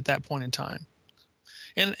 100% at that point in time.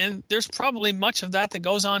 And there's probably much of that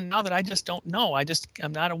goes on now that I just don't know.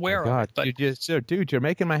 I'm not aware of it. But dude, you're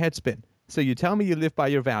making my head spin. So you tell me you live by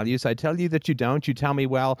your values. I tell you that you don't. You tell me,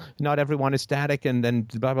 well, not everyone is static, and then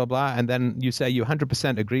blah, blah, blah. And then you say you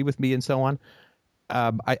 100% agree with me and so on.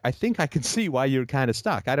 I think I can see why you're kind of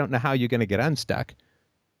stuck. I don't know how you're going to get unstuck.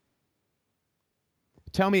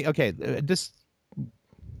 Tell me, okay, just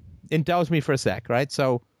indulge me for a sec, right?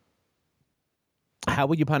 So how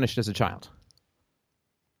were you punished as a child?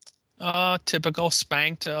 Typical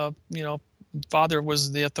spanked. Father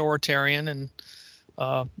was the authoritarian, and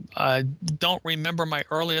I don't remember my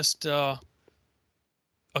earliest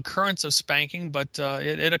occurrence of spanking, but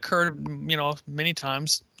it occurred, many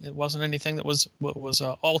times. It wasn't anything that was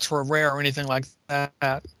ultra rare or anything like that.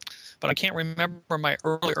 But I can't remember my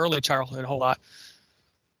early childhood a whole lot.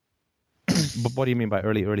 But what do you mean by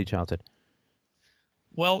early childhood?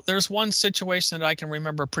 Well, there's one situation that I can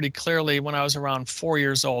remember pretty clearly when I was around 3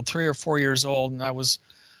 or 4 years old, and I was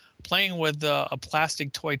playing with a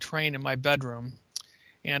plastic toy train in my bedroom.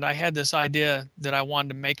 And I had this idea that I wanted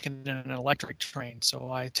to make it an electric train.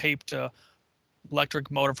 So I taped a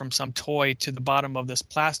electric motor from some toy to the bottom of this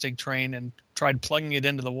plastic train and tried plugging it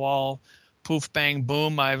into the wall. Poof, bang,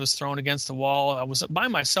 boom. I was thrown against the wall. I was by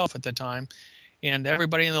myself at the time. And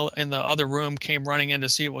everybody in the other room came running in to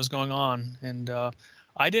see what was going on. And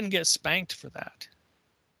I didn't get spanked for that.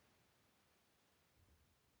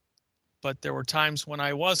 But there were times when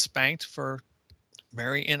I was spanked for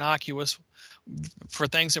very innocuous, for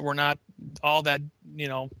things that were not all that,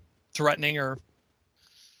 threatening or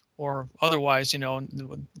otherwise,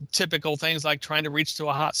 typical things like trying to reach to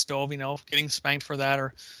a hot stove, getting spanked for that,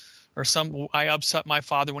 or I upset my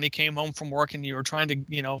father when he came home from work and you were trying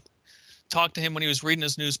to, talk to him when he was reading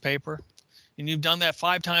his newspaper, and you've done that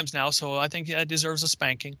 5 times now, so I think that deserves a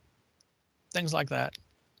spanking. Things like that.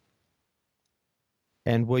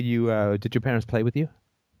 And were you? Did your parents play with you?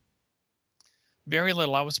 Very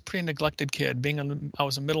little. I was a pretty neglected kid. I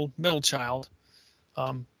was a middle child.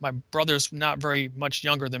 My brother's not very much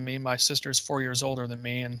younger than me. My sister's 4 years older than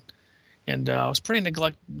me, and I was pretty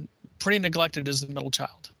neglected as the middle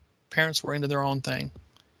child. Parents were into their own thing.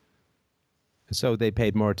 So they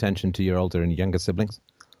paid more attention to your older and younger siblings?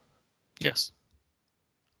 Yes.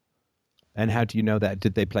 And how do you know that?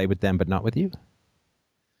 Did they play with them but not with you?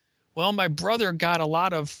 Well, my brother got a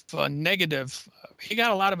lot of negative. He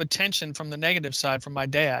got a lot of attention from the negative side from my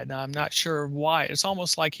dad. Now, I'm not sure why. It's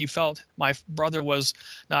almost like he felt my brother was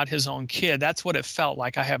not his own kid. That's what it felt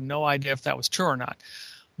like. I have no idea if that was true or not.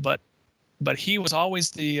 But but he was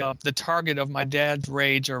always the target of my dad's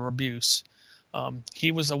rage or abuse.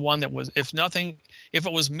 He was the one that was, if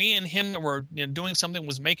it was me and him that were doing something,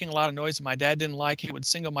 was making a lot of noise that my dad didn't like, he would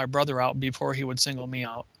single my brother out before he would single me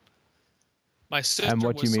out. My sister. And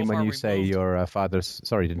what do you mean when you say your father's?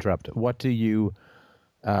 Sorry to interrupt. What do you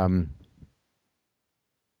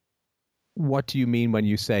mean when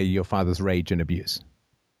you say your father's rage and abuse?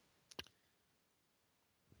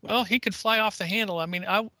 Well, he could fly off the handle. I mean,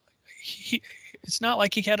 it's not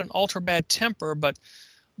like he had an ultra bad temper, but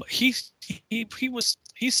he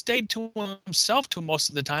stayed to himself to most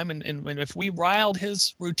of the time, and if we riled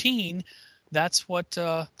his routine, that's what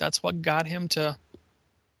got him to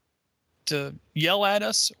yell at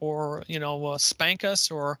us, or spank us,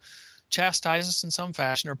 or chastise us in some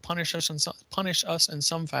fashion, or punish us in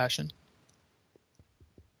some fashion.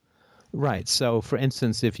 Right. So, for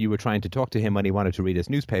instance, if you were trying to talk to him when he wanted to read his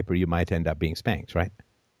newspaper, you might end up being spanked, right?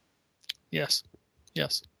 Yes.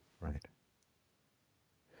 Right.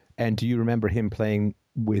 And do you remember him playing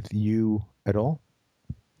with you at all?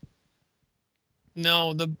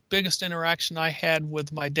 No, the biggest interaction I had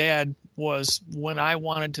with my dad was when I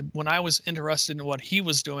was interested in what he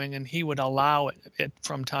was doing, and he would allow it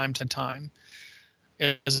from time to time.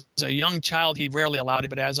 As a young child, he rarely allowed it,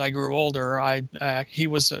 but as I grew older, he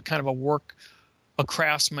was a kind of a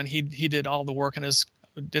craftsman. He did all the work and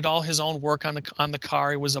did all his own work on the car.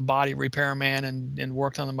 He was a body repairman and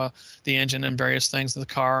worked on the engine and various things of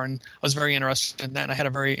the car. And I was very interested in that. And I had a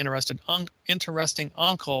very interesting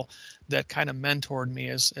uncle that kind of mentored me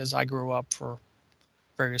as I grew up for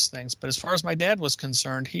various things. But as far as my dad was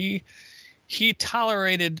concerned, he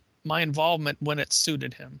tolerated my involvement when it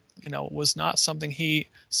suited him. It was not something he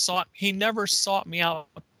never sought me out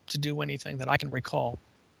to do anything that I can recall.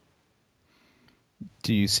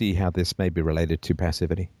 Do you see how this may be related to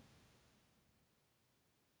passivity?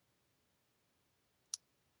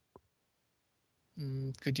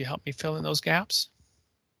 Could you help me fill in those gaps?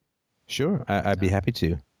 Sure, I'd be happy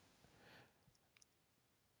to.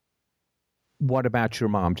 What about your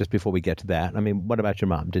mom, just before we get to that? I mean, what about your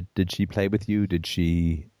mom? Did she play with you? Did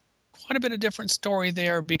she... Quite a bit of different story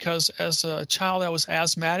there, because as a child I was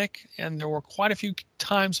asthmatic, and there were quite a few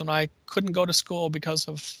times when I couldn't go to school because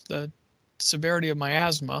of the severity of my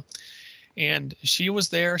asthma, and she was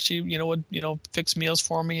there. She would fix meals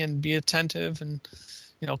for me and be attentive, and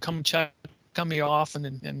come check me off,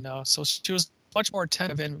 and so she was much more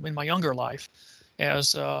attentive in my younger life.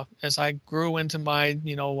 As I grew into my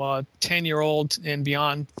 10-year-old and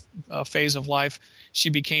beyond phase of life, she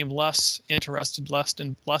became less interested,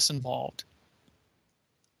 less involved.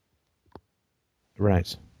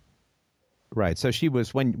 Right. So she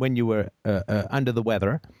was when you were under the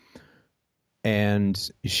weather,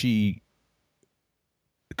 and she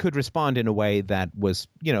could respond in a way that was,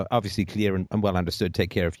 obviously clear and well understood,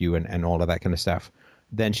 take care of you and all of that kind of stuff.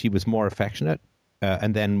 Then she was more affectionate.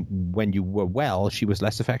 And then when you were well, she was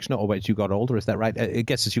less affectionate, or as you got older, is that right? I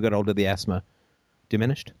guess as you got older, the asthma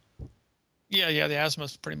diminished? Yeah, the asthma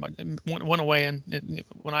pretty much went away. And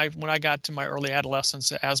when I got to my early adolescence,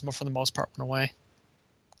 the asthma for the most part went away.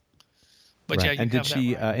 But right. yeah, you and did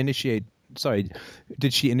she right.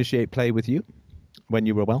 Did she initiate play with you when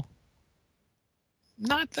you were well?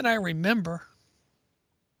 Not that I remember.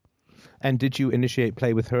 And did you initiate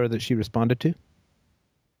play with her that she responded to?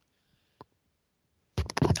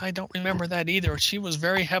 I don't remember that either. She was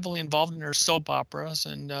very heavily involved in her soap operas,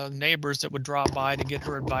 and neighbors that would drop by to get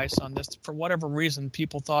her advice on this. For whatever reason,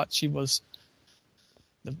 people thought she was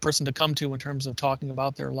the person to come to in terms of talking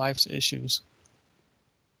about their life's issues.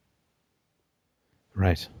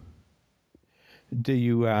 Right. Do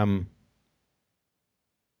you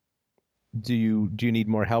need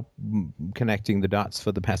more help connecting the dots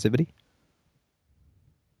for the passivity?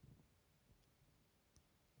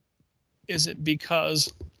 Is it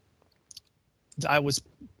because I was,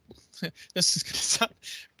 this is going to sound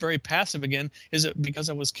very passive again, is it because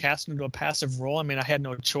I was cast into a passive role? I mean, I had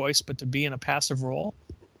no choice but to be in a passive role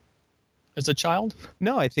as a child?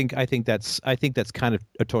 No, I think that's kind of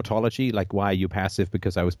a tautology, like, why are you passive?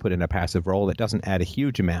 Because I was put in a passive role. It doesn't add a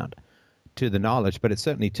huge amount to the knowledge, but it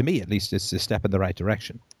certainly, to me at least, it's a step in the right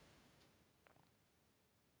direction.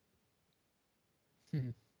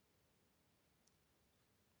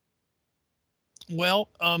 Well,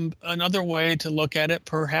 another way to look at it,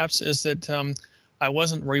 perhaps, is that I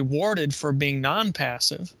wasn't rewarded for being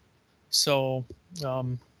non-passive. So,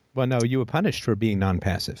 well, no, you were punished for being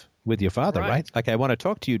non-passive with your father, right? Like, I want to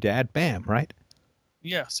talk to you, Dad. Bam, right?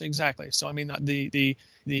 Yes, exactly. So, I mean, the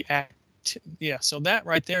act. Yeah. So that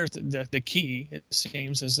right there is the key. It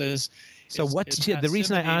seems is. So what's the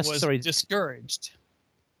reason I asked? Sorry, discouraged.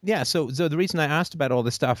 Yeah, so the reason I asked about all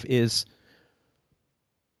this stuff is,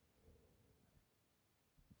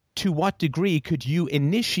 to what degree could you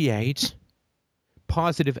initiate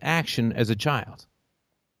positive action as a child?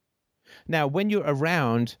 Now, when you're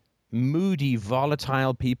around moody,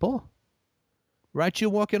 volatile people, right, you're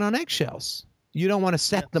walking on eggshells. You don't want to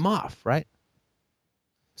set them off, right?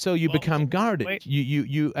 So you become guarded. Wait.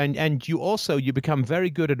 You become very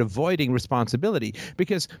good at avoiding responsibility,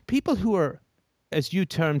 because people who are, as you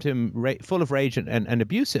termed him, full of rage and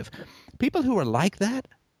abusive, people who are like that,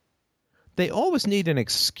 they always need an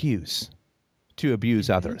excuse to abuse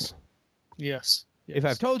others. Yes. If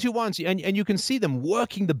I've told you once, and you can see them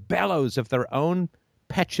working the bellows of their own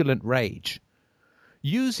petulant rage,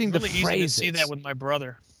 using it's really the phrases. Easy to see that with my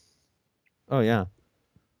brother. Oh yeah,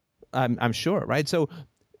 I'm sure, right? So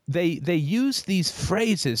they use these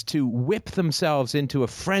phrases to whip themselves into a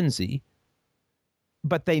frenzy,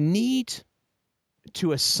 but they need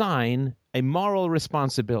to assign a moral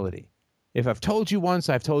responsibility. If I've told you once,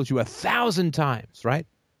 I've told you 1,000 times, right?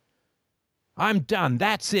 I'm done.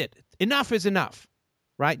 That's it. Enough is enough,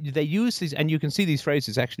 right? They use these, and you can see these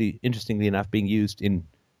phrases actually, interestingly enough, being used in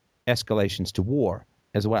escalations to war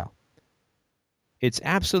as well. It's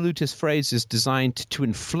absolutist phrases designed to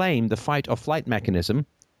inflame the fight or flight mechanism,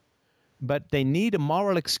 but they need a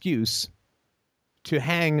moral excuse to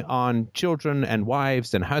hang on children and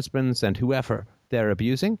wives and husbands and whoever they're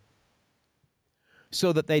abusing,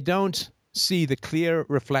 so that they don't see the clear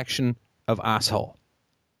reflection of asshole,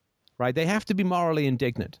 right? They have to be morally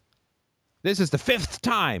indignant. This is the 5th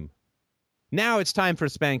time. Now it's time for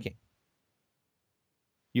spanking.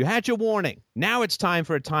 You had your warning. Now it's time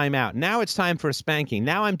for a timeout. Now it's time for a spanking.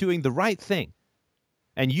 Now I'm doing the right thing.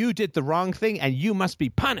 And you did the wrong thing, and you must be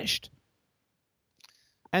punished.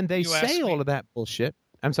 And they say all of that bullshit.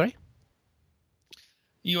 I'm sorry?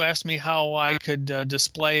 You asked me how I could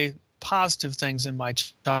display positive things in my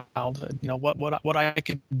childhood. You know, what I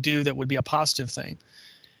could do that would be a positive thing.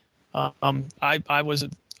 I was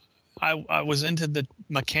into the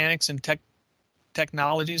mechanics and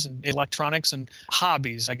technologies and electronics and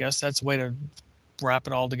hobbies. I guess that's the way to wrap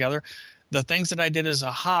it all together. The things that I did as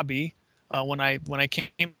a hobby, when I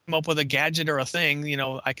came up with a gadget or a thing, you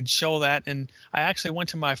know, I could show that. And I actually went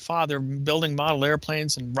to my father building model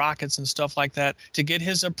airplanes and rockets and stuff like that to get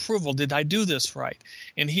his approval. Did I do this right?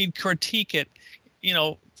 And he'd critique it, you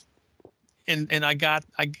know, and I got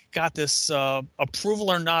this approval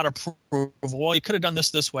or not approval. Well, you could have done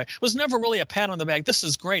this way. It was never really a pat on the back. This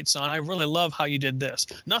is great, son. I really love how you did this.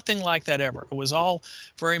 Nothing like that ever. It was all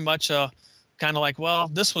very much kind of like, well,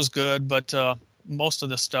 this was good, but most of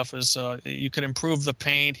this stuff is you could improve the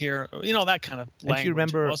paint here. You know, that kind of language. And you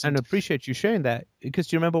remember, and appreciate you sharing that,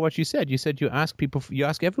 because you remember what you said. You said you ask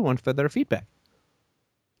everyone for their feedback.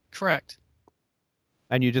 Correct.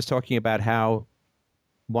 And you're just talking about how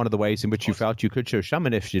one of the ways in which you felt you could show some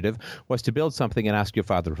initiative was to build something and ask your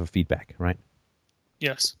father for feedback, right?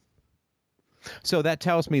 Yes. So that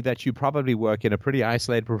tells me that you probably work in a pretty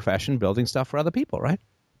isolated profession building stuff for other people, right?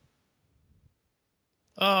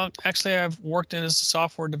 Actually, I've worked as a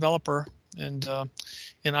software developer and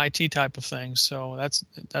in IT type of things. So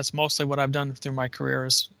that's mostly what I've done through my career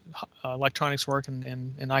is electronics work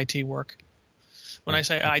and IT work. When I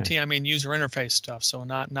say IT, I mean user interface stuff, so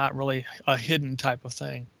not really a hidden type of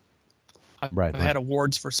thing. I've had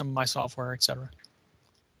awards for some of my software, etc.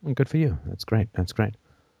 Well, good for you. That's great. That's great.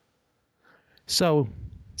 So,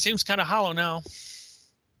 seems kind of hollow now.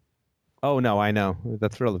 Oh no, I know. The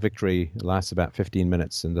thrill of victory lasts about 15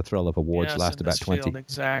 minutes, and the thrill of awards lasts about 20. Field,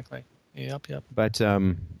 exactly. Yep. But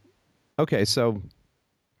okay, so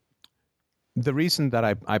the reason that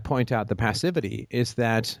I point out the passivity is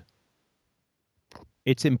that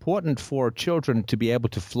it's important for children to be able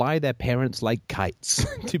to fly their parents like kites,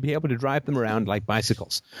 to be able to drive them around like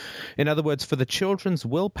bicycles. In other words, for the children's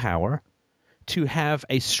willpower to have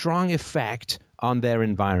a strong effect on their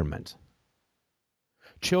environment.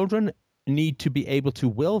 Children need to be able to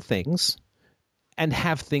will things and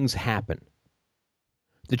have things happen.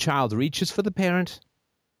 The child reaches for the parent,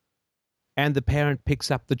 and the parent picks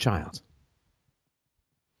up the child.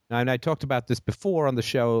 And I talked about this before on the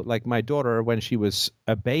show, like my daughter, when she was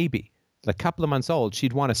a baby, a couple of months old,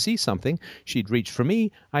 she'd want to see something. She'd reach for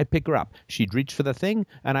me. I'd pick her up. She'd reach for the thing,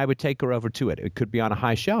 and I would take her over to it. It could be on a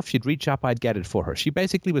high shelf. She'd reach up. I'd get it for her. She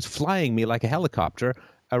basically was flying me like a helicopter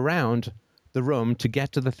around the room to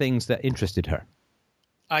get to the things that interested her.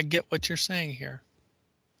 I get what you're saying here.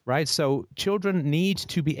 Right? So children need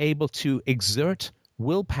to be able to exert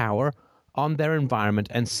willpower on their environment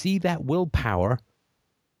and see that willpower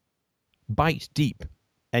bite deep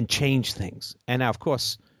and change things. And now, of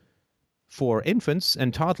course, for infants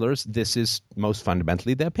and toddlers, this is most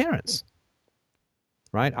fundamentally their parents.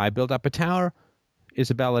 Right? I build up a tower,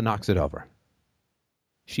 Isabella knocks it over.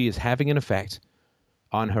 She is having an effect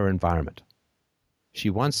on her environment. She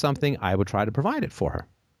wants something, I would try to provide it for her.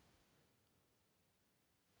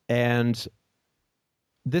 And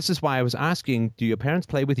this is why I was asking, do your parents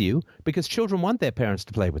play with you? Because children want their parents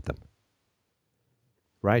to play with them.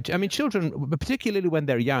 Right? I mean, children, particularly when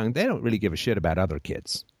they're young, they don't really give a shit about other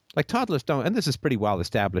kids. Like toddlers don't, and this is pretty well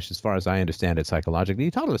established as far as I understand it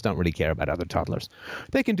psychologically, toddlers don't really care about other toddlers.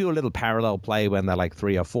 They can do a little parallel play when they're like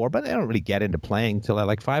 3 or 4, but they don't really get into playing till they're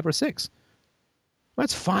like 5 or 6.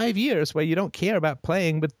 That's 5 years where you don't care about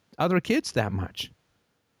playing with other kids that much.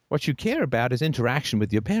 What you care about is interaction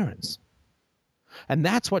with your parents. And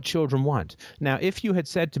that's what children want. Now, if you had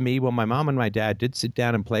said to me, well, my mom and my dad did sit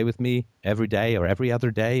down and play with me every day or every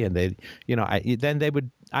other day, and they,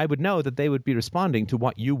 I would know that they would be responding to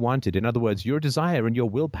what you wanted. In other words, your desire and your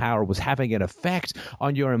willpower was having an effect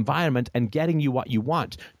on your environment and getting you what you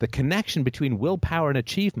want. The connection between willpower and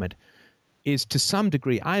achievement is to some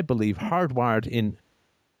degree, I believe, hardwired in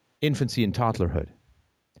infancy and toddlerhood.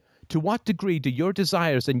 To what degree do your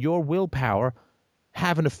desires and your willpower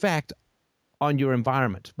have an effect on your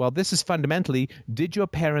environment? Well, this is fundamentally, did your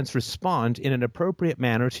parents respond in an appropriate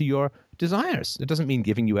manner to your desires? It doesn't mean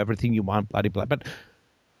giving you everything you want, blah, blah, but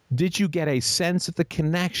did you get a sense of the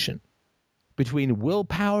connection between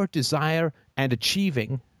willpower, desire, and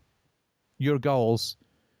achieving your goals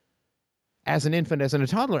as an infant, as a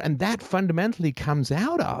toddler? And that fundamentally comes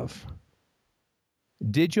out of,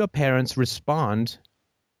 did your parents respond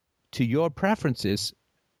to your preferences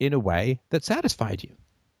in a way that satisfied you?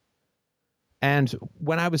 And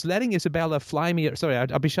when I was letting Isabella fly me, sorry,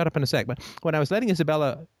 I'll be shut up in a sec, but when I was letting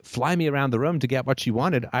Isabella fly me around the room to get what she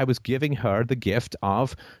wanted, I was giving her the gift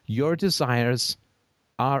of your desires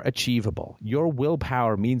are achievable. Your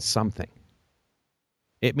willpower means something.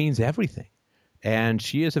 It means everything. And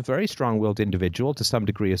she is a very strong-willed individual to some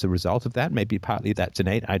degree as a result of that. Maybe partly that's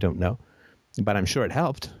innate, I don't know. But I'm sure it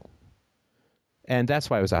helped. And that's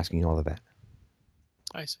why I was asking all of that.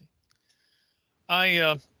 I see.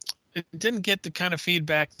 I didn't get the kind of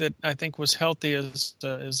feedback that I think was healthy as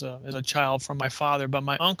a child from my father, but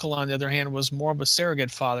my uncle, on the other hand, was more of a surrogate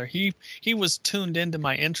father. He was tuned into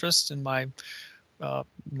my interests and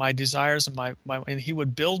my desires and and he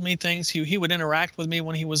would build me things. He would interact with me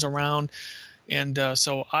when he was around, and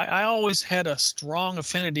so I always had a strong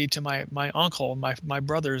affinity to my uncle, my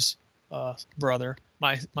brother's brother,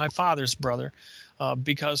 my father's brother,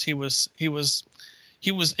 because he was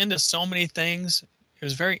into so many things. He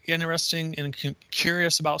was very interesting and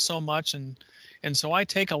curious about so much, and so I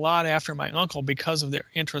take a lot after my uncle because of the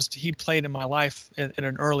interest he played in my life at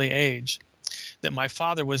an early age, that my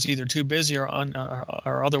father was either too busy or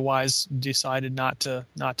otherwise decided not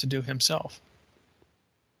to do himself.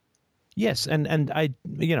 Yes, and I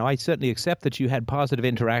certainly accept that you had positive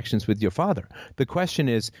interactions with your father. The question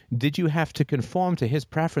is, did you have to conform to his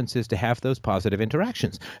preferences to have those positive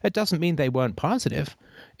interactions? It doesn't mean they weren't positive.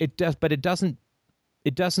 It does, but it doesn't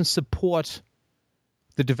support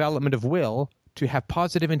the development of will to have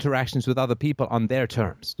positive interactions with other people on their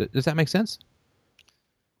terms. Does that make sense?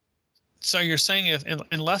 So you're saying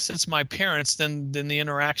unless it's my parents, then the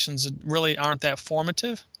interactions really aren't that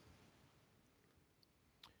formative?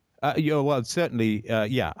 Well, certainly,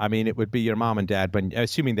 yeah. I mean, it would be your mom and dad, but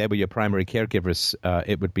assuming they were your primary caregivers,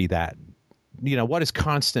 it would be that. What is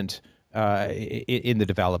constant in the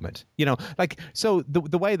development? So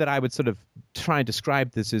the way that I would sort of try and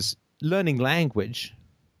describe this is learning language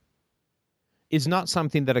is not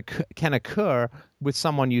something that can occur with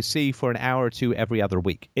someone you see for an hour or two every other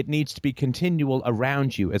week. It needs to be continual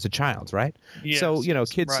around you as a child, right? Yes, so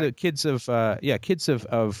kids, right. Kids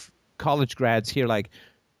of college grads hear like,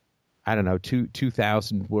 I don't know,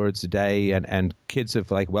 2,000 words a day, and kids of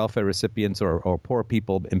like welfare recipients or poor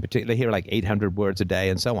people in particular hear like 800 words a day,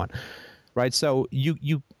 and so on, right? So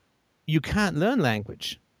you can't learn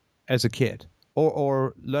language as a kid,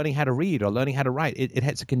 or learning how to read or learning how to write.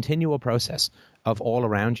 It's a continual process of all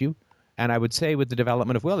around you. And I would say with the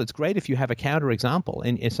development of will, it's great if you have a counterexample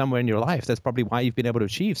in somewhere in your life. That's probably why you've been able to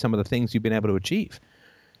achieve some of the things you've been able to achieve.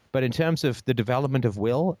 But in terms of the development of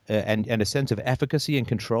will and a sense of efficacy and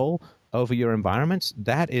control over your environments,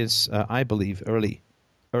 that is, I believe, early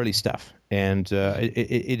stuff. And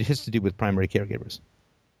it has to do with primary caregivers.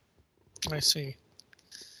 I see.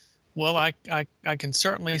 Well, I can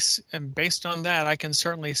certainly, and based on that, I can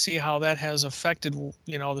certainly see how that has affected,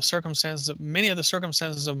 the circumstances, many of the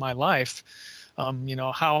circumstances of my life.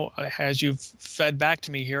 How, as you've fed back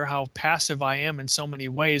to me here, how passive I am in so many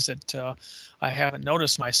ways that I haven't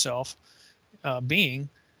noticed myself. being,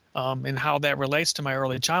 and how that relates to my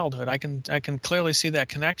early childhood. I can clearly see that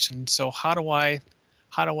connection. So how do I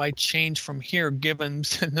change from here, given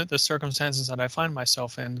the circumstances that I find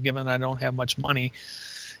myself in, given I don't have much money,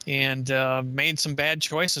 and made some bad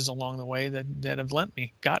choices along the way that have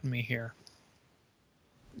gotten me here.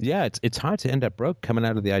 Yeah, it's hard to end up broke coming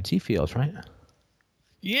out of the IT field, right?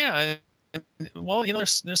 Yeah. Well,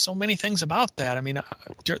 there's so many things about that. I mean,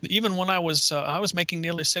 even when I was making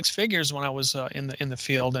nearly six figures when I was in the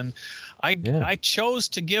field, and I chose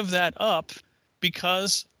to give that up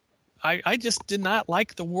because I just did not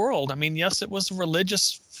like the world. I mean, yes, it was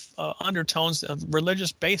religious undertones, a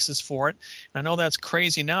religious basis for it. And I know that's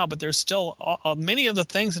crazy now, but there's still many of the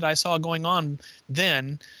things that I saw going on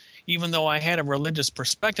then, even though I had a religious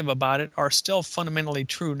perspective about it, are still fundamentally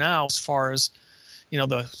true now as far as,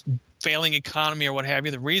 the failing economy or what have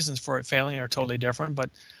you. The reasons for it failing are totally different, but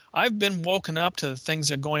I've been woken up to the things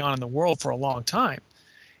that are going on in the world for a long time.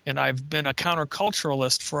 And I've been a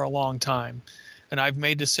counterculturalist for a long time. And I've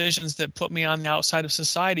made decisions that put me on the outside of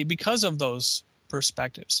society because of those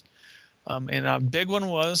perspectives. And a big one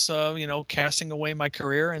was, casting away my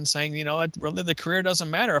career and saying, really the career doesn't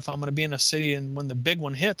matter if I'm going to be in a city and when the big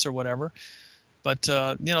one hits or whatever. But,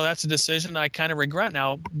 that's a decision I kind of regret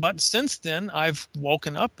now. But since then, I've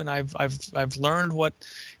woken up and I've learned what,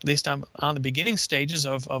 at least I'm on the beginning stages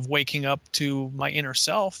of waking up to my inner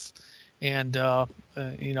self. And,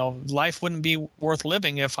 life wouldn't be worth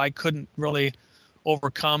living if I couldn't really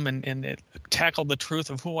overcome and tackle the truth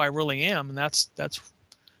of who I really am. And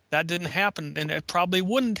that didn't happen. And it probably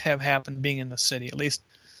wouldn't have happened being in the city, at least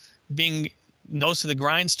being nose to the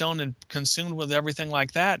grindstone and consumed with everything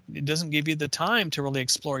like that. It doesn't give you the time to really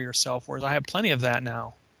explore yourself, whereas I have plenty of that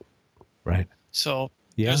now. Right. So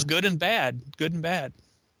there's good and bad.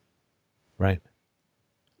 Right.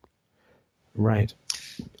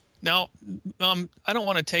 Now, I don't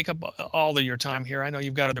want to take up all of your time here. I know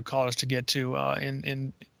you've got other callers to get to.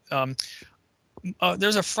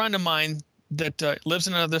 There's a friend of mine that lives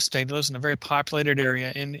in another state, lives in a very populated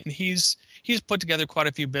area, and he's put together quite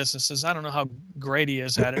a few businesses. I don't know how great he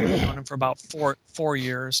is at it. I've known him for about four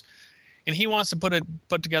years, and he wants to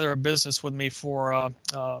put together a business with me for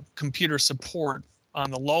computer support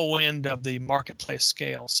on the low end of the marketplace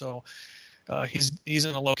scale. So he's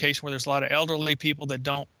in a location where there's a lot of elderly people that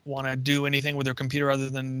don't want to do anything with their computer other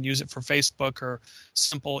than use it for Facebook or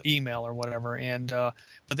simple email or whatever, and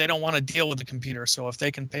but they don't want to deal with the computer. So if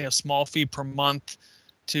they can pay a small fee per month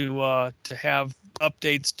to have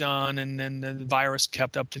updates done and then the virus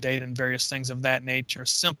kept up to date and various things of that nature,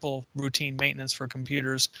 simple routine maintenance for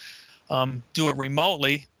computers, do it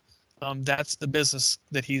remotely, that's the business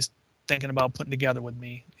that he's thinking about putting together with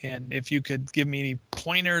me. And if you could give me any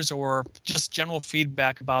pointers or just general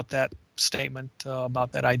feedback about that statement,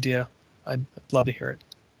 about that idea, I'd love to hear it.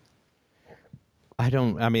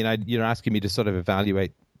 You're asking me to sort of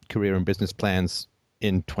evaluate career and business plans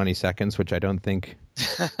in 20 seconds, which I don't think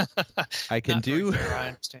I can do. Fair, I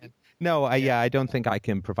understand. No, I don't think I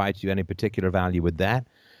can provide you any particular value with that.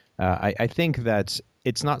 I think that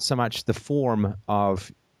it's not so much the form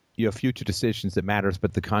of your future decisions that matters,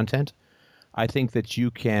 but the content. I think that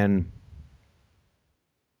you can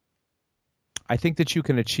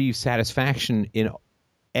achieve satisfaction in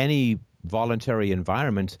any voluntary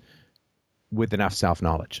environment with enough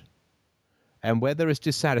self-knowledge. And where there is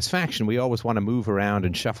dissatisfaction, we always want to move around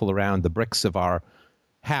and shuffle around the bricks of our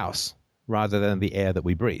house rather than the air that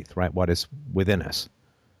we breathe, right? What is within us.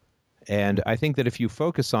 And I think that if you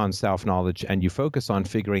focus on self-knowledge and you focus on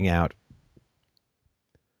figuring out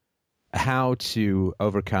how to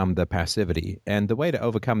overcome the passivity, and the way to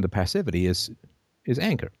overcome the passivity is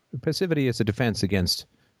anger. Passivity is a defense against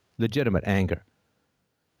legitimate anger.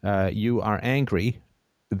 You are angry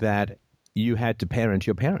that you had to parent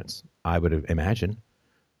your parents, I would imagine.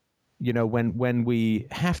 When we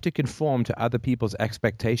have to conform to other people's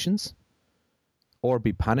expectations or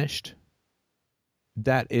be punished,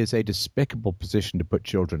 that is a despicable position to put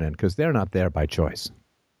children in because they're not there by choice.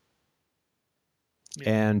 Yeah.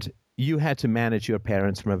 And you had to manage your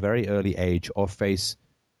parents from a very early age or face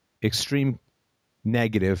extreme,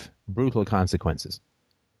 negative, brutal consequences,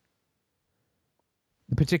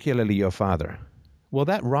 particularly your father. Well,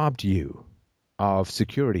 that robbed you of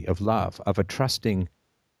security, of love, of a trusting,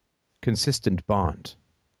 consistent bond.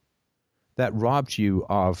 That robbed you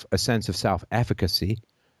of a sense of self-efficacy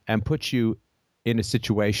and put you in a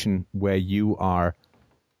situation where you are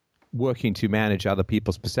working to manage other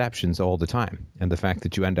people's perceptions all the time. And the fact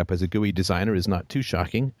that you end up as a GUI designer is not too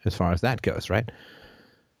shocking as far as that goes, right?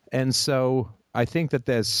 And so I think that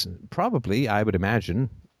there's probably, I would imagine,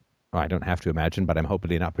 I don't have to imagine, but I'm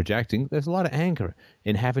hopefully not projecting, there's a lot of anger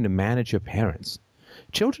in having to manage your parents.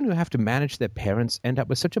 Children who have to manage their parents end up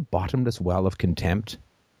with such a bottomless well of contempt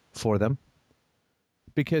for them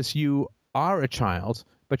because you are a child,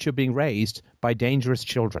 but you're being raised by dangerous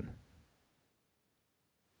children.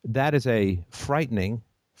 That is a frightening,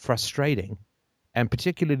 frustrating, and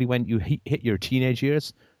particularly when you hit your teenage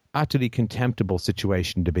years, utterly contemptible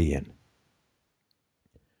situation to be in.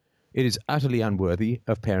 It is utterly unworthy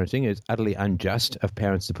of parenting. It is utterly unjust of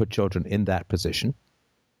parents to put children in that position.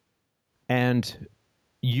 And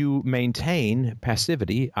you maintain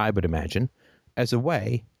passivity, I would imagine, as a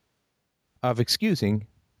way of excusing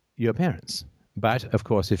your parents. But, of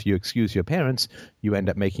course, if you excuse your parents, you end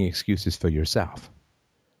up making excuses for yourself.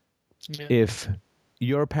 Yeah. If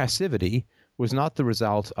your passivity was not the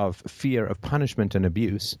result of fear of punishment and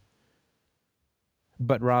abuse,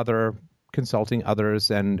 but rather consulting others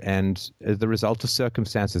and the result of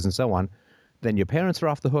circumstances and so on, then your parents are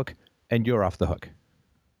off the hook and you're off the hook.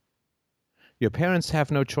 Your parents have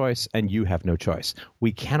no choice and you have no choice.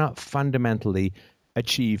 We cannot fundamentally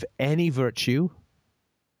achieve any virtue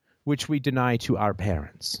which we deny to our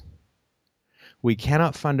parents. We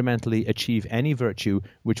cannot fundamentally achieve any virtue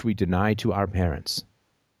which we deny to our parents.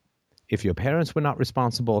 If your parents were not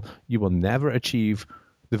responsible, you will never achieve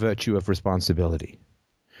the virtue of responsibility.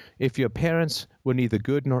 If your parents were neither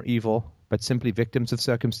good nor evil, but simply victims of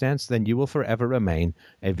circumstance, then you will forever remain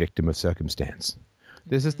a victim of circumstance.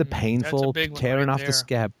 This is the painful tearing off the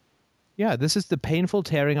scab. Yeah, this is the painful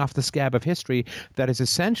tearing off the scab of history that is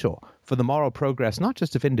essential for the moral progress, not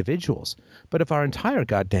just of individuals, but of our entire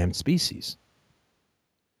goddamn species.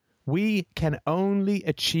 We can only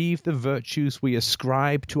achieve the virtues we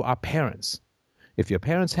ascribe to our parents. If your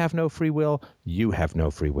parents have no free will, you have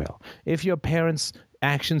no free will. If your parents'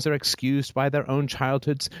 actions are excused by their own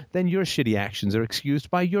childhoods, then your shitty actions are excused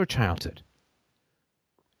by your childhood.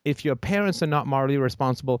 If your parents are not morally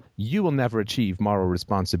responsible, you will never achieve moral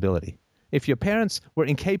responsibility. If your parents were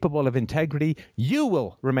incapable of integrity, you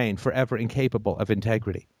will remain forever incapable of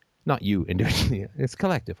integrity. Not you individually. It's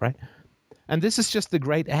collective, right? And this is just the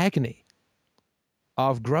great agony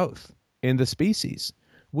of growth in the species.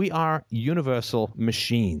 We are universal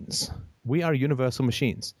machines. We are universal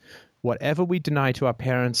machines. Whatever we deny to our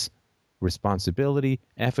parents, responsibility,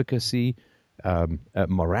 efficacy,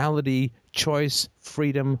 morality, choice,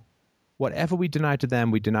 freedom, whatever we deny to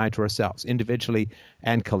them, we deny to ourselves, individually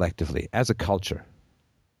and collectively, as a culture.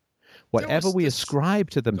 Whatever we ascribe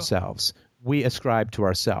to themselves, we ascribe to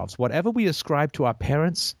ourselves. Whatever we ascribe to our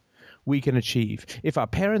parents, we can achieve. If our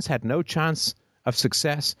parents had no chance of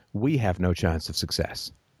success, we have no chance of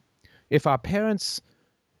success. If our parents'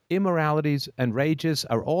 immoralities and rages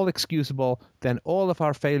are all excusable, then all of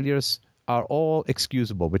our failures are all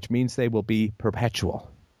excusable, which means they will be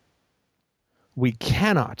perpetual. We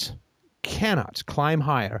cannot climb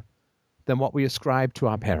higher than what we ascribe to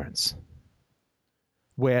our parents.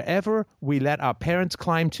 Wherever we let our parents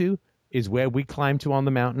climb to is where we climb to on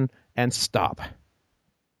the mountain and stop.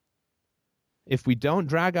 If we don't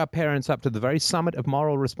drag our parents up to the very summit of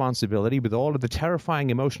moral responsibility with all of the terrifying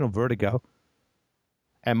emotional vertigo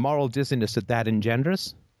and moral dizziness that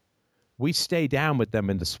engenders, we stay down with them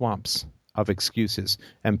in the swamps of excuses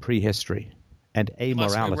and prehistory and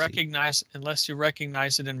amorality. Unless you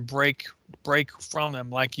recognize it and break from them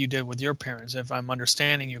like you did with your parents, if I'm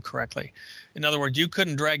understanding you correctly. In other words, you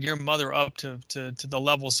couldn't drag your mother up to the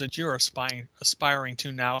levels that you're aspiring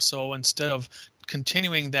to now. So instead of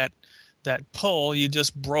continuing that pull, you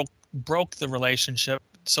just broke the relationship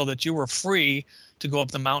so that you were free to go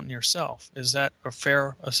up the mountain yourself. Is that a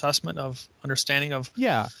fair assessment of understanding of?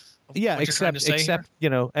 Yeah. Except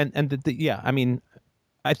I mean,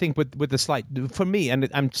 I think with the slight, for me, and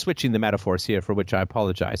I'm switching the metaphors here, for which I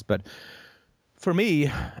apologize, but for me,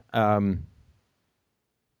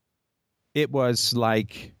 it was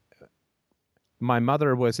like my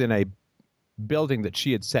mother was in a building that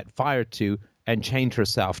she had set fire to and chained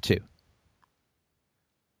herself to.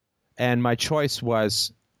 And my choice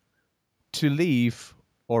was to leave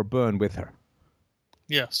or burn with her.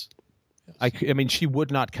 Yes. I mean, she would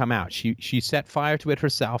not come out. She set fire to it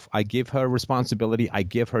herself. I give her responsibility. I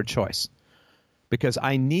give her choice. Because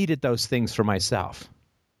I needed those things for myself.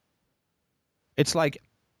 It's like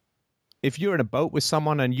if you're in a boat with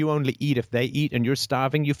someone and you only eat if they eat and you're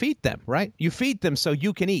starving, you feed them, right? You feed them so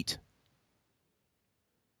you can eat.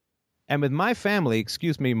 And with my family,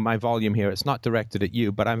 excuse me, my volume here, it's not directed at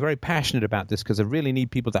you, but I'm very passionate about this because I really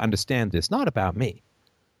need people to understand this. Not about me,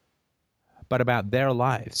 but about their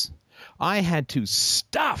lives. I had to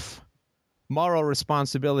stuff moral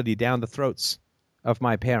responsibility down the throats of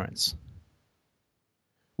my parents,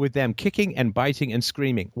 with them kicking and biting and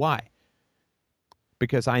screaming. Why?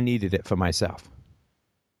 Because I needed it for myself.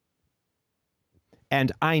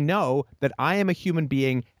 And I know that I am a human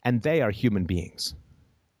being and they are human beings.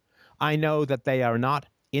 I know that they are not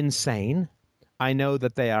insane. I know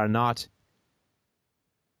that they are not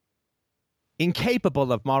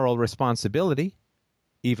incapable of moral responsibility,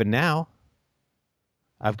 even now.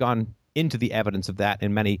 I've gone into the evidence of that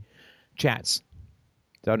in many chats.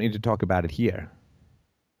 Don't need to talk about it here.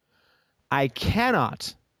 I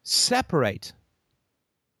cannot separate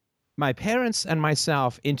my parents and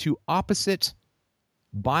myself into opposite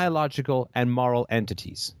biological and moral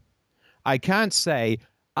entities. I can't say,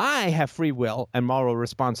 I have free will and moral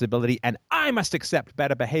responsibility, and I must accept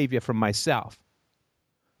better behavior from myself,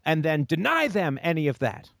 and then deny them any of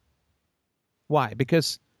that. Why?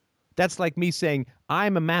 Because that's like me saying,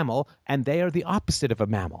 I'm a mammal, and they are the opposite of a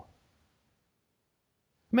mammal.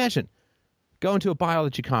 Imagine going to a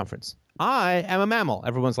biology conference. I am a mammal.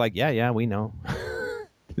 Everyone's like, yeah, we know.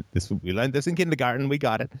 We learned this in kindergarten. We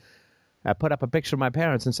got it. I put up a picture of my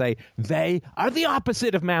parents and say, they are the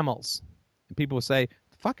opposite of mammals. And people will say,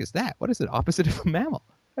 the fuck is that? What is the opposite of a mammal?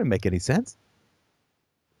 That doesn't make any sense.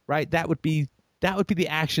 Right? That would be the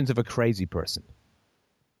actions of a crazy person.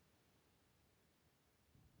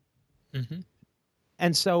 Mm-hmm.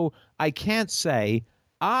 And so I can't say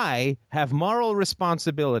I have moral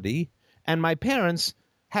responsibility and my parents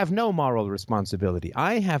have no moral responsibility.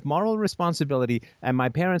 I have moral responsibility and my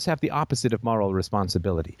parents have the opposite of moral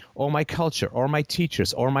responsibility. Or my culture, or my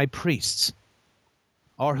teachers, or my priests,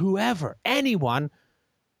 or whoever, anyone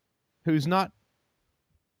who's not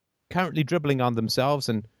currently dribbling on themselves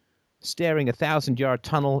and staring a 1,000-yard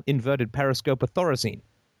tunnel inverted periscope of Thorazine.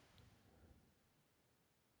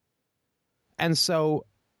 And so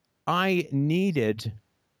I needed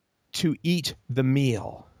to eat the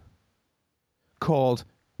meal called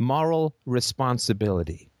moral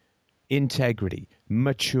responsibility, integrity,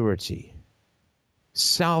 maturity,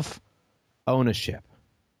 self-ownership.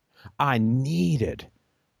 I needed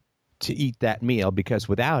to eat that meal because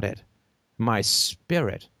without it, my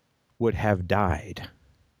spirit would have died.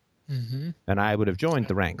 Mm-hmm. And I would have joined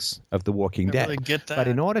the ranks of the Walking Dead. Really get that. But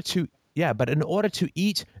in order to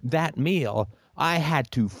eat that meal, I had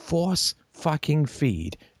to force fucking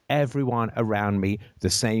feed everyone around me the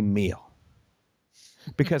same meal.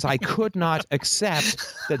 Because I could not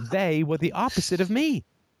accept that they were the opposite of me.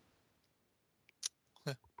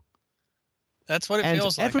 That's what it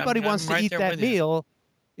feels like. Everybody wants to eat that meal.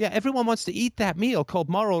 Yeah, everyone wants to eat that meal called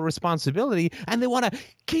moral responsibility, and they want to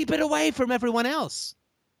keep it away from everyone else.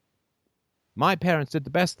 My parents did the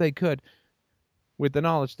best they could with the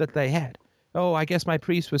knowledge that they had. Oh, I guess my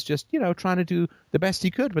priest was just, trying to do the best he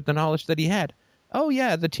could with the knowledge that he had. Oh,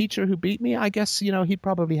 yeah, the teacher who beat me, I guess, he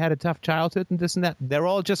probably had a tough childhood and this and that. They're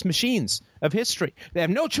all just machines of history. They have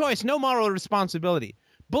no choice, no moral responsibility.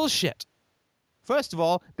 Bullshit. First of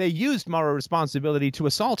all, they used moral responsibility to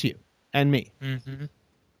assault you and me. Mm-hmm.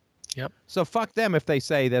 Yep. So fuck them if they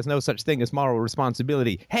say there's no such thing as moral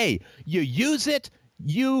responsibility. Hey, you use it,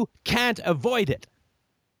 you can't avoid it.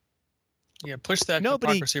 Yeah, push that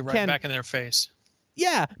hypocrisy right back in their face.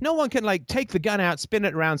 Yeah, no one can take the gun out, spin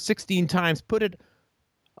it around 16 times, put it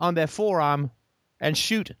on their forearm, and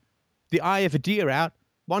shoot the eye of a deer out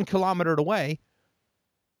 1 kilometer away,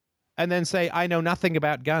 and then say, I know nothing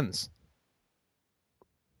about guns.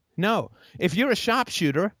 No. If you're a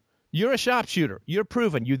sharpshooter, you're a sharpshooter. You're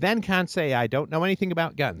proven. You then can't say, I don't know anything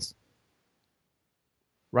about guns.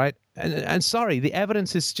 Right? And sorry, the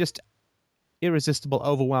evidence is just irresistible,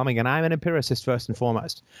 overwhelming, and I'm an empiricist first and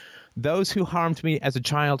foremost. Those who harmed me as a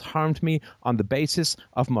child harmed me on the basis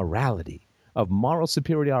of morality, of moral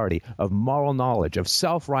superiority, of moral knowledge, of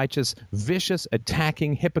self-righteous, vicious,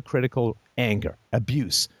 attacking, hypocritical anger,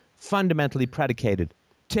 abuse, fundamentally predicated,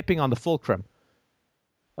 tipping on the fulcrum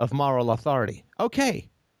of moral authority. Okay,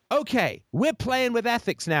 we're playing with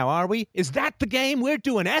ethics now, are we? Is that the game? We're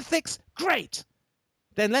doing ethics? Great!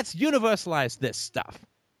 Then let's universalize this stuff.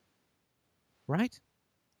 Right?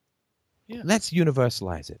 Yeah. Let's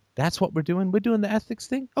universalize it. That's what we're doing. We're doing the ethics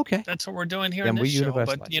thing. Okay. That's what we're doing here in this show.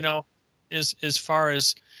 But as far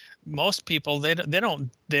as most people, they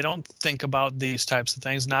don't think about these types of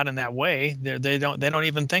things. Not in that way. They don't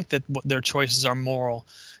even think that their choices are moral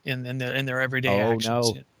in their everyday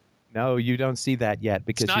actions. No, you don't see that yet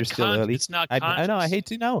because you're still early. It's not conscious. I know. I hate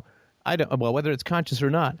to know. I don't. Well, whether it's conscious or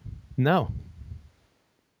not. No.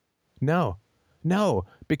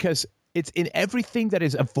 Because it's in everything that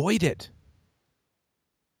is avoided.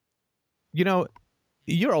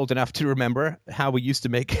 You're old enough to remember how we used to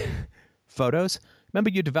make photos. Remember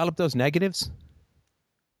you developed those negatives?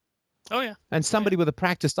 Oh, yeah. And somebody with a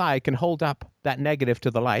practiced eye can hold up that negative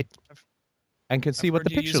to the light and can see what the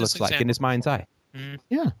picture looks like in his mind's eye. Mm.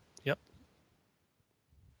 Yeah. Yep.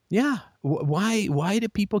 Yeah. Why do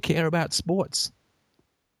people care about sports?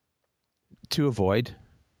 To avoid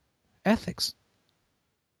ethics.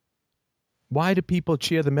 Why do people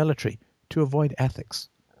cheer the military? To avoid ethics.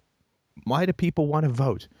 Why do people want to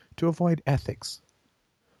vote? To avoid ethics.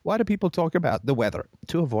 Why do people talk about the weather?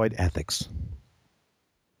 To avoid ethics.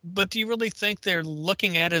 But do you really think they're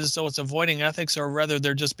looking at it as though it's avoiding ethics, or rather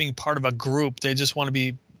they're just being part of a group? They just want to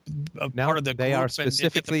be part of the they group are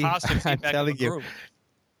specifically, and get the positive I'm feedback telling of the group.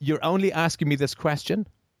 You're only asking me this question,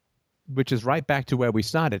 which is right back to where we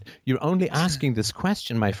started. You're only asking this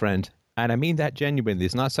question, my friend, and I mean that genuinely.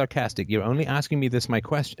 It's not sarcastic. You're only asking me this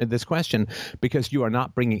question because you are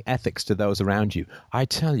not bringing ethics to those around you. I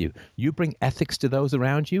tell you, you bring ethics to those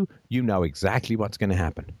around you, you know exactly what's going to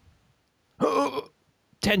happen.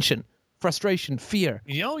 Tension, frustration, fear.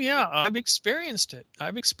 Oh, yeah, I've experienced it.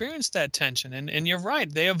 I've experienced that tension, and you're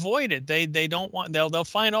right. They avoid it. They don't want. They'll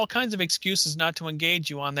find all kinds of excuses not to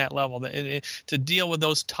engage you on that level, to deal with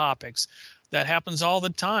those topics. That happens all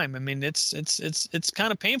the time. I mean, it's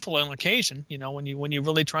kind of painful on occasion, when you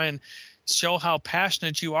really try and show how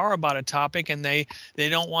passionate you are about a topic, and they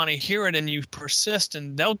don't want to hear it, and you persist,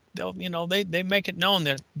 and they'll they make it known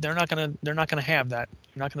that they're not gonna have that.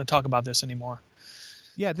 You're not gonna talk about this anymore.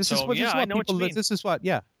 Yeah, this is what people. This is what.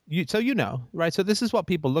 Yeah, right? So this is what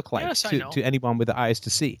people look like to anyone with the eyes to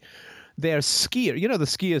see. They're skiers. You know the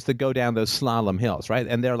skiers that go down those slalom hills, right?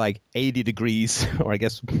 And they're like 80 degrees, or I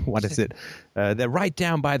guess, what is it? They're right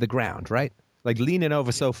down by the ground, right? Like leaning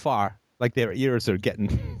over so far, like their ears are getting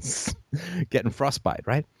frostbite,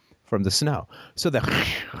 right? From the snow. So they're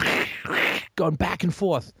going back and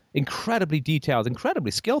forth, incredibly detailed,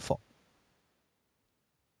 incredibly skillful.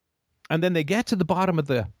 And then they get to the bottom of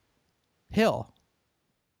the hill,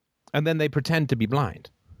 and then they pretend to be blind.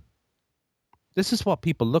 This is what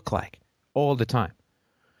people look like all the time.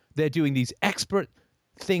 They're doing these expert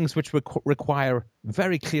things which require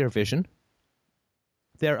very clear vision.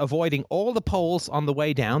 They're avoiding all the poles on the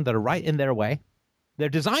way down that are right in their way. They're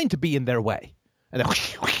designed to be in their way. And they're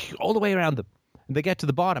all the way around them. And they get to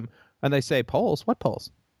the bottom, and they say, poles? What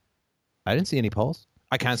poles? I didn't see any poles.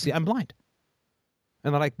 I can't see. I'm blind.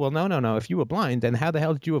 And they're like, well, no. If you were blind, then how the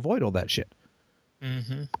hell did you avoid all that shit?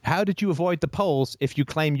 Mm-hmm. How did you avoid the poles if you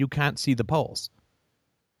claim you can't see the poles?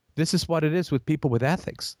 This is what it is with people with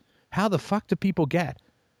ethics. How the fuck do people get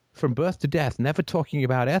from birth to death never talking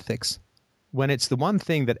about ethics when it's the one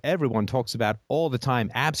thing that everyone talks about all the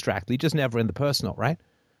time abstractly, just never in the personal, right?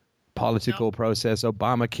 Political process,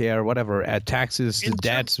 Obamacare, whatever, taxes,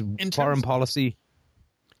 debts, foreign policy.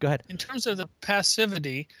 Go ahead. In terms of the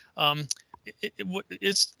passivity,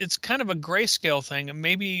 it's kind of a grayscale thing, and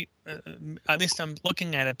maybe at least I'm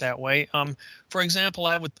looking at it that way. For example,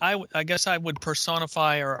 I guess I would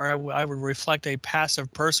personify, or I would reflect a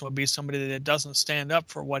passive person would be somebody that doesn't stand up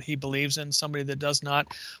for what he believes in, somebody that does not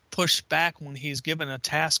push back when he's given a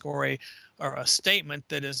task or a statement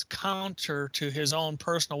that is counter to his own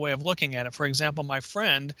personal way of looking at it. For example, my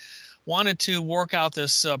friend wanted to work out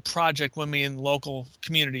this project with me in the local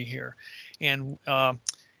community here, and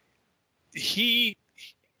he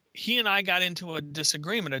and I got into a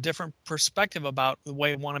disagreement, a different perspective about the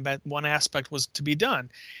way one aspect was to be done.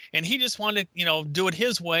 And he just wanted to, do it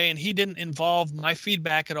his way, and he didn't involve my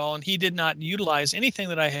feedback at all, and he did not utilize anything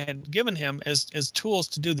that I had given him as tools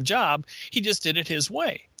to do the job. He just did it his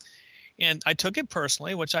way. And I took it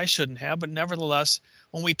personally, which I shouldn't have, but nevertheless,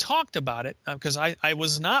 when we talked about it, because I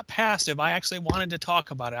was not passive, I actually wanted to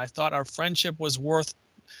talk about it. I thought our friendship was worth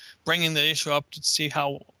bringing the issue up to see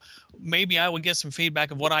how maybe I would get some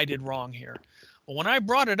feedback of what I did wrong here. But when I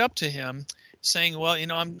brought it up to him, saying, well,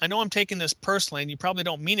 I know I'm taking this personally, and you probably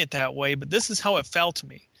don't mean it that way, but this is how it felt to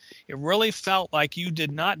me. It really felt like you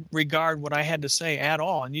did not regard what I had to say at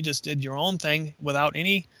all, and you just did your own thing without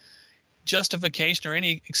any justification or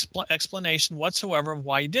any explanation whatsoever of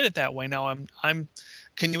why you did it that way. Now,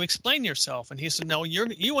 can you explain yourself? And he said, no,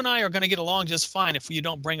 you and I are going to get along just fine if you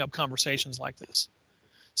don't bring up conversations like this.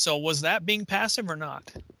 So was that being passive or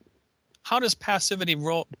not? How does passivity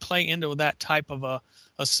play into that type of a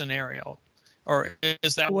scenario? Or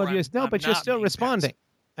is that but you're still responding. Passive?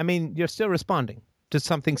 I mean, you're still responding to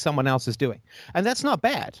something someone else is doing. And that's not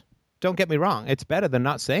bad. Don't get me wrong. It's better than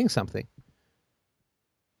not saying something.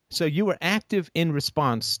 So you were active in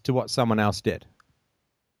response to what someone else did.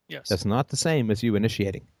 Yes. That's not the same as you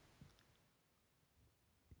initiating.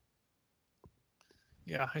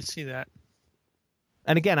 Yeah, I see that.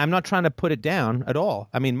 And again, I'm not trying to put it down at all.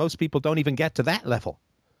 I mean, most people don't even get to that level.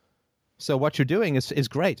 So what you're doing is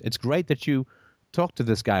great. It's great that you talk to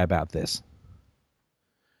this guy about this.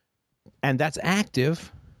 And that's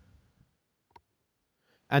active.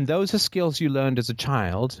 And those are skills you learned as a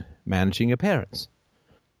child, managing your parents.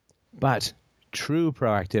 But true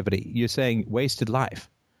proactivity, you're saying wasted life.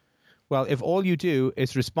 Well, if all you do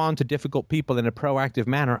is respond to difficult people in a proactive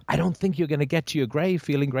manner, I don't think you're going to get to your grave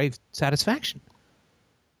feeling great satisfaction.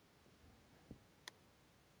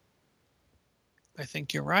 I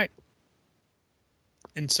think you're right.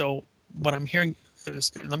 And so what I'm hearing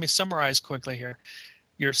is, let me summarize quickly here.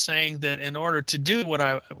 You're saying that in order to do what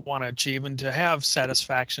I want to achieve and to have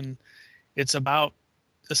satisfaction, it's about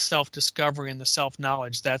the self-discovery and the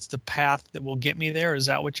self-knowledge. That's the path that will get me there. Is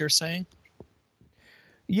that what you're saying?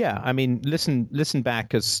 Yeah, I mean, listen back,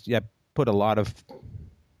 because put a lot of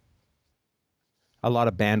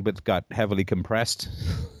bandwidth got heavily compressed.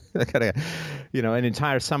 An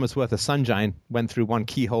entire summer's worth of sunshine went through one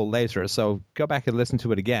keyhole laser. So go back and listen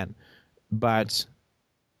to it again. But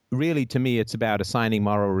really, to me, it's about assigning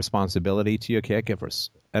moral responsibility to your caregivers.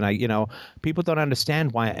 And people don't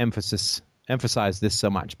understand why I emphasize this so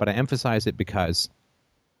much, but I emphasize it because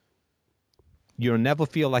you'll never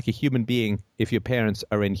feel like a human being if your parents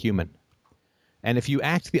are inhuman. And if you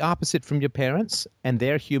act the opposite from your parents and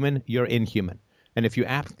they're human, you're inhuman. And if you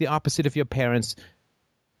act the opposite of your parents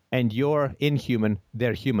and you're inhuman,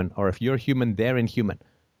 they're human. Or if you're human, they're inhuman,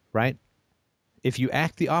 right? If you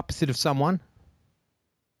act the opposite of someone,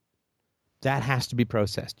 that has to be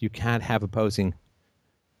processed. You can't have opposing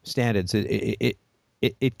standards.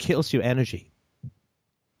 It kills your energy.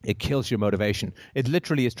 It kills your motivation. It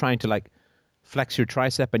literally is trying to flex your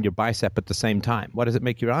tricep and your bicep at the same time. What does it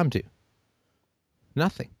make your arm do?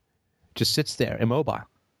 Nothing. It just sits there immobile.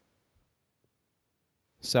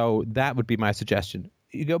 So that would be my suggestion.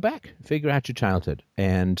 You go back, figure out your childhood,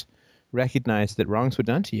 and recognize that wrongs were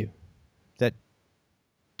done to you. That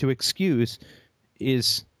to excuse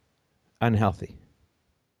is unhealthy.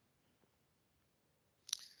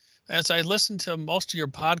 As I listen to most of your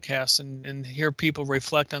podcasts and hear people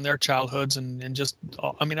reflect on their childhoods and just,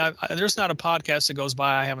 there's not a podcast that goes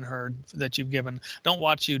by I haven't heard that you've given. Don't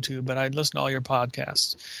watch YouTube, but I listen to all your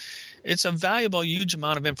podcasts. It's a valuable, huge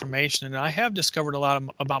amount of information, and I have discovered a lot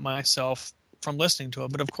about myself from listening to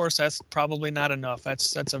it. But of course, that's probably not enough.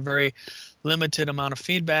 That's a very limited amount of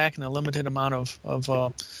feedback and a limited amount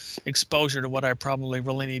of exposure to what I probably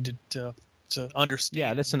really need to understand.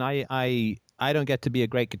 Yeah, listen, I don't get to be a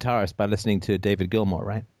great guitarist by listening to David Gilmour,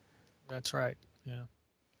 right? That's right. Yeah.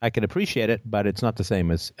 I can appreciate it, but it's not the same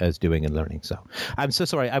as doing and learning. So I'm so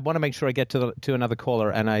sorry. I want to make sure I get to another caller,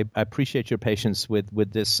 and I appreciate your patience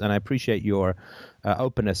with this, and I appreciate your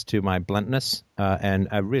openness to my bluntness, and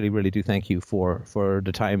I really, really do thank you for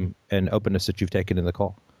the time and openness that you've taken in the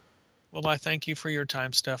call. Well, I thank you for your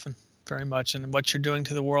time, Stefan, very much, and what you're doing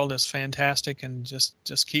to the world is fantastic, and just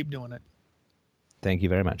keep doing it. Thank you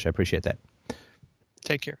very much. I appreciate that.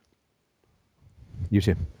 Take care. You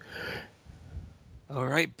too. All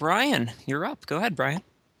right, Brian, you're up. Go ahead, Brian.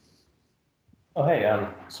 Oh, hey,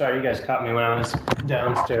 sorry you guys caught me when I was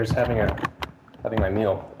downstairs having my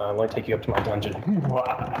meal. I want to take you up to my dungeon.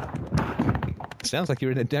 Sounds like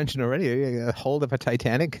you're in a dungeon already. A hold of a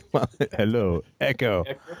Titanic? Well, hello, Echo.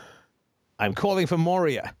 I'm calling for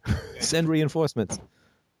Moria. Send reinforcements.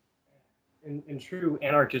 In true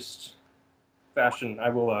anarchist fashion, I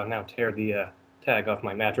will now tear the tag off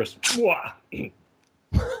my mattress.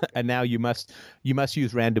 And now you must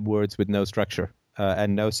use random words with no structure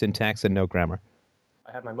and no syntax and no grammar.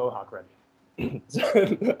 I have my mohawk ready.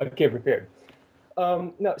 I came prepared.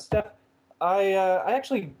 No, Steph,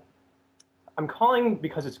 I'm calling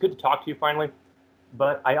because it's good to talk to you finally,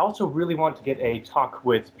 but I also really want to get a talk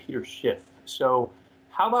with Peter Schiff. So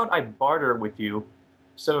how about I barter with you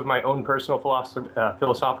some of my own personal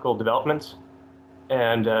philosophical developments,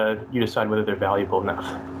 and you decide whether they're valuable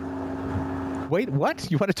enough. Wait, what?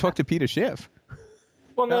 You want to talk to Peter Schiff?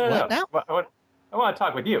 Well, no. Now? I want to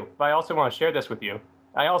talk with you, but I also want to share this with you.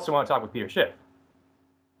 I also want to talk with Peter Schiff.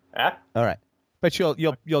 All right. But you'll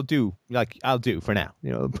do, like I'll do for now.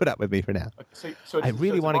 Put up with me for now. Okay, I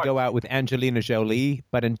really want to go out with Angelina Jolie,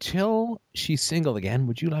 but until she's single again,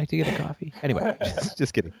 would you like to get a coffee? Anyway,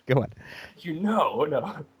 just kidding. Go on.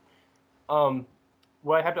 No.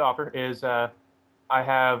 What I have to offer is I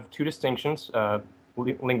have two distinctions,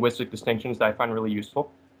 linguistic distinctions that I find really useful.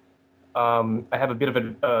 I have a bit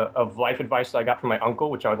of life advice that I got from my uncle,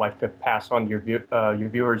 which I would like to pass on to your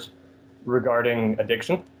viewers regarding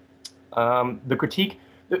addiction. The critique,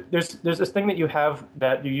 there's this thing that you have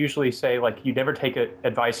that you usually say, like, you never take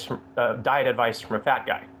diet advice from a fat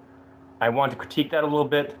guy. I want to critique that a little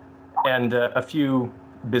bit, and a few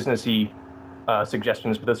businessy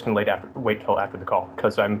suggestions, but those can wait till after the call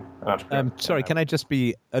because I'm an entrepreneur. Sorry, can I just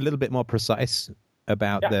be a little bit more precise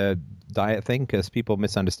about the diet thing? Because people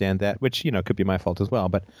misunderstand that, which, could be my fault as well.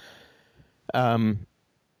 But I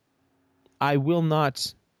will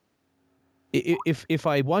not... If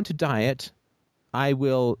I want to diet, I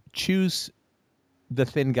will choose the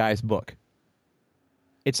thin guy's book.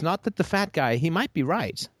 It's not that the fat guy, he might be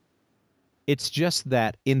right. It's just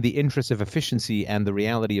that in the interest of efficiency and the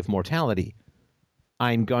reality of mortality,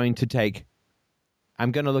 I'm going to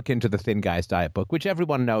look into the thin guy's diet book, which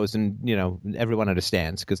everyone knows and, everyone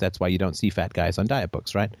understands, because that's why you don't see fat guys on diet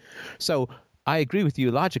books, right? So I agree with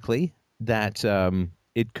you logically that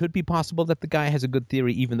it could be possible that the guy has a good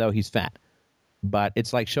theory even though he's fat. But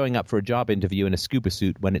it's like showing up for a job interview in a scuba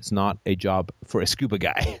suit when it's not a job for a scuba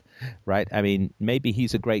guy, right? I mean, maybe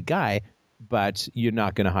he's a great guy, but you're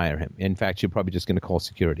not going to hire him. In fact, you're probably just going to call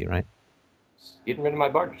security, right? Getting rid of my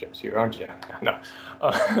partnerships here, aren't you? No.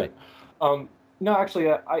 No, actually,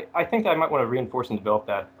 I think I might want to reinforce and develop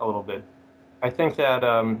that a little bit. I think that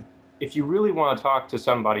if you really want to talk to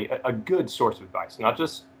somebody, a good source of advice, not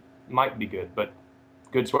just might be good, but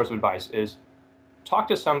good source of advice is talk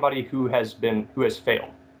to somebody who has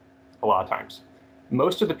failed a lot of times.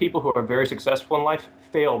 Most of the people who are very successful in life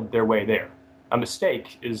failed their way there. A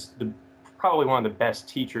mistake is probably one of the best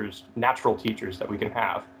teachers, natural teachers that we can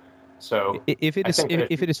have. So if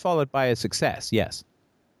it is followed by a success, yes.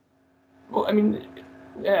 Well, I mean,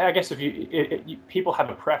 I guess people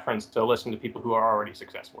have a preference to listen to people who are already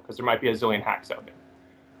successful because there might be a zillion hacks out there.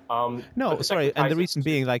 No, sorry, and the reason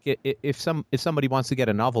being, like, if somebody wants to get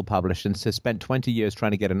a novel published and has spent 20 years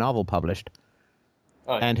trying to get a novel published,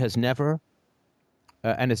 and has never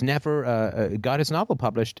got his novel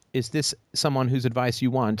published, is this someone whose advice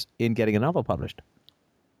you want in getting a novel published?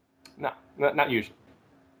 No, not usually.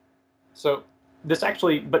 So this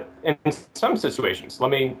actually, but in some situations,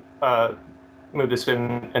 let me move this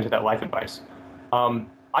into that life advice.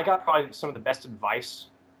 I got probably some of the best advice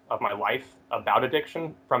of my life about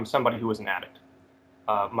addiction from somebody who was an addict.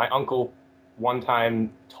 My uncle one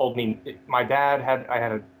time told me, I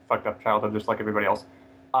had a fucked up childhood just like everybody else.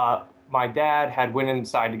 My dad had went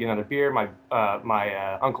inside to get another beer. My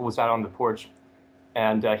uncle was out on the porch,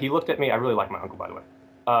 and he looked at me. I really like my uncle, by the way.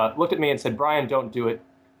 Looked at me and said, "Brian, don't do it."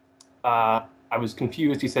 I was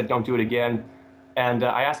confused. He said, "Don't do it again." And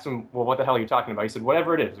I asked him, "Well, what the hell are you talking about?" He said,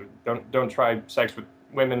 "Whatever it is. Don't try sex with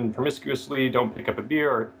women promiscuously. Don't pick up a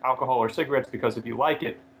beer or alcohol or cigarettes, because if you like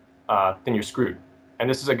it, then you're screwed." And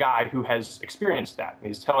this is a guy who has experienced that. And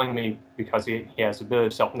he's telling me, because he has a bit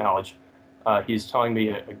of self-knowledge, he's telling me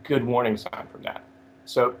a good warning sign from that.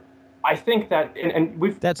 So I think that, and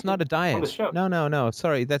we've... That's not a diet. On the show. No.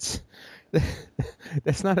 Sorry, that's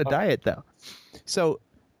not a diet, though. So,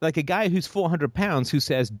 like a guy who's 400 pounds who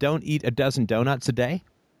says, "Don't eat a dozen donuts a day,"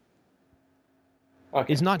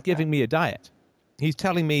 is not giving me a diet. He's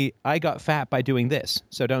telling me I got fat by doing this,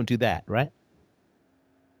 so don't do that, right?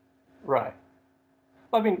 Right.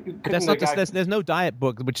 I mean, that's not there's no diet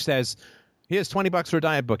book which says, "Here's $20 for a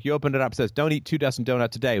diet book." You open it up, it says, "Don't eat 2 dozen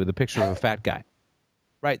donuts a day," with a picture of a fat guy.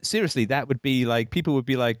 Right? Seriously, that would be like, people would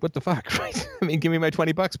be like, "What the fuck?" Right? I mean, give me my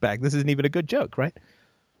 $20 back. This isn't even a good joke, right?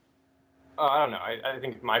 I don't know. I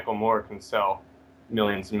think Michael Moore can sell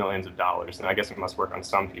millions and millions of dollars, and I guess it must work on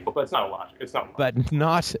some people, but it's not a lot. It's not. But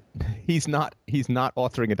he's not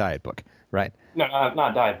authoring a diet book, right? No,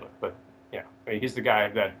 not a diet book, but yeah, I mean, he's the guy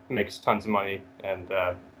that makes tons of money and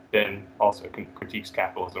then also critiques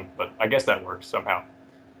capitalism. But I guess that works somehow.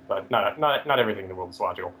 But not everything in the world is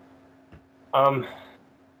logical. The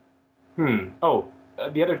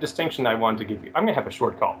other distinction I wanted to give you, I'm gonna have a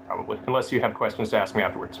short call probably, unless you have questions to ask me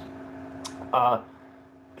afterwards.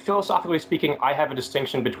 Philosophically speaking, I have a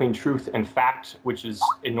distinction between truth and fact, which is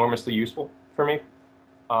enormously useful for me.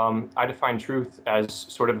 I define truth as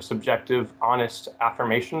sort of a subjective, honest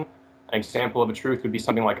affirmation. An example of a truth would be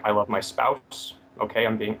something like, "I love my spouse." Okay,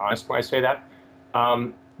 I'm being honest when I say that.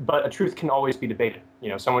 But a truth can always be debated.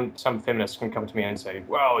 Some feminists can come to me and say,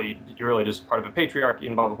 "Well, you're really just part of a patriarchy,"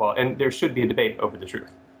 and blah, blah, blah. And there should be a debate over the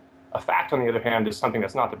truth. A fact, on the other hand, is something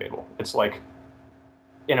that's not debatable. It's like,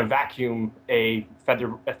 in a vacuum, a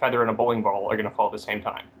feather and a bowling ball are going to fall at the same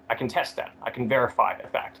time. I can test that. I can verify a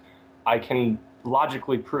fact. I can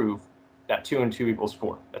logically prove that 2 and 2 equals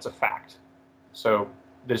 4. That's a fact. So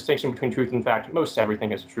the distinction between truth and fact, most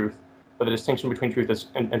everything is truth, but the distinction between truth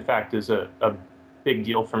and fact is a big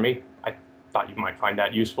deal for me. I thought you might find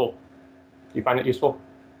that useful. Do you find it useful?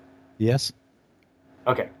 Yes.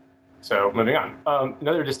 Okay. So moving on.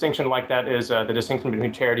 Another distinction like that is the distinction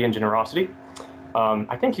between charity and generosity.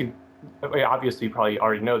 I think obviously you probably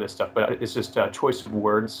already know this stuff, but it's just a choice of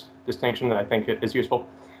words distinction that I think is useful.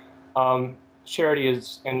 Charity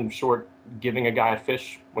is, in short, giving a guy a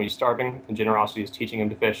fish when he's starving, and generosity is teaching him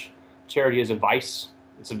to fish. Charity is a vice.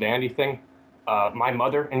 It's a vanity thing. My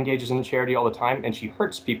mother engages in charity all the time, and she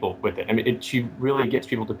hurts people with it. I mean, she really gets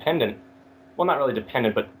people dependent. Well, not really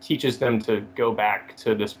dependent, but teaches them to go back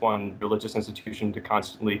to this one religious institution to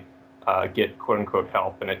constantly get quote-unquote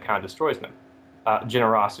help, and it kind of destroys them.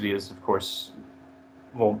 Generosity is, of course,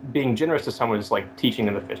 well, being generous to someone is like teaching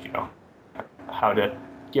them to fish, how to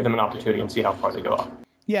give them an opportunity and see how far they go up.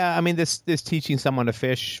 Yeah, I mean, this teaching someone to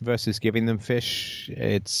fish versus giving them fish,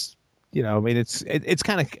 it's, it's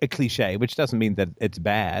kind of a cliche, which doesn't mean that it's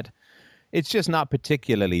bad. It's just not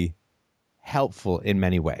particularly helpful in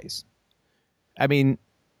many ways. I mean,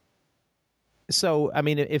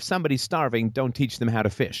 if somebody's starving, don't teach them how to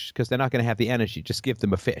fish because they're not going to have the energy. Just give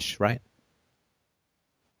them a fish, right?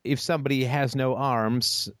 If somebody has no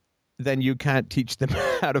arms, then you can't teach them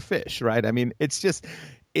how to fish, right? I mean, it's just,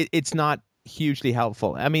 it's not hugely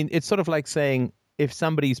helpful. I mean, it's sort of like saying if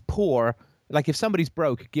somebody's poor, like if somebody's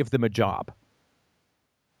broke, give them a job.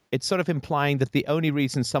 It's sort of implying that the only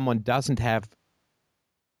reason someone doesn't have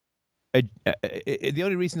the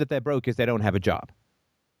only reason that they're broke is they don't have a job.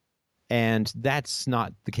 And that's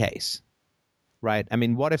not the case, right? I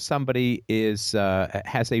mean, what if somebody has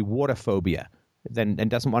a water phobia and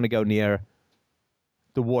doesn't want to go near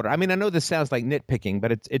the water? I mean, I know this sounds like nitpicking,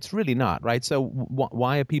 but it's really not, right? So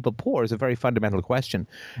why are people poor is a very fundamental question.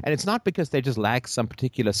 And it's not because they just lack some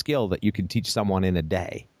particular skill that you can teach someone in a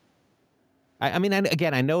day. I mean, and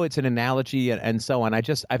again, I know it's an analogy and so on.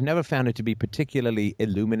 I've never found it to be particularly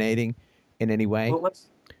illuminating in any way. Well,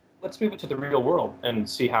 let's move it to the real world and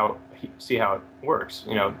see how it works.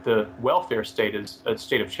 The welfare state is a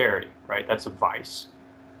state of charity, right? That's a vice.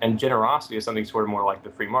 And generosity is something sort of more like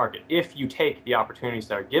the free market. If you take the opportunities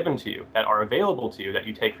that are given to you, that are available to you, that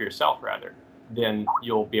you take for yourself rather, then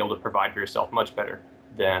you'll be able to provide for yourself much better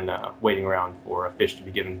than waiting around for a fish to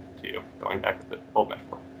be given to you, going back to the old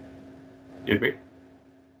metaphor. Do you agree?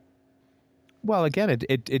 Well, again,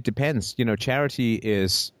 it depends. Charity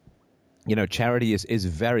is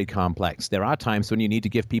very complex. There are times when you need to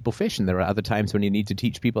give people fish, and there are other times when you need to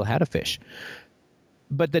teach people how to fish.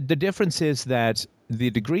 But the difference is that the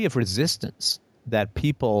degree of resistance that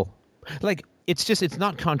people like, it's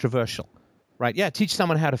not controversial, right? Yeah, teach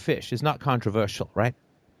someone how to fish is not controversial, right?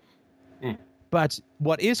 Mm. But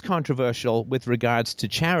what is controversial with regards to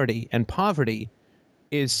charity and poverty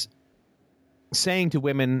is saying to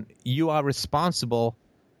women, you are responsible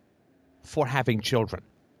for having children.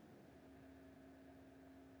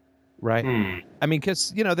 Right? Mm. I mean,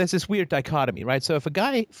 because, there's this weird dichotomy, right? So if a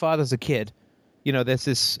guy fathers a kid, there's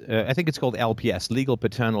this, I think it's called LPS, legal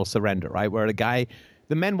paternal surrender, right? Where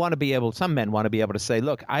some men want to be able to say,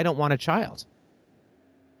 look, I don't want a child.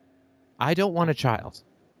 I don't want a child.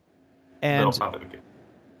 And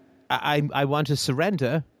I want to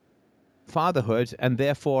surrender fatherhood, and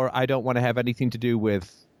therefore I don't want to have anything to do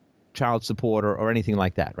with child support or anything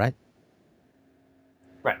like that, right?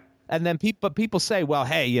 Right. And then people say, well,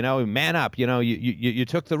 hey, man up, you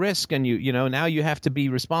took the risk, and now you have to be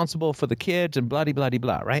responsible for the kids and blah, blah, blah,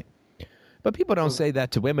 blah, right? But people don't say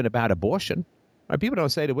that to women about abortion. Right? People don't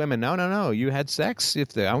say to women, no, you had sex. I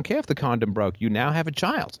don't care if the condom broke. You now have a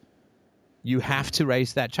child. You have to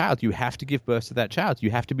raise that child. You have to give birth to that child. You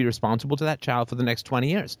have to be responsible to that child for the next 20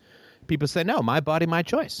 years. People say, no, my body, my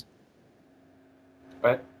choice.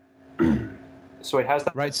 Right. So it has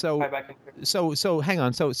that. Right. So hang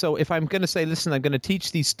on. So if I'm going to say, listen, I'm going to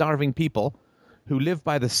teach these starving people who live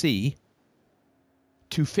by the sea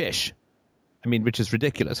to fish. I mean, which is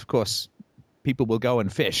ridiculous. Of course, people will go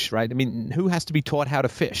and fish, right? I mean, who has to be taught how to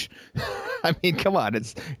fish? I mean, come on.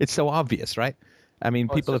 It's so obvious, right? I mean,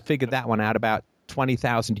 people have figured that one out about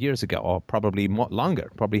 20,000 years ago, or probably more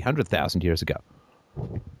longer, probably 100,000 years ago.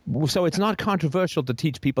 So it's not controversial to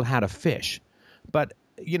teach people how to fish. But,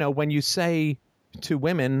 when you say to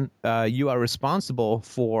women, you are responsible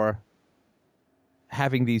for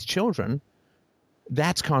having these children,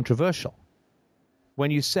 that's controversial.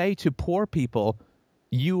 When you say to poor people,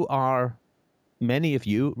 many of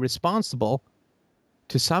you, responsible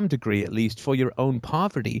to some degree at least for your own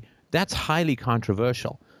poverty, that's highly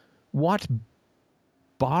controversial. What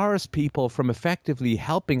bars people from effectively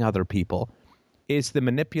helping other people is the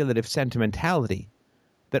manipulative sentimentality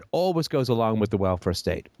that always goes along with the welfare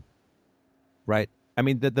state, right? I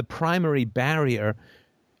mean, the primary barrier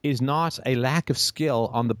is not a lack of skill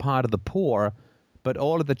on the part of the poor, but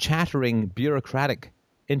all of the chattering, bureaucratic,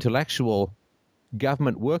 intellectual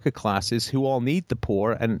government worker classes who all need the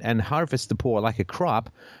poor and harvest the poor like a crop,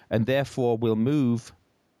 and therefore will move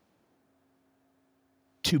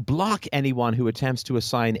to block anyone who attempts to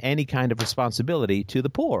assign any kind of responsibility to the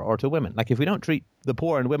poor or to women. Like if we don't treat the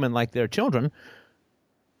poor and women like their children,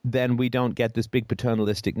 then we don't get this big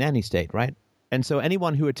paternalistic nanny state, right? And so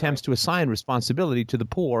anyone who attempts to assign responsibility to the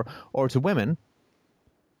poor or to women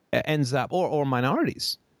ends up, or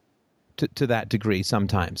minorities to that degree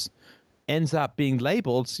sometimes, ends up being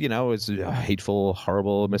labeled, as a hateful,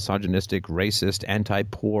 horrible, misogynistic, racist,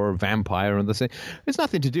 anti-poor, vampire, and the same. It's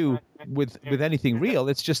nothing to do with anything real.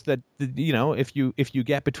 It's just that, if you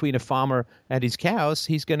get between a farmer and his cows,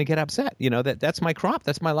 he's going to get upset. That's my crop.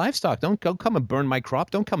 That's my livestock. Don't come and burn my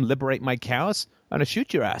crop. Don't come liberate my cows. I'm going to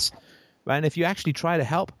shoot your ass. And if you actually try to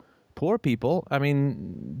help poor people, I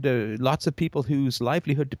mean, lots of people whose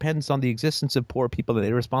livelihood depends on the existence of poor people and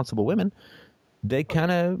irresponsible women, they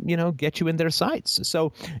kind of, get you in their sights.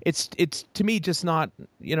 So it's to me just not,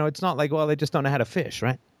 it's not like, well, they just don't know how to fish,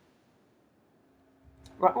 right?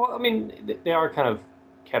 Right. Well, I mean, they are kind of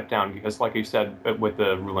kept down because, like you said, with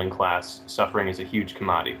the ruling class, suffering is a huge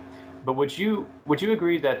commodity. But would you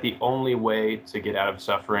agree that the only way to get out of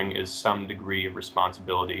suffering is some degree of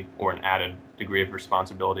responsibility or an added degree of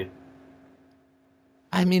responsibility?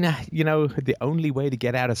 I mean, the only way to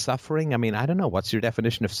get out of suffering, I mean, I don't know. What's your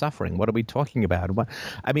definition of suffering? What are we talking about?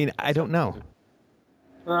 I don't know.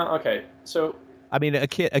 Okay. So, I mean, a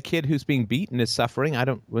kid who's being beaten is suffering.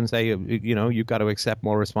 Wouldn't say, you've got to accept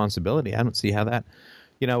more responsibility. I don't see how that,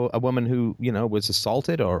 a woman who, was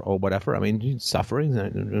assaulted or whatever. I mean, suffering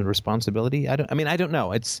and responsibility. I don't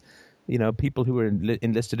know. It's, people who are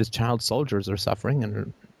enlisted as child soldiers are suffering.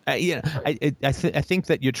 And, I think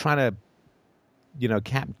that you're trying to,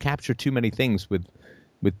 capture too many things with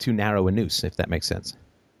too narrow a noose, if that makes sense.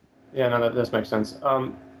 Yeah, no, that does make sense.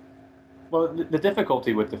 Well, the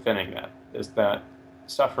difficulty with defending that is that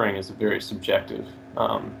suffering is very subjective,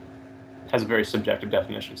 has a very subjective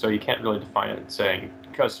definition. So you can't really define it saying,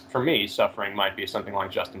 because for me, suffering might be something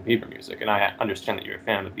like Justin Bieber music, and I understand that you're a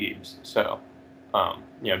fan of the Biebs. So,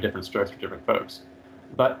 different strokes for different folks.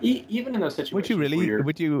 But even in those situations, would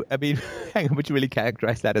you really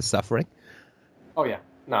characterize that as suffering? Oh yeah,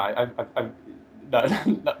 no, I'm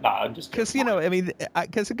just because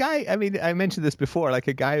because a guy. I mean, I mentioned this before. Like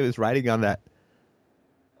a guy who was writing on that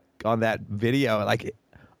video. Like,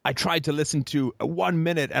 I tried to listen to 1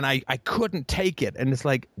 minute and I couldn't take it. And it's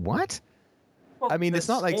like, what? Well, I mean, it's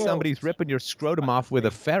not like somebody's ripping your scrotum off with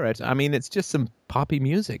a ferret. I mean, it's just some poppy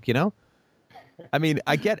music, I mean,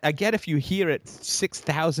 I get if you hear it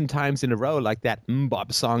 6,000 times in a row, like that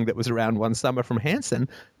Mbop song that was around one summer from Hanson.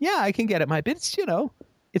 Yeah, I can get it. But it's,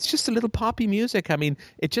 it's just a little poppy music. I mean,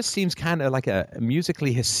 it just seems kind of like a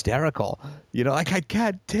musically hysterical, like I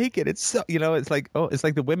can't take it. It's so, it's like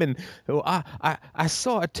the women who, I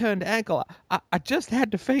saw a turned ankle. I just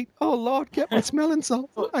had to faint. Oh Lord, get my smelling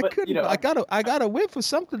salts. I couldn't, I got a whiff of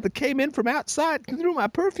something that came in from outside through my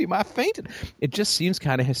perfume. I fainted. It just seems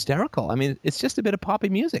kind of hysterical. I mean, it's just a bit of poppy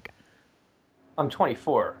music. I'm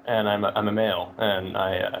 24 and I'm a male and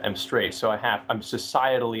I am straight. So I'm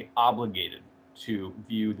societally obligated to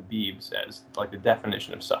view the Biebs as like the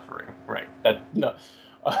definition of suffering, right? As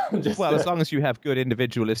long as you have good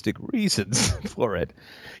individualistic reasons for it,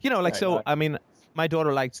 I mean, my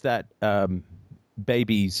daughter likes that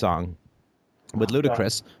Baby song with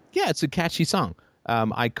Ludacris. Yeah, it's a catchy song.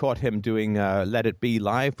 I caught him doing "Let It Be"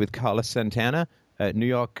 live with Carlos Santana at New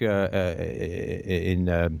York in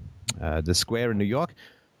the Square in New York.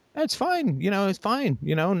 It's fine, it's fine,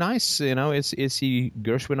 nice, is he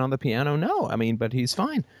Gershwin on the piano? No, I mean, but he's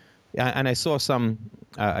fine. And I saw some,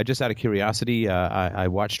 just out of curiosity, I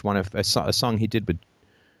watched a song he did with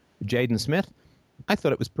Jaden Smith. I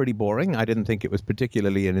thought it was pretty boring. I didn't think it was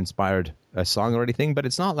particularly an inspired song or anything, but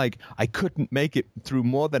it's not like I couldn't make it through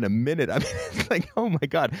more than a minute. I mean, it's like, oh my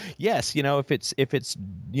God. Yes, if it's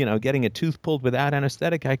getting a tooth pulled without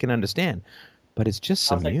anesthetic, I can understand. But it's just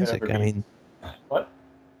some music. I mean, what?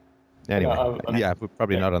 Anyway, yeah, we're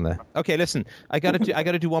probably not on there. Okay, listen, I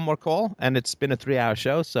gotta do one more call, and it's been a 3-hour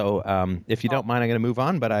show. So, if you don't mind, I'm gonna move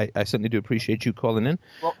on. But I certainly do appreciate you calling in.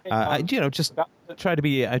 Well, just try to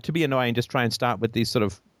be annoying. Just try and start with these sort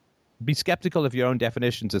of be skeptical of your own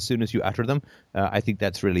definitions as soon as you utter them. I think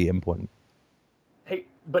that's really important. Hey,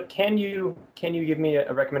 but can you give me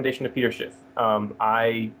a recommendation of Peter Schiff?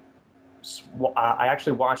 I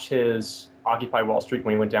actually watched his Occupy Wall Street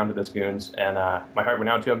when he went down to the Goons, and my heart went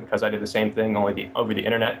out to him because I did the same thing, over the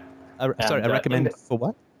internet. Sorry, I recommend for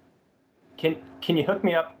what? Can you hook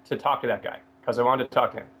me up to talk to that guy? Because I wanted to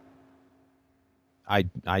talk to him. I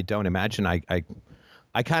don't imagine I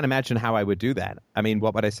I can't imagine how I would do that. I mean,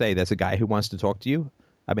 what would I say? There's a guy who wants to talk to you.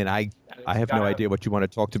 I mean, I have no idea what you want to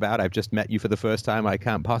talk about. I've just met you for the first time. I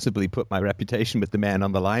can't possibly put my reputation with the man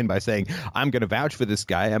on the line by saying, I'm going to vouch for this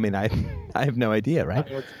guy. I mean, I have no idea, right?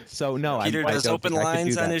 So, no. Peter does open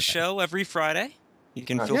lines on his show every Friday. You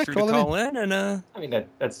can feel free to call in. And I mean,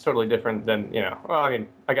 that's totally different than, well, I mean,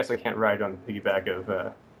 I guess I can't ride on the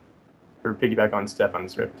piggyback on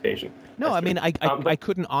Stefan's reputation. No, I mean, I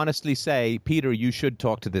couldn't honestly say, Peter, you should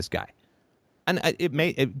talk to this guy. And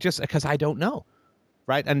it just because I don't know.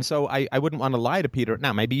 Right. And so I wouldn't want to lie to Peter.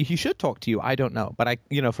 Now, maybe he should talk to you. I don't know. But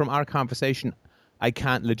from our conversation, I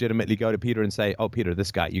can't legitimately go to Peter and say, oh, Peter,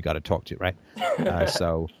 this guy you got to talk to. Right.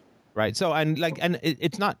 Right. So and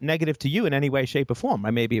it's not negative to you in any way, shape or form.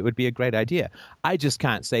 Maybe it would be a great idea. I just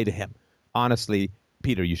can't say to him, honestly,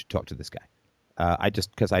 Peter, you should talk to this guy.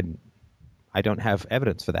 Because I don't have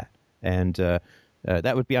evidence for that. And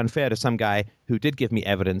that would be unfair to some guy who did give me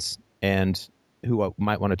evidence and who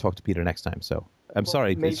might want to talk to Peter next time. So I'm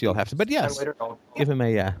sorry, you'll have to. But yes, give him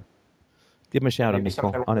a shout on his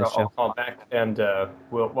show. I'll call back and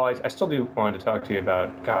I still do want to talk to you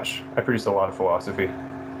about. Gosh, I produce a lot of philosophy,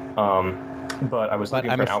 but I was looking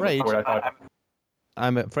for an outlet where I thought.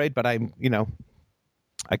 I'm afraid, but I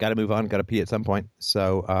got to move on. Got to pee at some point,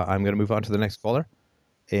 so I'm going to move on to the next caller.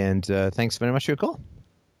 And thanks very much for your call.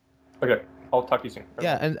 Okay, I'll talk to you soon.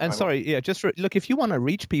 Yeah, and sorry, just look, if you want to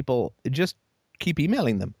reach people, just keep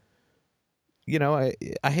emailing them. I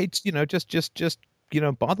hate, just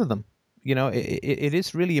bother them. It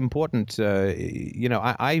is really important.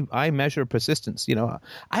 I measure persistence.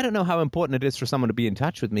 I don't know how important it is for someone to be in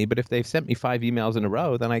touch with me, but if they've sent me 5 emails in a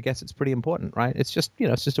row, then I guess it's pretty important, right? It's just,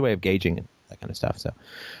 it's just a way of gauging and that kind of stuff. So,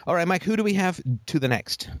 all right, Mike, who do we have to the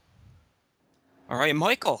next? All right,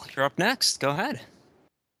 Michael, you're up next. Go ahead.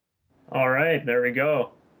 All right, there we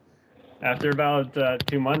go. After about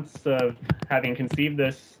 2 months of having conceived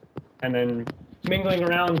this and then mingling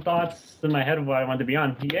around thoughts in my head of what I wanted to be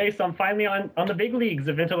on, yay, so I'm finally on the big leagues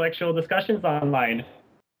of intellectual discussions online.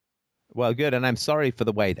 Well, good, and I'm sorry for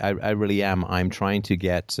the wait. I really am. I'm trying to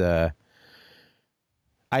get... I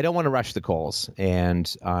don't want to rush the calls,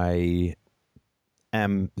 and I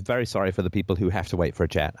am very sorry for the people who have to wait for a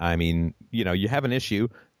chat. I mean, you have an issue...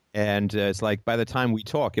 And it's like by the time we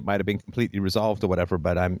talk, it might have been completely resolved or whatever.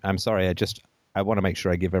 But I'm sorry. I want to make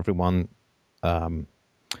sure I give everyone, I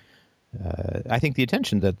think, the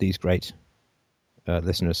attention that these great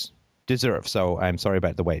listeners deserve. So I'm sorry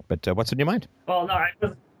about the wait. But what's in your mind? Well, no,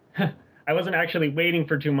 I wasn't actually waiting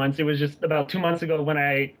for 2 months. It was just about 2 months ago when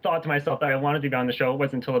I thought to myself that I wanted to be on the show. It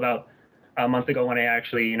wasn't until about a month ago when I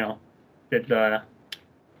actually, did the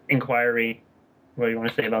inquiry. What do you want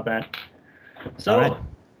to say about that? So. All right.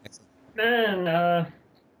 Man,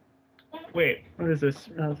 wait, what is this?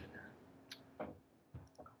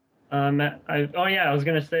 I was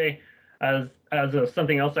gonna say, as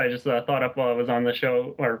something else I just thought up while I was on the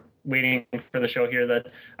show or waiting for the show here, that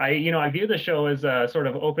I view the show as a sort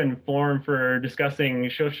of open forum for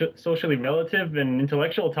discussing socially relative and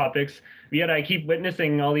intellectual topics. Yet I keep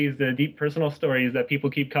witnessing all these deep personal stories that people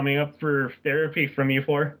keep coming up for therapy from you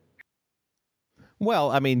for.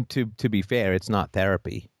 Well, I mean, to be fair, it's not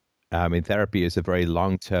therapy. I mean, therapy is a very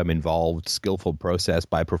long-term, involved, skillful process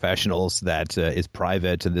by professionals that is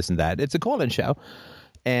private and this and that. It's a call-in show,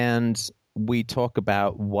 and we talk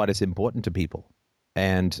about what is important to people.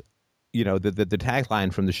 And, the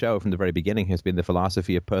tagline from the show from the very beginning has been the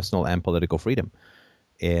philosophy of personal and political freedom.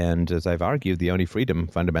 And as I've argued, the only freedom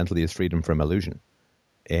fundamentally is freedom from illusion.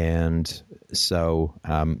 And so,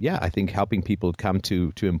 I think helping people come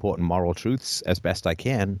to important moral truths as best I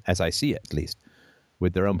can, as I see it at least,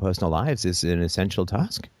 with their own personal lives is an essential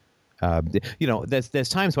task. There's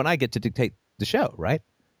times when I get to dictate the show, right?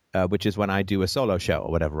 Which is when I do a solo show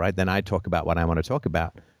or whatever, right? Then I talk about what I want to talk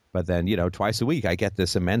about. But then, twice a week I get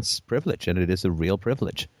this immense privilege, and it is a real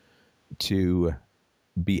privilege to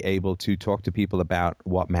be able to talk to people about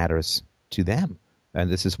what matters to them. And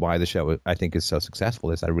this is why the show, I think, is so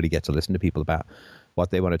successful, is I really get to listen to people about what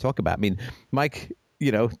they want to talk about. I mean, Mike,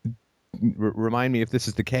 remind me if this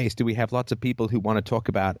is the case. Do we have lots of people who want to talk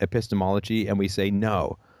about epistemology and we say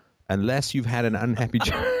no? Unless you've had an unhappy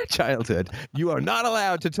childhood, you are not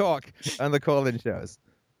allowed to talk on the call-in shows.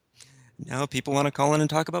 No, people want to call in and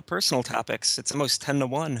talk about personal topics. It's almost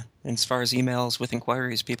 10-1 as far as emails with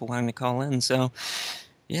inquiries, people wanting to call in. So,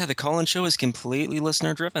 yeah, the call-in show is completely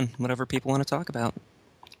listener-driven, whatever people want to talk about.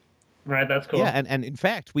 Right, that's cool. Yeah, and in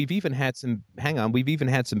fact, we've even had some bait and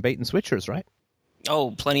switchers, right?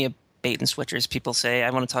 Oh, plenty of bait and switchers. People say,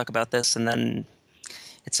 I want to talk about this, and then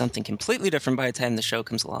it's something completely different by the time the show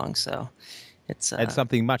comes along. So It's and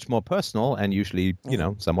something much more personal and usually,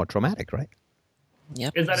 somewhat traumatic, right?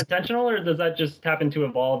 Yep. Is that intentional, or does that just happen to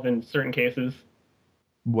evolve in certain cases?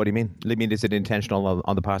 What do you mean? Is it intentional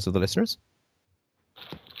on the parts of the listeners?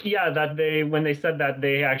 Yeah, that when they said that,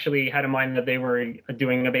 they actually had in mind that they were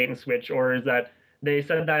doing a bait and switch, or is that they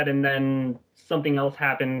said that and then something else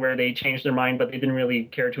happened where they changed their mind, but they didn't really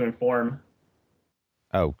care to inform?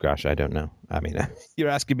 Oh gosh, I don't know. I mean, you're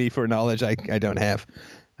asking me for knowledge I don't have.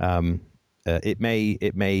 It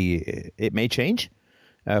may change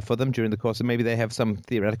for them during the course of, maybe they have some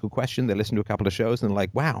theoretical question. They listen to a couple of shows and they're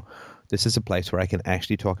like, wow, this is a place where I can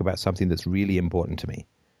actually talk about something that's really important to me.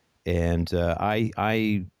 And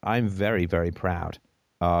I'm very, very proud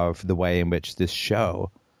of the way in which this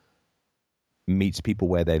show meets people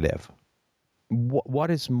where they live.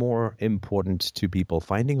 What is more important to people?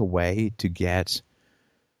 Finding a way to get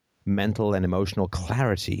mental and emotional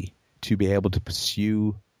clarity to be able to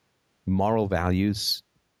pursue moral values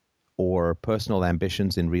or personal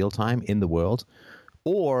ambitions in real time in the world,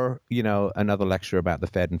 or another lecture about the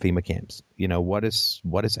Fed and FEMA camps. What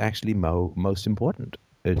is actually most important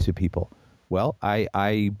to people? Well,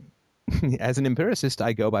 I as an empiricist,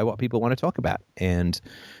 I go by what people want to talk about, and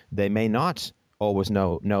they may not always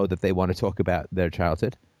know that they want to talk about their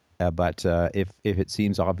childhood. But if it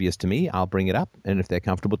seems obvious to me, I'll bring it up. And if they're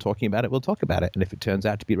comfortable talking about it, we'll talk about it. And if it turns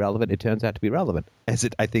out to be relevant, it turns out to be relevant, as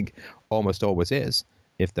it, I think, almost always is,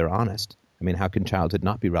 if they're honest. I mean, how can childhood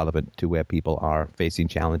not be relevant to where people are facing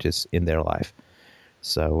challenges in their life?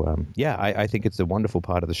 So, I think it's a wonderful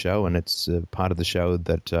part of the show, and it's a part of the show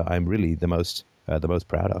that I'm really the most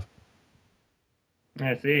proud of.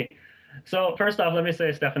 I see. So first off, let me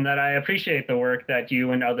say, Stefan, that I appreciate the work that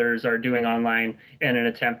you and others are doing online in an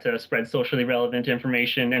attempt to spread socially relevant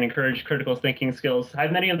information and encourage critical thinking skills. I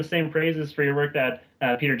have many of the same praises for your work that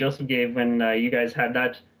Peter Joseph gave when you guys had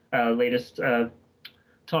that latest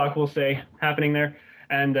talk, we'll say, happening there.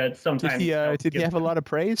 And that sometimes did he have a lot of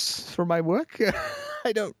praise for my work?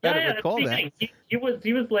 I don't recall that. He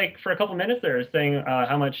was like, for a couple minutes there, saying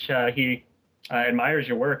how much he admires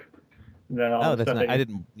your work. That's nice. I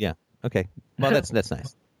didn't. Yeah. Okay. Well, that's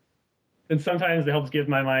nice. And sometimes it helps give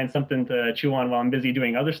my mind something to chew on while I'm busy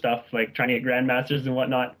doing other stuff, like trying to get grandmasters and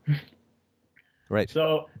whatnot. Right.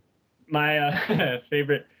 So my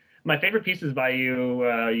favorite pieces by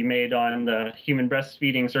you made on the human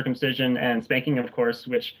breastfeeding, circumcision, and spanking, of course,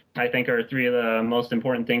 which I think are three of the most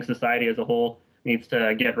important things society as a whole needs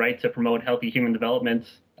to get right to promote healthy human development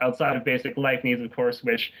outside of basic life needs, of course,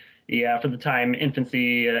 which, for the time of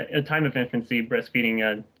infancy,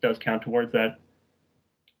 breastfeeding does count towards that.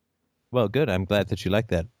 Well, good. I'm glad that you like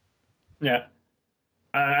that. Yeah.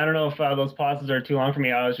 I don't know if those pauses are too long for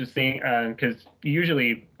me. I was just seeing, because you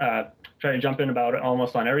usually try to jump in about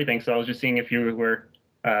almost on everything, so I was just seeing if you were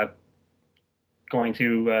going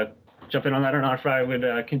to jump in on that or not, if I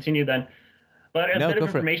would continue then. But a bit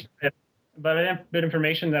of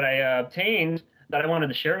information that I obtained that I wanted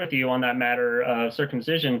to share with you on that matter of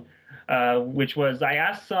circumcision, which was, I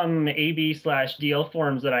asked some AB/DL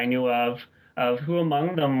forms that I knew of who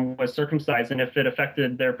among them was circumcised and if it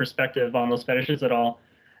affected their perspective on those fetishes at all.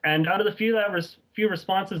 And out of the few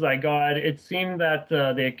responses I got, it seemed that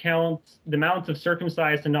the amount of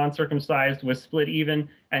circumcised and non-circumcised was split even,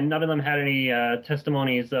 and none of them had any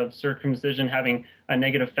testimonies of circumcision having a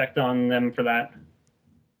negative effect on them for that.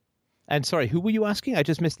 And sorry, who were you asking? I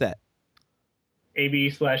just missed that.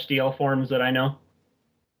 AB/DL forms that I know.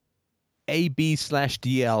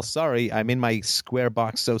 AB/DL. Sorry, I'm in my square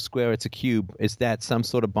box, so square it's a cube. Is that some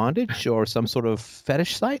sort of bondage or some sort of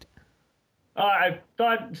fetish site? I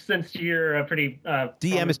thought, since you're a pretty...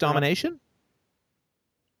 DM is domination?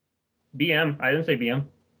 BM. I didn't say BM,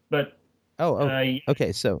 but...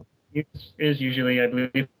 okay, so... is usually, I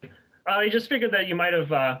believe. I just figured that you might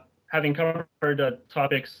have... having covered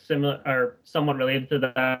topics similar or somewhat related to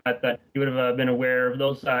that you would have been aware of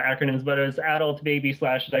those acronyms, but it was adult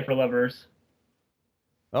baby/diaper lovers.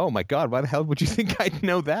 Oh my God! Why the hell would you think I'd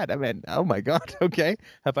know that? I mean, oh my God. Okay,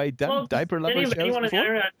 have I done diaper lover shows anyone before? On the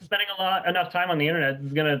internet spending enough time on the internet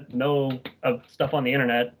is gonna know of stuff on the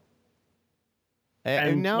internet.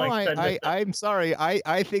 No, I'm sorry.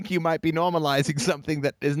 I think you might be normalizing something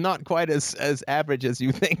that is not quite as average as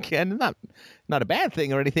you think, and not a bad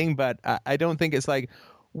thing or anything. But I don't think it's like,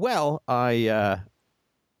 well, I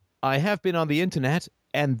have been on the internet,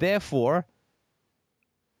 and therefore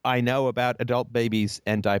I know about adult babies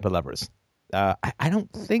and diaper lovers. I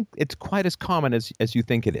don't think it's quite as common as you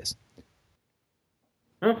think it is.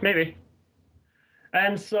 Well, maybe.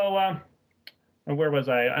 And so. Where was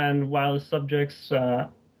I? And while the subjects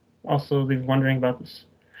also leave wondering about this.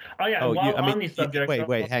 Oh yeah. While on these subjects.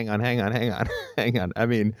 Wait. Hang on. I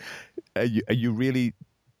mean, are you really?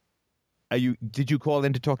 Did you call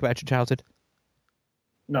in to talk about your childhood?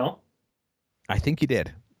 No. I think you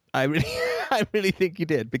did. I really think you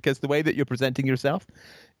did, because the way that you're presenting yourself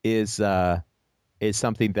is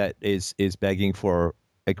something that is begging for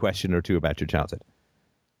a question or two about your childhood.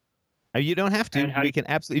 You don't have to. We can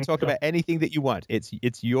absolutely talk about anything that you want.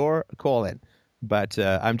 It's your call in. But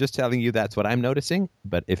I'm just telling you that's what I'm noticing.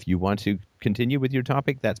 But if you want to continue with your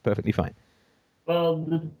topic, that's perfectly fine. Well,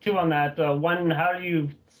 the two on that. One, how do you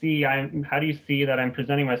see that I'm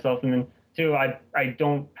presenting myself? And then two, I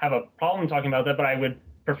don't have a problem talking about that, but I would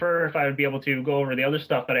prefer if I would be able to go over the other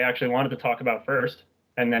stuff that I actually wanted to talk about first.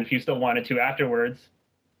 And then if you still wanted to afterwards,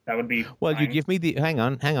 that would be well, fine. You give me the hang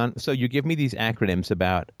on. So you give me these acronyms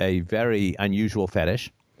about a very unusual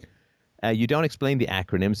fetish. You don't explain the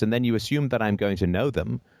acronyms, and then you assume that I'm going to know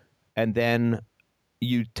them, and then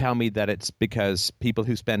you tell me that it's because people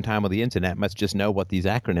who spend time on the internet must just know what these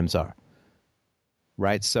acronyms are.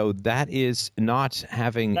 Right? So that is not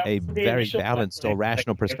having a very balanced or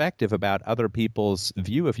rational perspective about other people's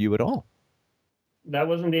view of you at all. That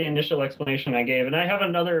wasn't the initial explanation I gave. And I have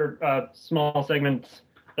another small segment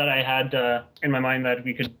that I had in my mind that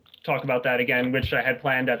we could talk about that again, which I had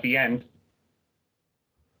planned at the end.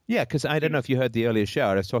 Yeah, because I don't know if you heard the earlier show.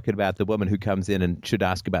 I was talking about the woman who comes in and should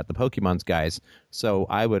ask about the Pokemon's guys. So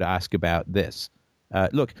I would ask about this.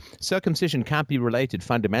 Look, circumcision can't be related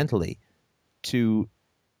fundamentally to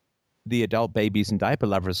the adult babies and diaper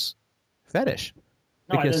lovers fetish.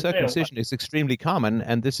 Because circumcision is extremely common,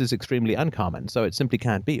 and this is extremely uncommon. So it simply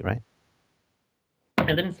can't be, right? I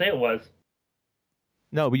didn't say it was.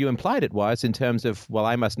 No, but you implied it was in terms of, well,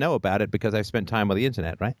 I must know about it because I've spent time on the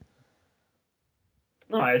internet, right?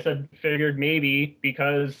 No, I figured maybe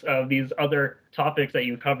because of these other topics that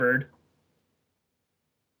you covered.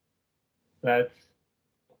 That's...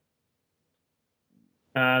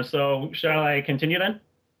 so shall I continue then?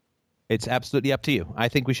 It's absolutely up to you. I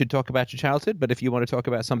think we should talk about your childhood, but if you want to talk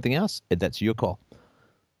about something else, that's your call.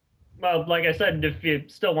 Well, like I said, if you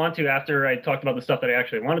still want to, after I talked about the stuff that I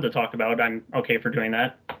actually wanted to talk about, I'm okay for doing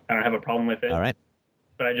that. I don't have a problem with it. All right.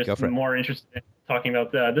 But I just am more interested in talking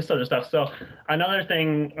about this other stuff. So another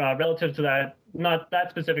thing relative to that, not that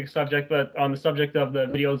specific subject, but on the subject of the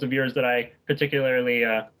videos of yours that I particularly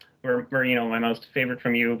were my most favorite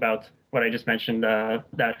from you about what I just mentioned,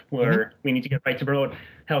 that where we need to get right to promote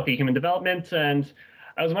healthy human development. And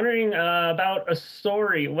I was wondering about a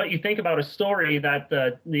story, what you think about a story that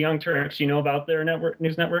the Young Turks, about their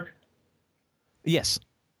news network? Yes.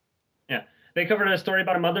 Yeah. They covered a story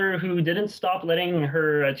about a mother who didn't stop letting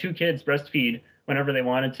her two kids breastfeed whenever they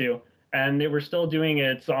wanted to. And they were still doing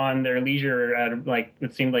it on their leisure at,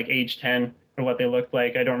 it seemed like age 10 or what they looked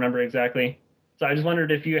like. I don't remember exactly. So I just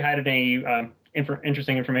wondered if you had any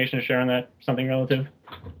interesting information to share on that, something relative.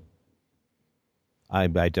 I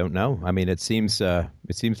don't know. I mean, it seems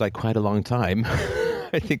like quite a long time.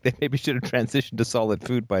 I think they maybe should have transitioned to solid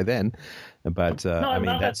food by then. But I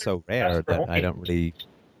mean, that's so rare that I don't really.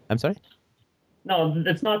 I'm sorry? No,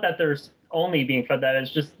 it's not that there's only being fed that. It's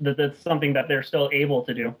just that that's something that they're still able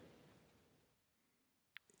to do.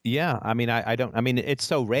 Yeah, I mean, I don't. I mean, it's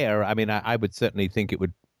so rare. I mean, I would certainly think it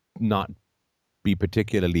would not be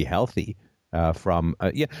particularly healthy. As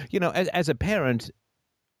a parent,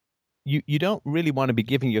 you don't really want to be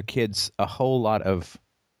giving your kids a whole lot of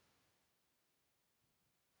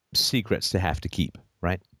secrets to have to keep,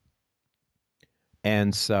 right?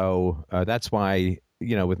 And so that's why,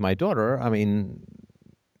 with my daughter, I mean,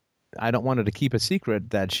 I don't want her to keep a secret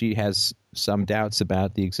that she has some doubts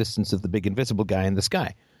about the existence of the big invisible guy in the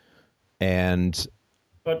sky. And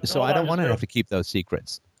so I don't want her to have to keep those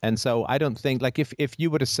secrets. And so I don't think, if you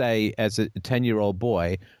were to say as a 10-year-old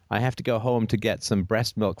boy, I have to go home to get some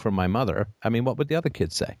breast milk from my mother, I mean, what would the other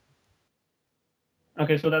kids say?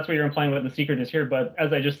 Okay, so that's what you're implying what the secret is here. But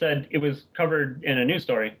as I just said, it was covered in a news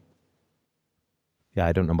story. Yeah,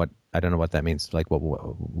 I don't know what that means. Like, what?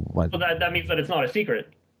 Well, that means that it's not a secret.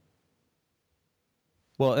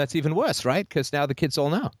 Well, that's even worse, right? Because now the kids all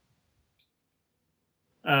know.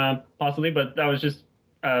 Possibly, but that was just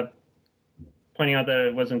pointing out that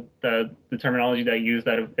it wasn't the terminology that I used,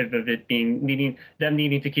 that of it being needing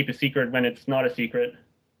to keep a secret when it's not a secret.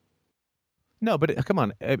 No, but come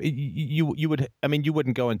on, you would. I mean, you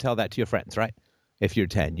wouldn't go and tell that to your friends, right? If you're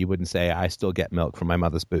 10, you wouldn't say, "I still get milk from my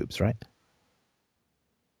mother's boobs," right?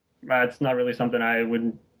 It's not really something I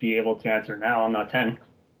wouldn't be able to answer now. I'm not 10.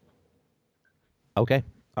 Okay.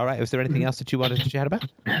 All right. Was there anything else that you wanted to chat about?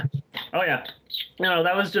 Oh, yeah. No,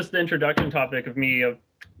 that was just the introduction topic of me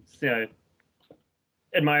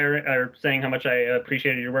admiring or saying how much I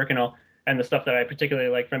appreciated your work and all, and the stuff that I particularly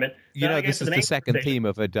like from it. This is the second theme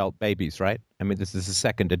of adult babies, right? I mean, this is the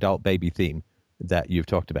second adult baby theme that you've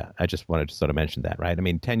talked about. I just wanted to sort of mention that, right? I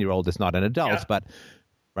mean, 10-year-old is not an adult, but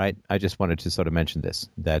right. I just wanted to sort of mention this,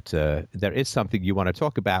 that there is something you want to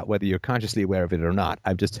talk about, whether you're consciously aware of it or not.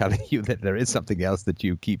 I'm just telling you that there is something else that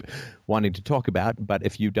you keep wanting to talk about. But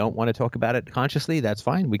if you don't want to talk about it consciously, that's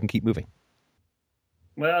fine. We can keep moving.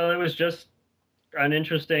 Well, it was just an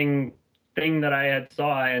interesting thing that I had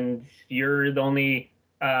saw, and you're the only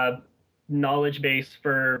knowledge base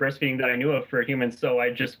for breastfeeding that I knew of for humans. So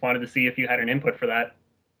I just wanted to see if you had an input for that.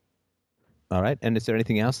 All right. And is there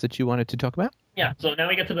anything else that you wanted to talk about? Yeah. So now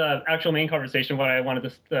we get to the actual main conversation. What I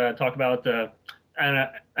wanted to talk about,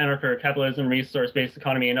 anarcho-capitalism, resource-based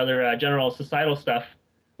economy, and other general societal stuff,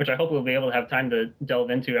 which I hope we'll be able to have time to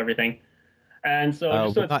delve into everything. And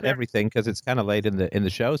so, not everything, because it's kind of late in the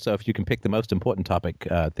show. So if you can pick the most important topic,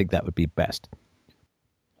 I think that would be best.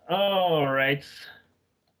 All right.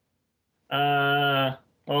 Well,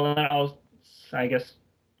 then I'll, I guess,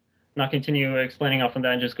 not continue explaining off on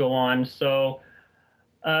that and just go on. So,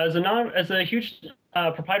 as a huge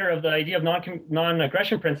proprietor of the idea of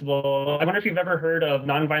non-aggression principle, I wonder if you've ever heard of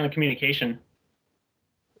nonviolent communication.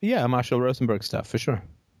 Yeah, Marshall Rosenberg stuff for sure.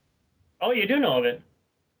 Oh, you do know of it.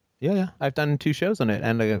 Yeah. I've done 2 shows on it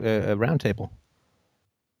and a roundtable.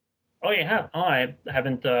 Oh, you have? Oh, I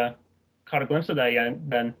haven't caught a glimpse of that yet.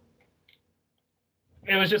 Then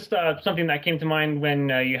it was just something that came to mind when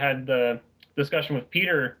you had the discussion with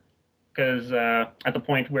Peter, because at the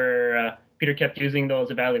point where Peter kept using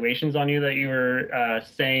those evaluations on you that you were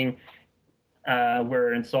saying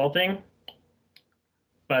were insulting.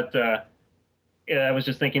 But I was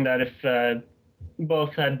just thinking that if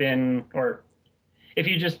both had been, or if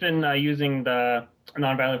you'd just been using the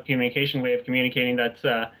nonviolent communication way of communicating,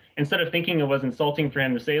 that instead of thinking it was insulting for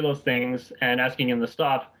him to say those things and asking him to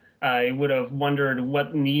stop, I would have wondered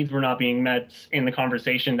what needs were not being met in the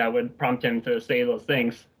conversation that would prompt him to say those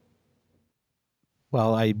things.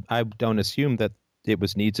 Well, I don't assume that it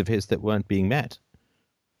was needs of his that weren't being met,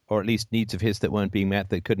 or at least needs of his that weren't being met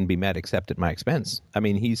that couldn't be met except at my expense. I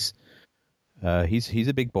mean, he's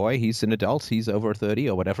a big boy. He's an adult. He's over 30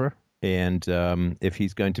 or whatever. And if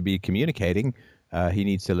he's going to be communicating, he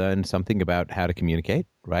needs to learn something about how to communicate,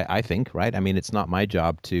 right? I think, right? I mean, it's not my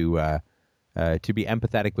job to be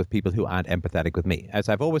empathetic with people who aren't empathetic with me. As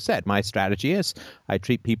I've always said, my strategy is I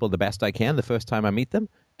treat people the best I can the first time I meet them,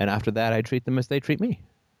 and after that I treat them as they treat me,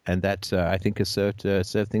 and that I think has served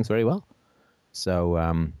things very well. So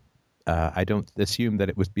I don't assume that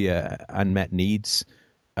it would be unmet needs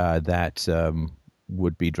that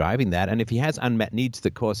would be driving that. And if he has unmet needs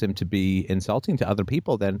that cause him to be insulting to other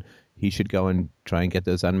people, then he should go and try and get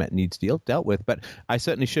those unmet needs dealt with. But I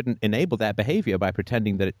certainly shouldn't enable that behavior by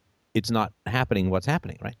pretending that it's not happening what's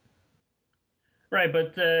happening, right? Right,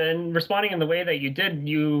 but in responding in the way that you did,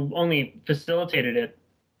 you only facilitated it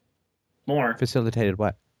more. Facilitated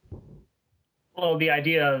what? Well, the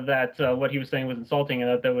idea that what he was saying was insulting, and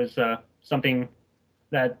that there was something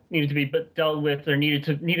that needed to be dealt with or needed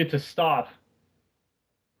to stop.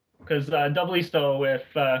 Because doubly so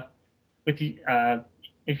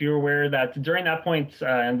if you're aware that during that point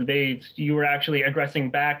in the debate, you were actually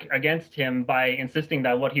aggressing back against him by insisting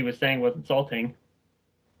that what he was saying was insulting,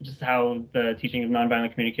 which is how the teaching of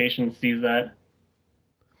nonviolent communication sees that.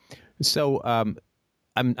 So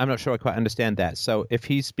I'm not sure I quite understand that. So if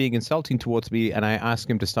he's being insulting towards me and I ask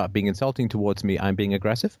him to stop being insulting towards me, I'm being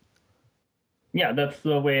aggressive? Yeah, that's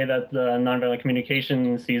the way that the nonviolent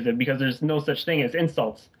communication sees it, because there's no such thing as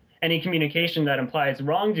insults. Any communication that implies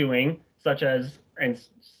wrongdoing, such as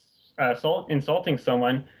insulting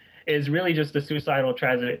someone, is really just a suicidal,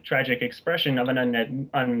 tragic expression of an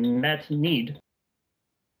unmet need.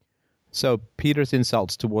 So Peter's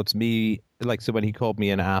insults towards me, like so when he called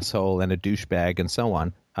me an asshole and a douchebag and so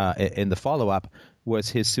on, in the follow-up, was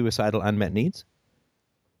his suicidal unmet needs?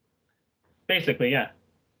 Basically, yeah.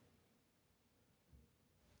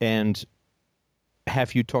 And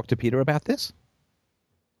have you talked to Peter about this?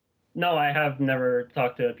 No, I have never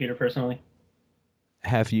talked to Peter personally.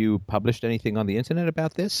 Have you published anything on the internet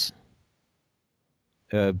about this?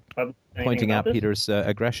 Pointing out Peter's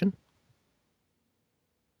aggression?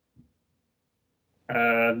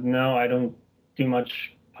 No, I don't do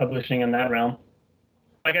much publishing in that realm.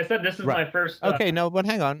 Like I said, this is my first... Okay, no, but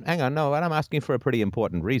hang on. No, and I'm asking for a pretty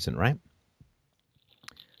important reason, right?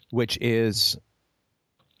 Which is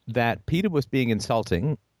that Peter was being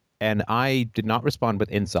insulting, and I did not respond with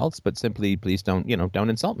insults, but simply, please don't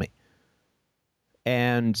insult me.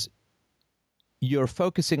 And you're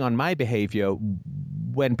focusing on my behavior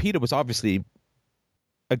when Peter was obviously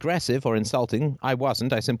aggressive or insulting. I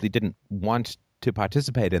wasn't. I simply didn't want to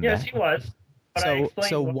participate in that. Yes, he was. But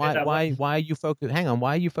So why are you Hang on.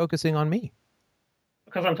 Why are you focusing on me?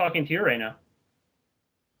 Because I'm talking to you right now.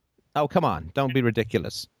 Oh, come on. Don't be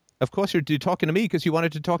ridiculous. Of course you're talking to me because you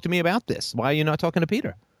wanted to talk to me about this. Why are you not talking to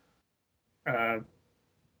Peter? I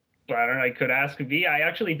don't know. I could ask V. I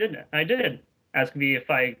actually did. I did ask V if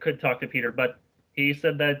I could talk to Peter, but he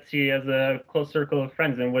said that he has a close circle of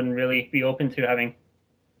friends and wouldn't really be open to having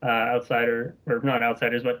or not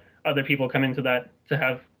outsiders, but other people come into that to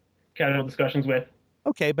have casual discussions with.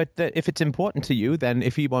 Okay, but if it's important to you, then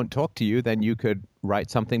if he won't talk to you, then you could write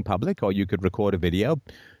something public or you could record a video.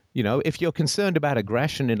 You know, if you're concerned about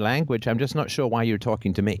aggression in language, I'm just not sure why you're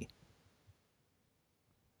talking to me.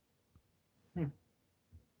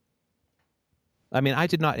 I mean, I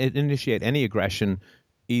did not initiate any aggression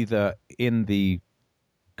either in the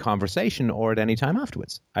conversation or at any time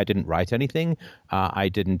afterwards. I didn't write anything. I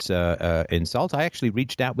didn't insult. I actually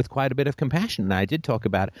reached out with quite a bit of compassion. And I did talk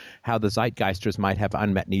about how the zeitgeisters might have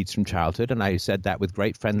unmet needs from childhood. And I said that with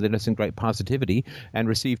great friendliness and great positivity and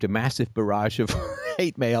received a massive barrage of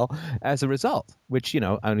hate mail as a result, which, you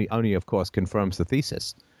know, only of course confirms the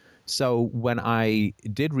thesis. So when I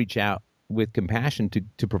did reach out with compassion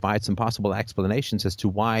to provide some possible explanations as to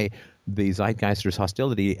why the zeitgeisters'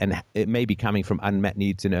 hostility, and it may be coming from unmet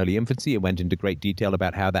needs in early infancy. It went into great detail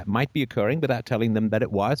about how that might be occurring without telling them that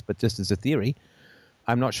it was, but just as a theory.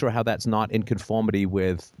 I'm not sure how that's not in conformity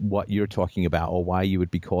with what you're talking about or why you would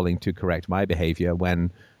be calling to correct my behavior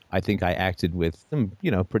when I think I acted with some,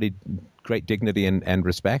 you know, pretty great dignity and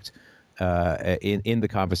respect in the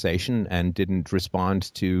conversation and didn't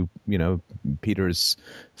respond to, you know, Peter's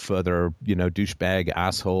further, you know, douchebag,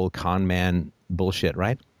 asshole, con man bullshit,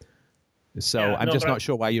 right? So yeah, I'm just not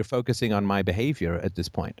sure why you're focusing on my behavior at this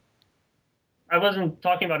point. I wasn't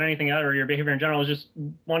talking about anything else or your behavior in general. I was just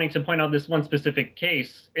wanting to point out this one specific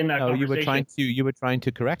case in that conversation. You were trying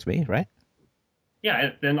to correct me, right?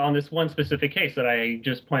 Yeah, and on this one specific case that I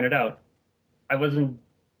just pointed out. I wasn't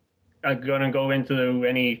going to go into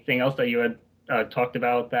anything else that you had talked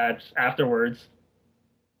about that afterwards.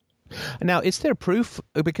 Now, is there proof?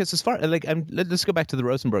 Because as far let's go back to the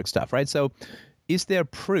Rosenberg stuff, right? So, is there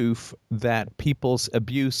proof that people's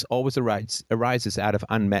abuse always arises out of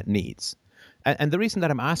unmet needs? And the reason that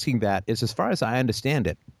I'm asking that is, as far as I understand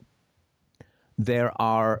it, there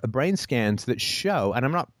are brain scans that show, and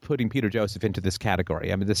I'm not putting Peter Joseph into this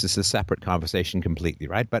category. I mean, this is a separate conversation completely,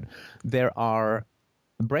 right? But there are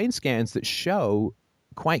brain scans that show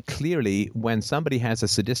quite clearly when somebody has a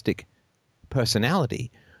sadistic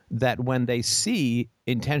personality that when they see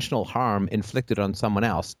intentional harm inflicted on someone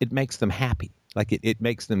else, it makes them happy. Like it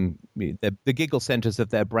makes them, the giggle centers of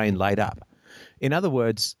their brain light up. In other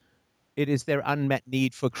words, it is their unmet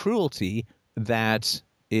need for cruelty that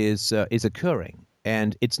is occurring.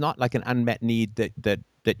 And it's not like an unmet need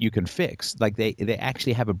that you can fix. Like they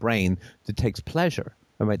actually have a brain that takes pleasure.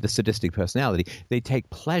 Right, the sadistic personality, they take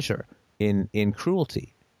pleasure in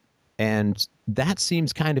cruelty, and that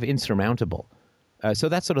seems kind of insurmountable. So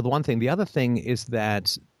that's sort of the one thing. The other thing is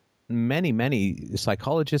that many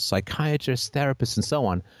psychologists, psychiatrists, therapists, and so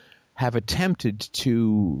on have attempted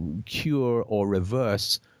to cure or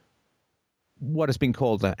reverse what has been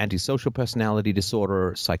called antisocial personality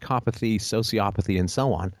disorder, psychopathy, sociopathy, and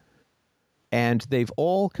so on, and they've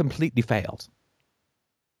all completely failed,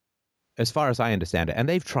 as far as I understand it. And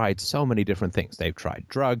they've tried so many different things. They've tried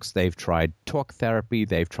drugs, they've tried talk therapy,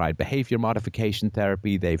 they've tried behavior modification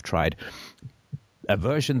therapy, they've tried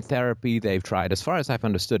aversion therapy, they've tried, as far as I've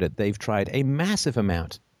understood it, they've tried a massive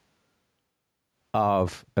amount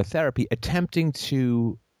of therapy attempting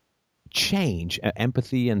to change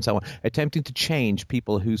empathy and so on, attempting to change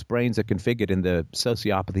people whose brains are configured in the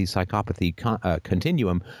sociopathy, psychopathy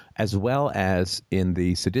continuum, as well as in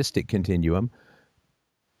the sadistic continuum,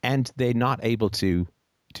 and they're not able to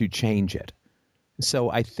change it. So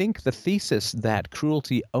I think the thesis that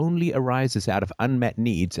cruelty only arises out of unmet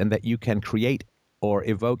needs and that you can create or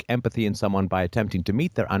evoke empathy in someone by attempting to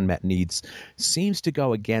meet their unmet needs seems to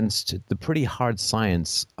go against the pretty hard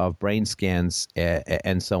science of brain scans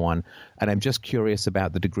and so on. And I'm just curious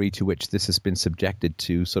about the degree to which this has been subjected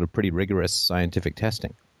to sort of pretty rigorous scientific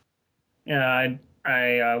testing. Yeah,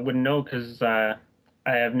 I wouldn't know because I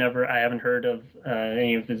haven't heard of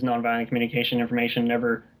any of his nonviolent communication information,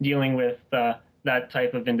 never dealing with that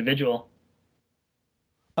type of individual.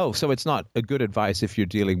 Oh, so it's not a good advice if you're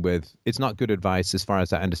dealing with, it's not good advice as far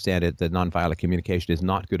as I understand it, that nonviolent communication is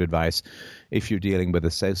not good advice if you're dealing with a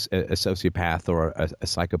sociopath or a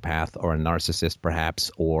psychopath or a narcissist perhaps,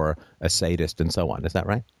 or a sadist and so on. Is that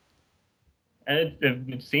right? It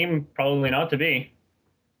would seem probably not to be.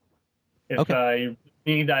 If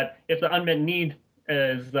you need that, if the unmet need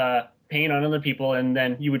is pain on other people, and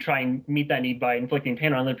then you would try and meet that need by inflicting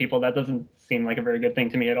pain on other people, that doesn't seem like a very good thing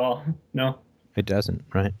to me at all. No, it doesn't.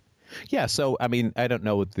 Right? Yeah. So I mean, I don't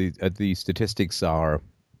know what the statistics are.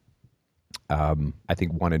 I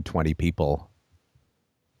think 1 in 20 people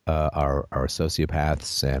are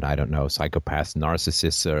sociopaths, and I don't know, psychopaths,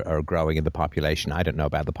 narcissists are growing in the population. I don't know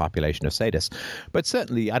about the population of sadists, but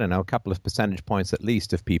certainly, I don't know, a couple of percentage points at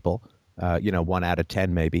least of people, 1 out of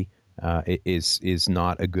 10 maybe, is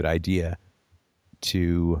not a good idea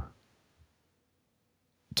to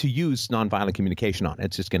use nonviolent communication on.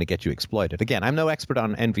 It's just going to get you exploited. Again, I'm no expert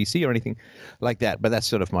on NVC or anything like that, but that's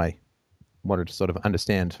sort of wanted to sort of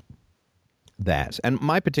understand that. And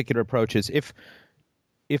my particular approach is if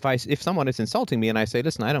someone is insulting me and I say,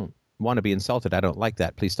 listen, I don't want to be insulted, I don't like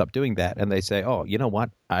that, please stop doing that, and they say, oh, you know what,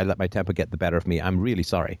 I let my temper get the better of me, I'm really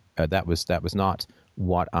sorry, that was not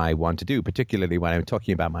what I want to do, particularly when I'm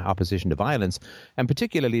talking about my opposition to violence, and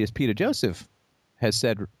particularly as Peter Joseph has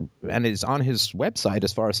said, and is on his website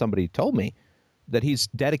as far as somebody told me, that he's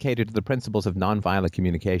dedicated to the principles of nonviolent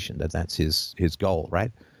communication, that's his goal,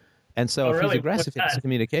 right? And so if he's aggressive in his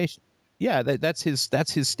communication, yeah, that's his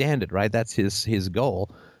standard, right? That's his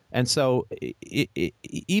goal. And so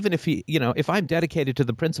even if if I'm dedicated to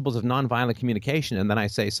the principles of nonviolent communication, and then I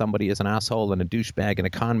say somebody is an asshole and a douchebag and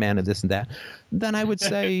a con man and this and that, then I would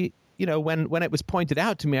say, when it was pointed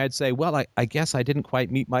out to me, I'd say, well, I guess I didn't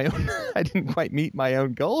quite meet my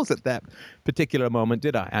own goals at that particular moment,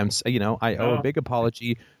 did I? I owe a big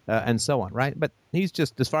apology and so on, right? But he's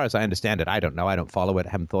just, as far as I understand it, I don't know, I don't follow it, I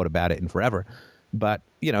haven't thought about it in forever. But,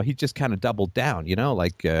 he just kind of doubled down,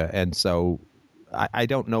 and so I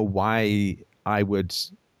don't know why I would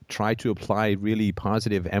try to apply really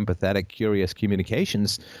positive, empathetic, curious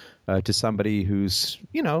communications to somebody who's,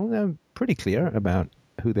 pretty clear about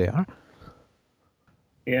who they are.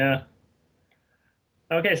 Yeah.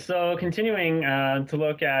 Okay, so continuing to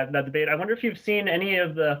look at that debate, I wonder if you've seen any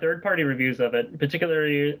of the third-party reviews of it,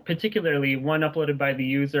 particularly one uploaded by the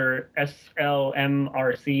user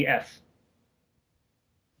SLMRCS.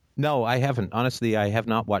 No, I haven't. Honestly, I have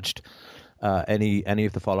not watched any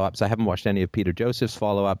of the follow-ups. I haven't watched any of Peter Joseph's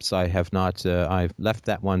follow-ups. I have not. I've left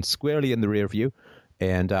that one squarely in the rear view,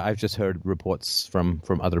 and I've just heard reports from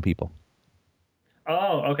other people.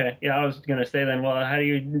 Oh, okay. Yeah, I was going to say then, well, how are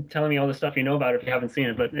you telling me all the stuff you know about it if you haven't seen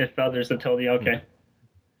it? But if others have told you, okay. Mm-hmm.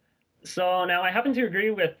 So now I happen to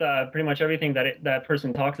agree with pretty much everything that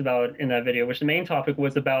person talks about in that video, which the main topic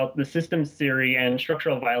was about the systems theory and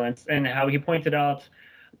structural violence, and how he pointed out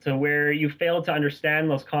to where you failed to understand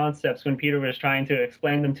those concepts when Peter was trying to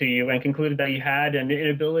explain them to you, and concluded that you had an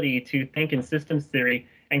inability to think in systems theory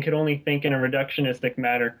and could only think in a reductionistic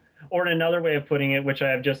manner. Or in another way of putting it, which I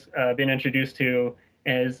have just been introduced to,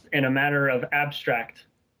 is in a manner of an abstract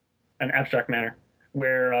manner,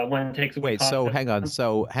 where one takes away. Wait, so hang on.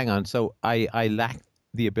 So I lack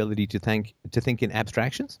the ability to think in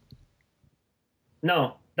abstractions?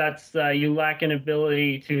 No, that's you lack an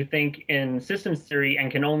ability to think in systems theory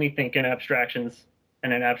and can only think in abstractions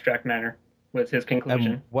in an abstract manner, was his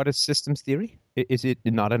conclusion. What is systems theory? Is it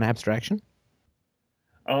not an abstraction?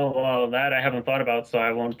 Oh, well, that I haven't thought about, so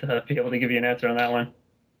I won't be able to give you an answer on that one.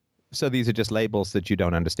 So these are just labels that you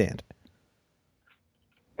don't understand?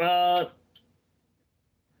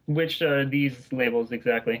 Which are these labels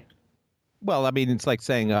exactly? Well, I mean, it's like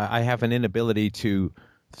saying I have an inability to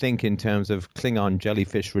think in terms of Klingon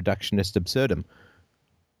jellyfish reductionist absurdum.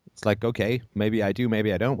 It's like, okay, maybe I do,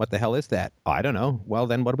 maybe I don't. What the hell is that? Oh, I don't know. Well,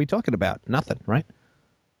 then what are we talking about? Nothing, right?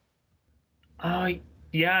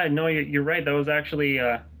 Yeah, no, you're right. That was actually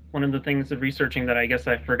one of the things of researching that I guess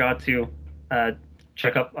I forgot to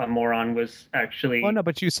check up more on, was actually. Well, no,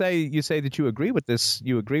 but you say that you agree with this.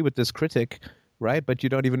 You agree with this critic, right? But you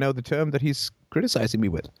don't even know the term that he's criticizing me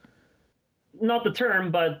with. Not the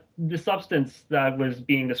term, but the substance that was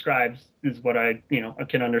being described is what I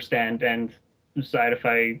can understand and decide if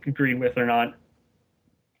I agree with or not.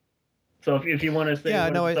 So if you want to say, yeah,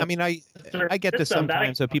 no, I mean, I get this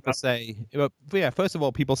sometimes. So people say, first of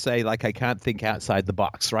all, people say, like, I can't think outside the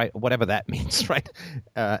box, right? Whatever that means, right?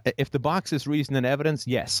 If the box is reason and evidence,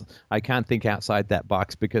 yes, I can't think outside that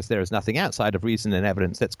box because there is nothing outside of reason and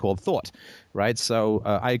evidence that's called thought, right? So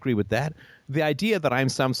I agree with that. The idea that I'm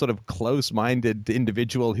some sort of close-minded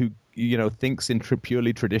individual who, thinks in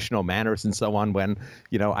purely traditional manners and so on, when,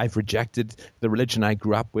 I've rejected the religion I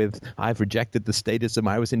grew up with, I've rejected the statism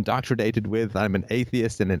I was indoctrinated with, I'm an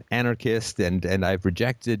atheist and an anarchist, and I've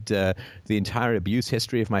rejected the entire abuse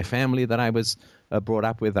history of my family that I was brought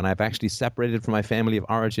up with, and I've actually separated from my family of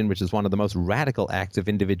origin, which is one of the most radical acts of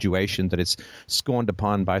individuation that is scorned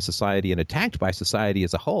upon by society and attacked by society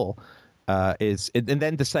as a whole. And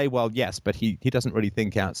then to say, well, yes, but he doesn't really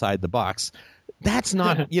think outside the box. That's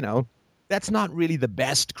not, that's not really the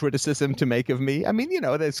best criticism to make of me. I mean,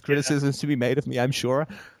 there's criticisms to be made of me, I'm sure.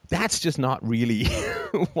 That's just not really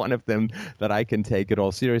one of them that I can take at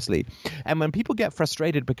all seriously. And when people get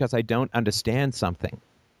frustrated because I don't understand something,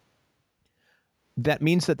 that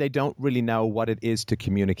means that they don't really know what it is to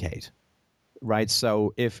communicate, right?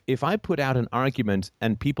 So if I put out an argument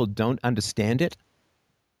and people don't understand it,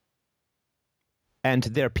 and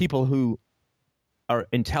there are people who are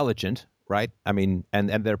intelligent, right? I mean, and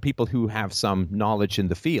there are people who have some knowledge in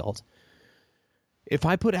the field. If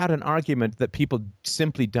I put out an argument that people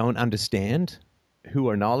simply don't understand, who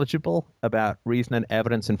are knowledgeable about reason and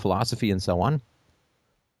evidence and philosophy and so on,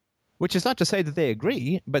 which is not to say that they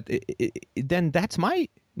agree, but then that's my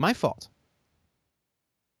fault,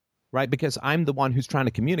 right? Because I'm the one who's trying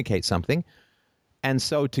to communicate something. And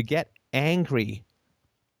so to get angry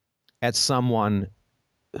at someone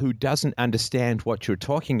who doesn't understand what you're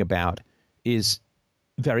talking about is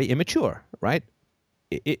very immature, right?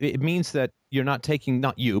 It means that you're not taking,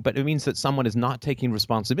 not you, but it means that someone is not taking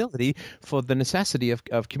responsibility for the necessity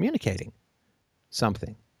of communicating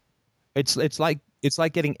something. It's like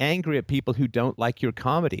getting angry at people who don't like your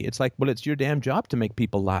comedy. It's like, well, it's your damn job to make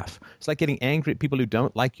people laugh. It's like getting angry at people who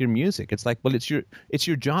don't like your music. It's like, well, it's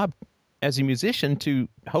your job as a musician to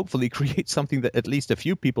hopefully create something that at least a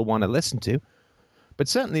few people want to listen to. But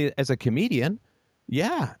certainly as a comedian,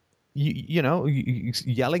 yeah,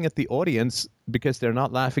 yelling at the audience because they're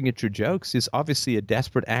not laughing at your jokes is obviously a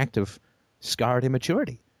desperate act of scarred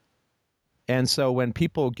immaturity. And so when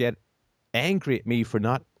people get angry at me for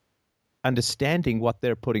not understanding what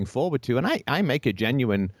they're putting forward to, and I make a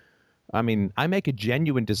genuine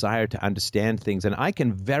desire to understand things, and I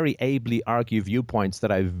can very ably argue viewpoints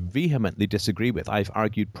that I vehemently disagree with. I've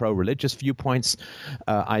argued pro-religious viewpoints.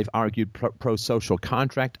 I've argued pro-social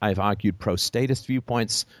contract. I've argued pro-statist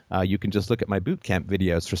viewpoints. You can just look at my boot camp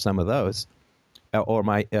videos for some of those, or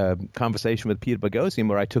my conversation with Peter Boghossian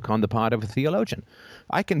where I took on the part of a theologian.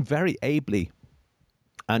 I can very ably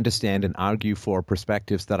understand and argue for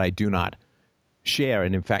perspectives that I do not share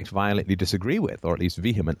and in fact violently disagree with, or at least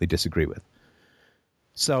vehemently disagree with.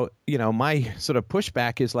 So, my sort of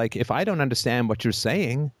pushback is like, if I don't understand what you're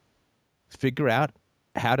saying, figure out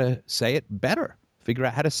how to say it better. Figure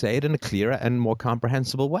out how to say it in a clearer and more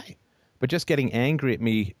comprehensible way. But just getting angry at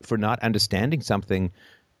me for not understanding something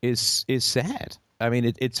is sad. I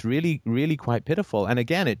mean, it's really, really quite pitiful. And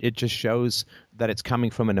again, it just shows that it's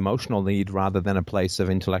coming from an emotional need rather than a place of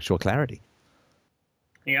intellectual clarity.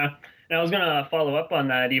 Yeah. And I was going to follow up on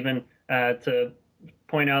that even to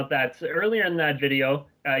point out that earlier in that video,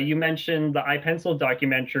 you mentioned the iPencil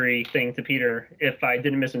documentary thing to Peter, if I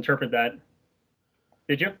didn't misinterpret that.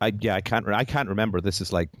 Did you? I can't remember. This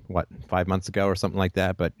is like, 5 months ago or something like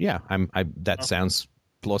that. But yeah, sounds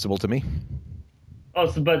plausible to me.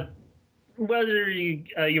 Oh, but whether you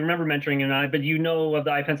remember mentioning it or not, but you know of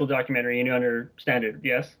the iPencil documentary and you understand it,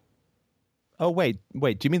 yes? Oh, wait.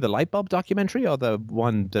 Do you mean the light bulb documentary or the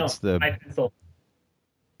one that's the iPencil?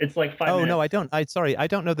 It's like 5 minutes. Oh, no, I don't. I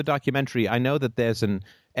don't know the documentary. I know that there's an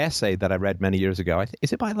essay that I read many years ago.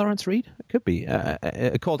 Is it by Lawrence Reed? It could be.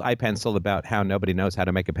 Called iPencil, about how nobody knows how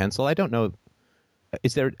to make a pencil. I don't know.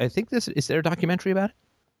 Is there a documentary about it?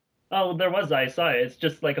 Oh, there was. I saw it. It's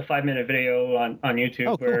just like a 5-minute video on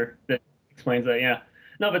YouTube where that explains that. Yeah.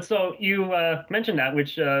 No, but so you mentioned that,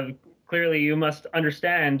 which clearly you must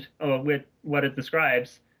understand with what it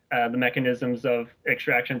describes, the mechanisms of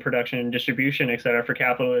extraction, production, distribution, et cetera, for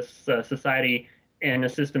capitalist society in a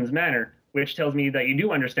systems manner, which tells me that you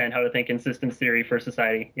do understand how to think in systems theory for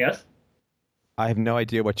society. Yes? I have no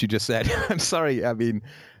idea what you just said. I'm sorry. I mean,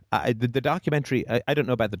 the documentary, I don't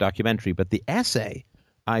know about the documentary, but the essay,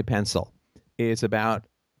 iPencil, is about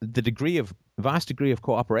the vast degree of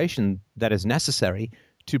cooperation that is necessary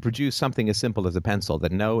to produce something as simple as a pencil,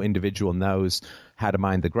 that no individual knows how to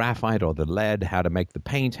mine the graphite or the lead, how to make the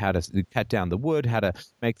paint, how to cut down the wood, how to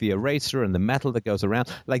make the eraser and the metal that goes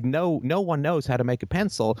around. Like no one knows how to make a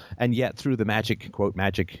pencil, and yet through the magic, quote,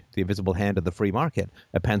 magic, the invisible hand of the free market,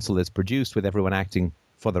 a pencil is produced with everyone acting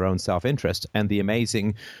for their own self-interest. And the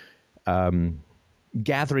amazing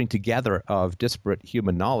gathering together of disparate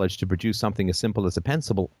human knowledge to produce something as simple as a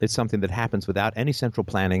pencil is something that happens without any central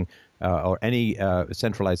planning or any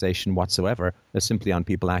centralization whatsoever. It's simply on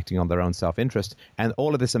people acting on their own self-interest. And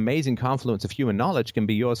all of this amazing confluence of human knowledge can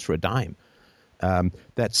be yours for a dime.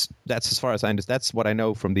 That's as far as I understand. That's what I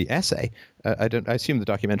know from the essay. I assume the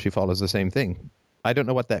documentary follows the same thing. I don't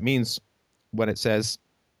know what that means when it says,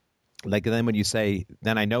 like, then when you say,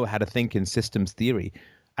 then I know how to think in systems theory.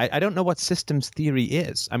 I don't know what systems theory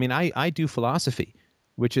is. I mean, I do philosophy,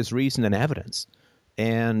 which is reason and evidence.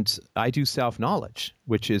 And I do self-knowledge,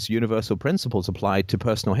 which is universal principles applied to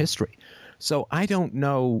personal history. So I don't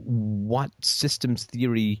know what systems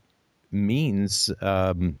theory means.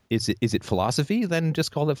 Is it philosophy? Then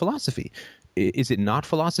just call it philosophy. Is it not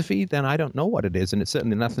philosophy? Then I don't know what it is, and it's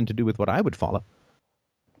certainly nothing to do with what I would follow.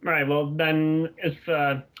 Right. Well, then if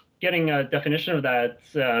getting a definition of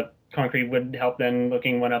that concrete would help, then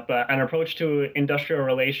looking one up, an approach to industrial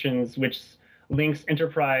relations which links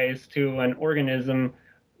enterprise to an organism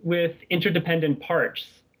with interdependent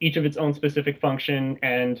parts, each of its own specific function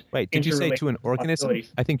and Wait, did you say to an organism?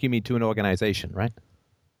 I think you mean to an organization, right?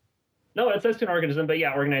 No, it says to an organism, but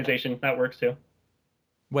yeah, organization, that works too.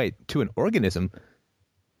 Wait, to an organism?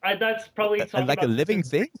 That's probably like a living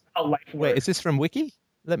thing? How life works. Wait, is this from Wiki?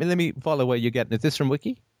 Let me follow where you're getting. Is this from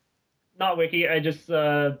Wiki? Not Wiki. I just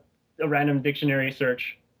a random dictionary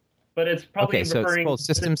search, but it's probably referring it's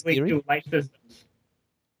systems theory to life systems.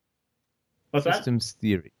 What's that? Systems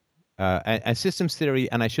theory. A systems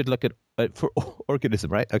theory, and I should look at for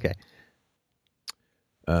organism, right? Okay.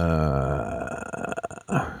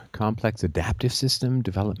 Complex adaptive system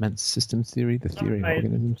development systems theory, the theory of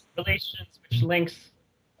organisms. Relations which links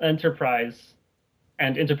enterprise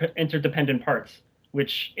and interdependent parts,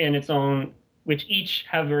 which each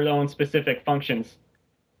have their own specific functions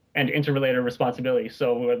and interrelated responsibilities.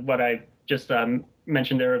 So what I just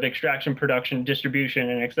mentioned there of extraction, production, distribution,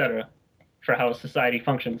 and etc. for how society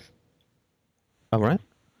functions. All right.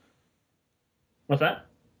 What's that?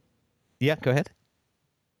 Yeah, go ahead.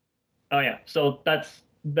 Oh yeah, so that's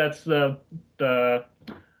the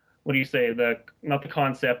what do you say, not the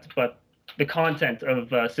concept but the content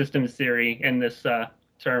of systems theory in this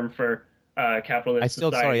term for capitalist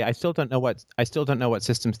society. I still don't know what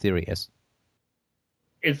systems theory is.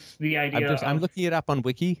 It's the idea. I'm looking it up on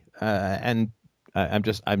Wiki, and I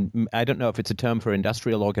don't know if it's a term for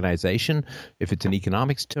industrial organization, if it's an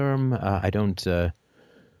economics term. I don't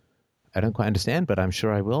quite understand, but I'm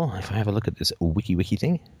sure I will if I have a look at this wiki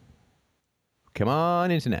thing. Come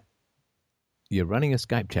on, internet. You're running a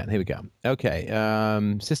Skype chat. Here we go. Okay.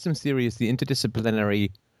 Systems theory is the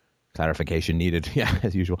interdisciplinary clarification needed, yeah,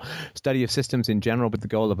 as usual, study of systems in general with the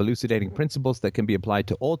goal of elucidating principles that can be applied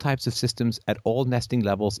to all types of systems at all nesting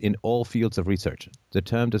levels in all fields of research. The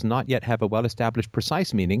term does not yet have a well-established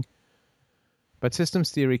precise meaning, but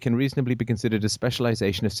systems theory can reasonably be considered a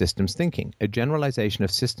specialization of systems thinking, a generalization of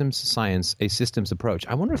systems science, a systems approach.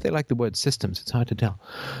 I wonder if they like the word systems. It's hard to tell.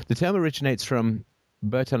 The term originates from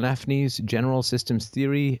Bertalanffy's general systems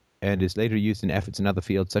theory and is later used in efforts in other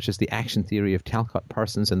fields, such as the action theory of Talcott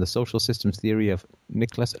Parsons and the social systems theory of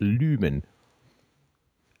Niklas Luhmann.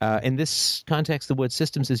 In this context, the word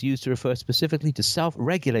systems is used to refer specifically to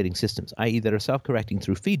self-regulating systems, i.e. that are self-correcting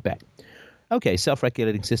through feedback. Okay,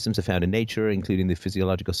 self-regulating systems are found in nature, including the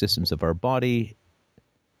physiological systems of our body.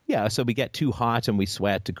 Yeah, so we get too hot and we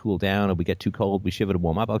sweat to cool down, or we get too cold, we shiver to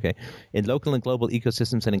warm up. Okay, in local and global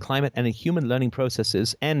ecosystems and in climate and in human learning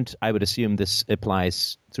processes, and I would assume this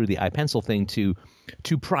applies through the iPencil thing to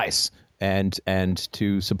price and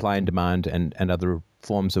to supply and demand and other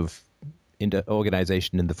forms of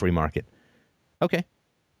organization in the free market. Okay,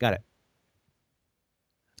 got it.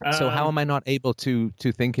 So how am I not able to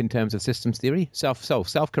think in terms of systems theory?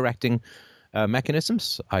 Self-correcting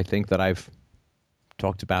mechanisms. I think that I've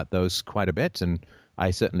talked about those quite a bit, and I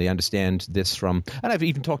certainly understand this and I've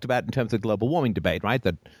even talked about in terms of the global warming debate, right?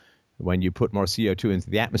 That when you put more CO2 into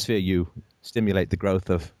the atmosphere, you stimulate the growth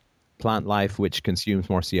of plant life, which consumes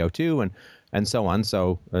more CO2 and so on.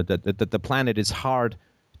 So the planet is hard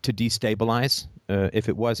to destabilize. If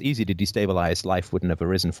it was easy to destabilize, life wouldn't have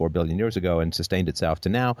arisen 4 billion years ago and sustained itself to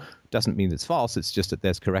now. Doesn't mean it's false. It's just that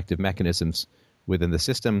there's corrective mechanisms within the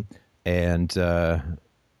system. And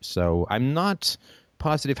so I'm not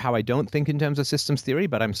positive how I don't think in terms of systems theory,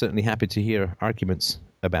 but I'm certainly happy to hear arguments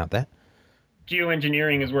about that.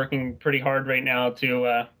 Geoengineering is working pretty hard right now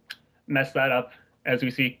to mess that up as we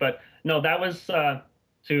speak. But no, that was,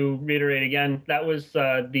 to reiterate again, that was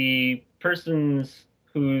the person's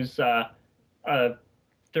whose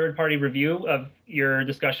third-party review of your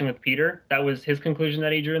discussion with Peter. That was his conclusion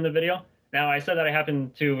that he drew in the video. Now, I said that I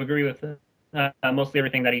happen to agree with mostly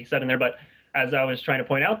everything that he said in there, but as I was trying to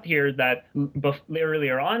point out here, that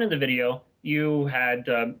earlier on in the video, you had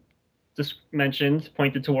just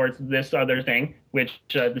pointed towards this other thing, which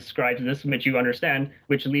describes this, which you understand,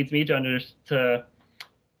 which leads me to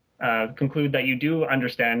conclude that you do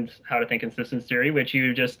understand how to think in systems theory, which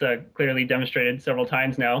you just clearly demonstrated several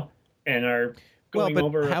times now in our going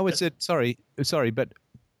over. How is it? Sorry, but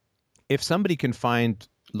if somebody can find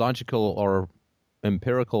logical or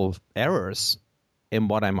empirical errors in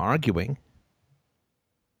what I'm arguing,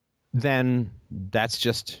 then that's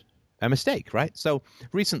just a mistake, right? So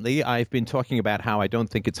recently I've been talking about how I don't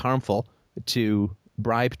think it's harmful to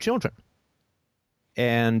bribe children.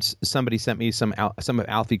 And somebody sent me some of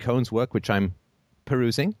Alfie Kohn's work, which I'm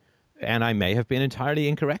perusing, and I may have been entirely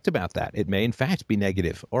incorrect about that. It may, in fact, be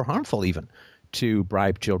negative or harmful even to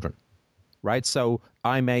bribe children, right? So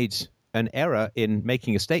I made an error in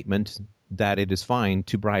making a statement that it is fine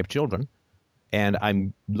to bribe children, and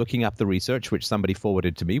I'm looking up the research, which somebody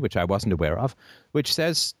forwarded to me, which I wasn't aware of, which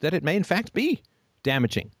says that it may, in fact, be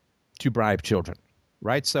damaging to bribe children,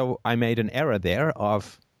 right? So I made an error there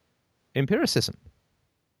of empiricism.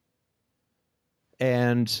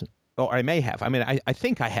 Or I may have. I mean, I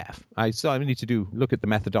think I have. So I need to look at the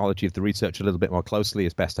methodology of the research a little bit more closely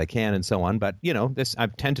as best I can and so on. But,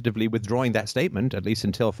 I'm tentatively withdrawing that statement, at least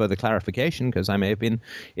until further clarification, because I may have been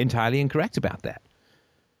entirely incorrect about that.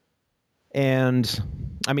 And,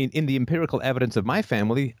 I mean, in the empirical evidence of my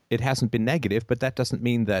family, it hasn't been negative, but that doesn't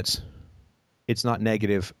mean that it's not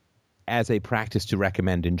negative as a practice to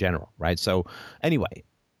recommend in general, right? So, anyway,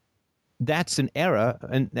 that's an error,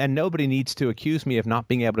 and nobody needs to accuse me of not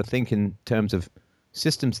being able to think in terms of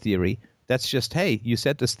systems theory. That's just, hey, you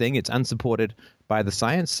said this thing, it's unsupported by the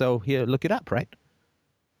science, so here, look it up, right?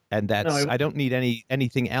 And that's, I don't need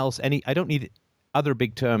anything else. I don't need other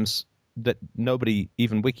big terms that nobody,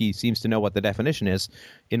 even Wiki, seems to know what the definition is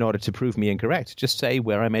in order to prove me incorrect. Just say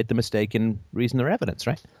where I made the mistake in reason or evidence,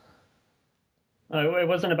 right? It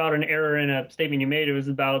wasn't about an error in a statement you made. It was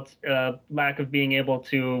about lack of being able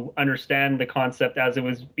to understand the concept as it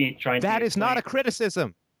was trying to. That is not a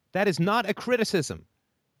criticism. That is not a criticism.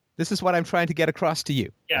 This is what I'm trying to get across to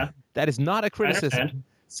you. Yeah. That is not a criticism.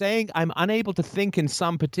 Saying I'm unable to think in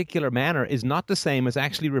some particular manner is not the same as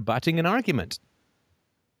actually rebutting an argument.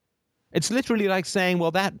 It's literally like saying,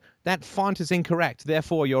 well, that font is incorrect,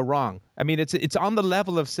 therefore you're wrong. I mean, it's on the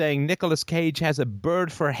level of saying Nicolas Cage has a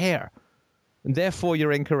bird for hair, and therefore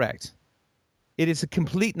you're incorrect. It is a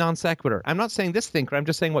complete non sequitur. I'm not saying this thinker, I'm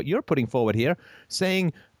just saying what you're putting forward here.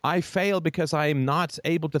 Saying I fail because I am not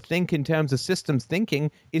able to think in terms of systems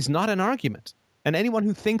thinking is not an argument. And anyone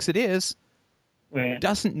who thinks it is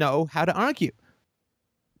doesn't know how to argue.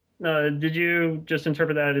 Did you just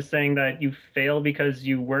interpret that as saying that you fail because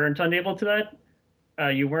you weren't unable to that?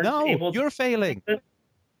 You weren't able to... No, you're failing.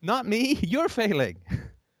 Not me. You're failing.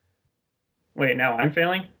 Wait, now I'm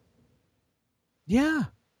failing? Yeah.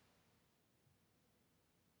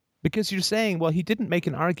 Because you're saying, well, he didn't make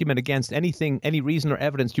an argument against anything, any reason or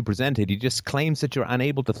evidence you presented. He just claims that you're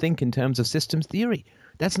unable to think in terms of systems theory.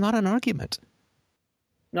 That's not an argument.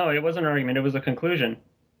 No, it wasn't an argument. It was a conclusion.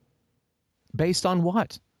 Based on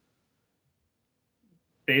what?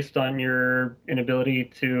 Based on your inability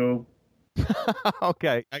to...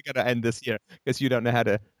 Okay, I got to end this here because you don't know how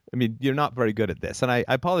to... I mean, you're not very good at this. And I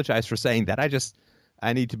apologize for saying that.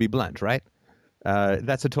 I need to be blunt, right?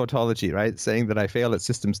 That's a tautology, right? Saying that I fail at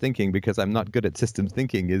systems thinking because I'm not good at systems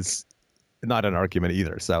thinking is not an argument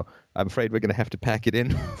either. So I'm afraid we're going to have to pack it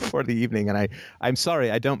in for the evening. And I'm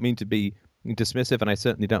sorry, I don't mean to be dismissive, and I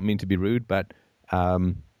certainly don't mean to be rude, but...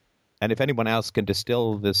 And if anyone else can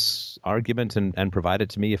distill this argument and provide it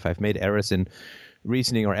to me, if I've made errors in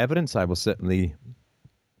reasoning or evidence, I will certainly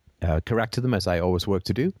correct them as I always work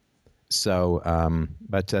to do. So,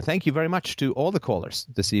 but thank you very much to all the callers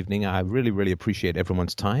this evening. I really, really appreciate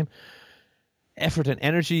everyone's time, effort, and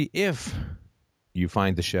energy. If you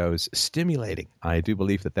find the shows stimulating, I do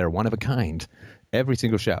believe that they're one of a kind. Every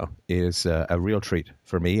single show is a real treat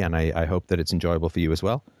for me, and I hope that it's enjoyable for you as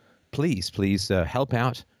well. Please help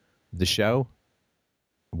out the show.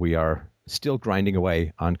 We are still grinding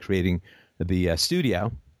away on creating the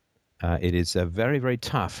studio. It is very, very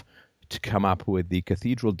tough to come up with the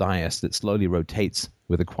cathedral dais that slowly rotates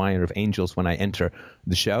with a choir of angels when I enter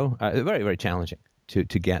the show. Very, very challenging to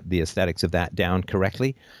get the aesthetics of that down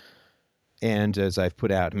correctly. And as I've put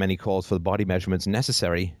out many calls for the body measurements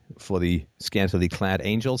necessary for the scantily clad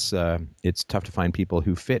angels, it's tough to find people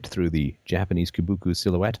who fit through the Japanese kabuki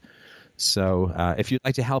silhouette. So if you'd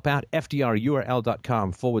like to help out,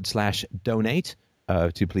 fdrurl.com/donate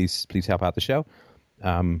to please help out the show.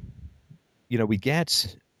 We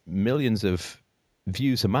get millions of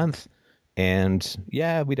views a month, and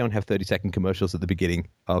we don't have 30-second commercials at the beginning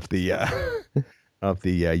of the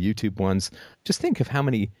YouTube ones. Just think of how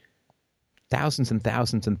many thousands and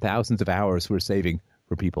thousands and thousands of hours we're saving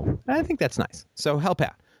for people. I think that's nice. So help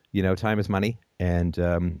out. Time is money, and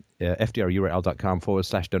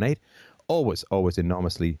fdrurl.com/donate. Always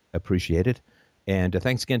enormously appreciated. And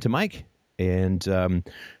thanks again to Mike. And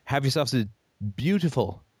have yourselves a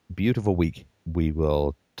beautiful, beautiful week. We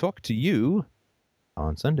will talk to you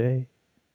on Sunday.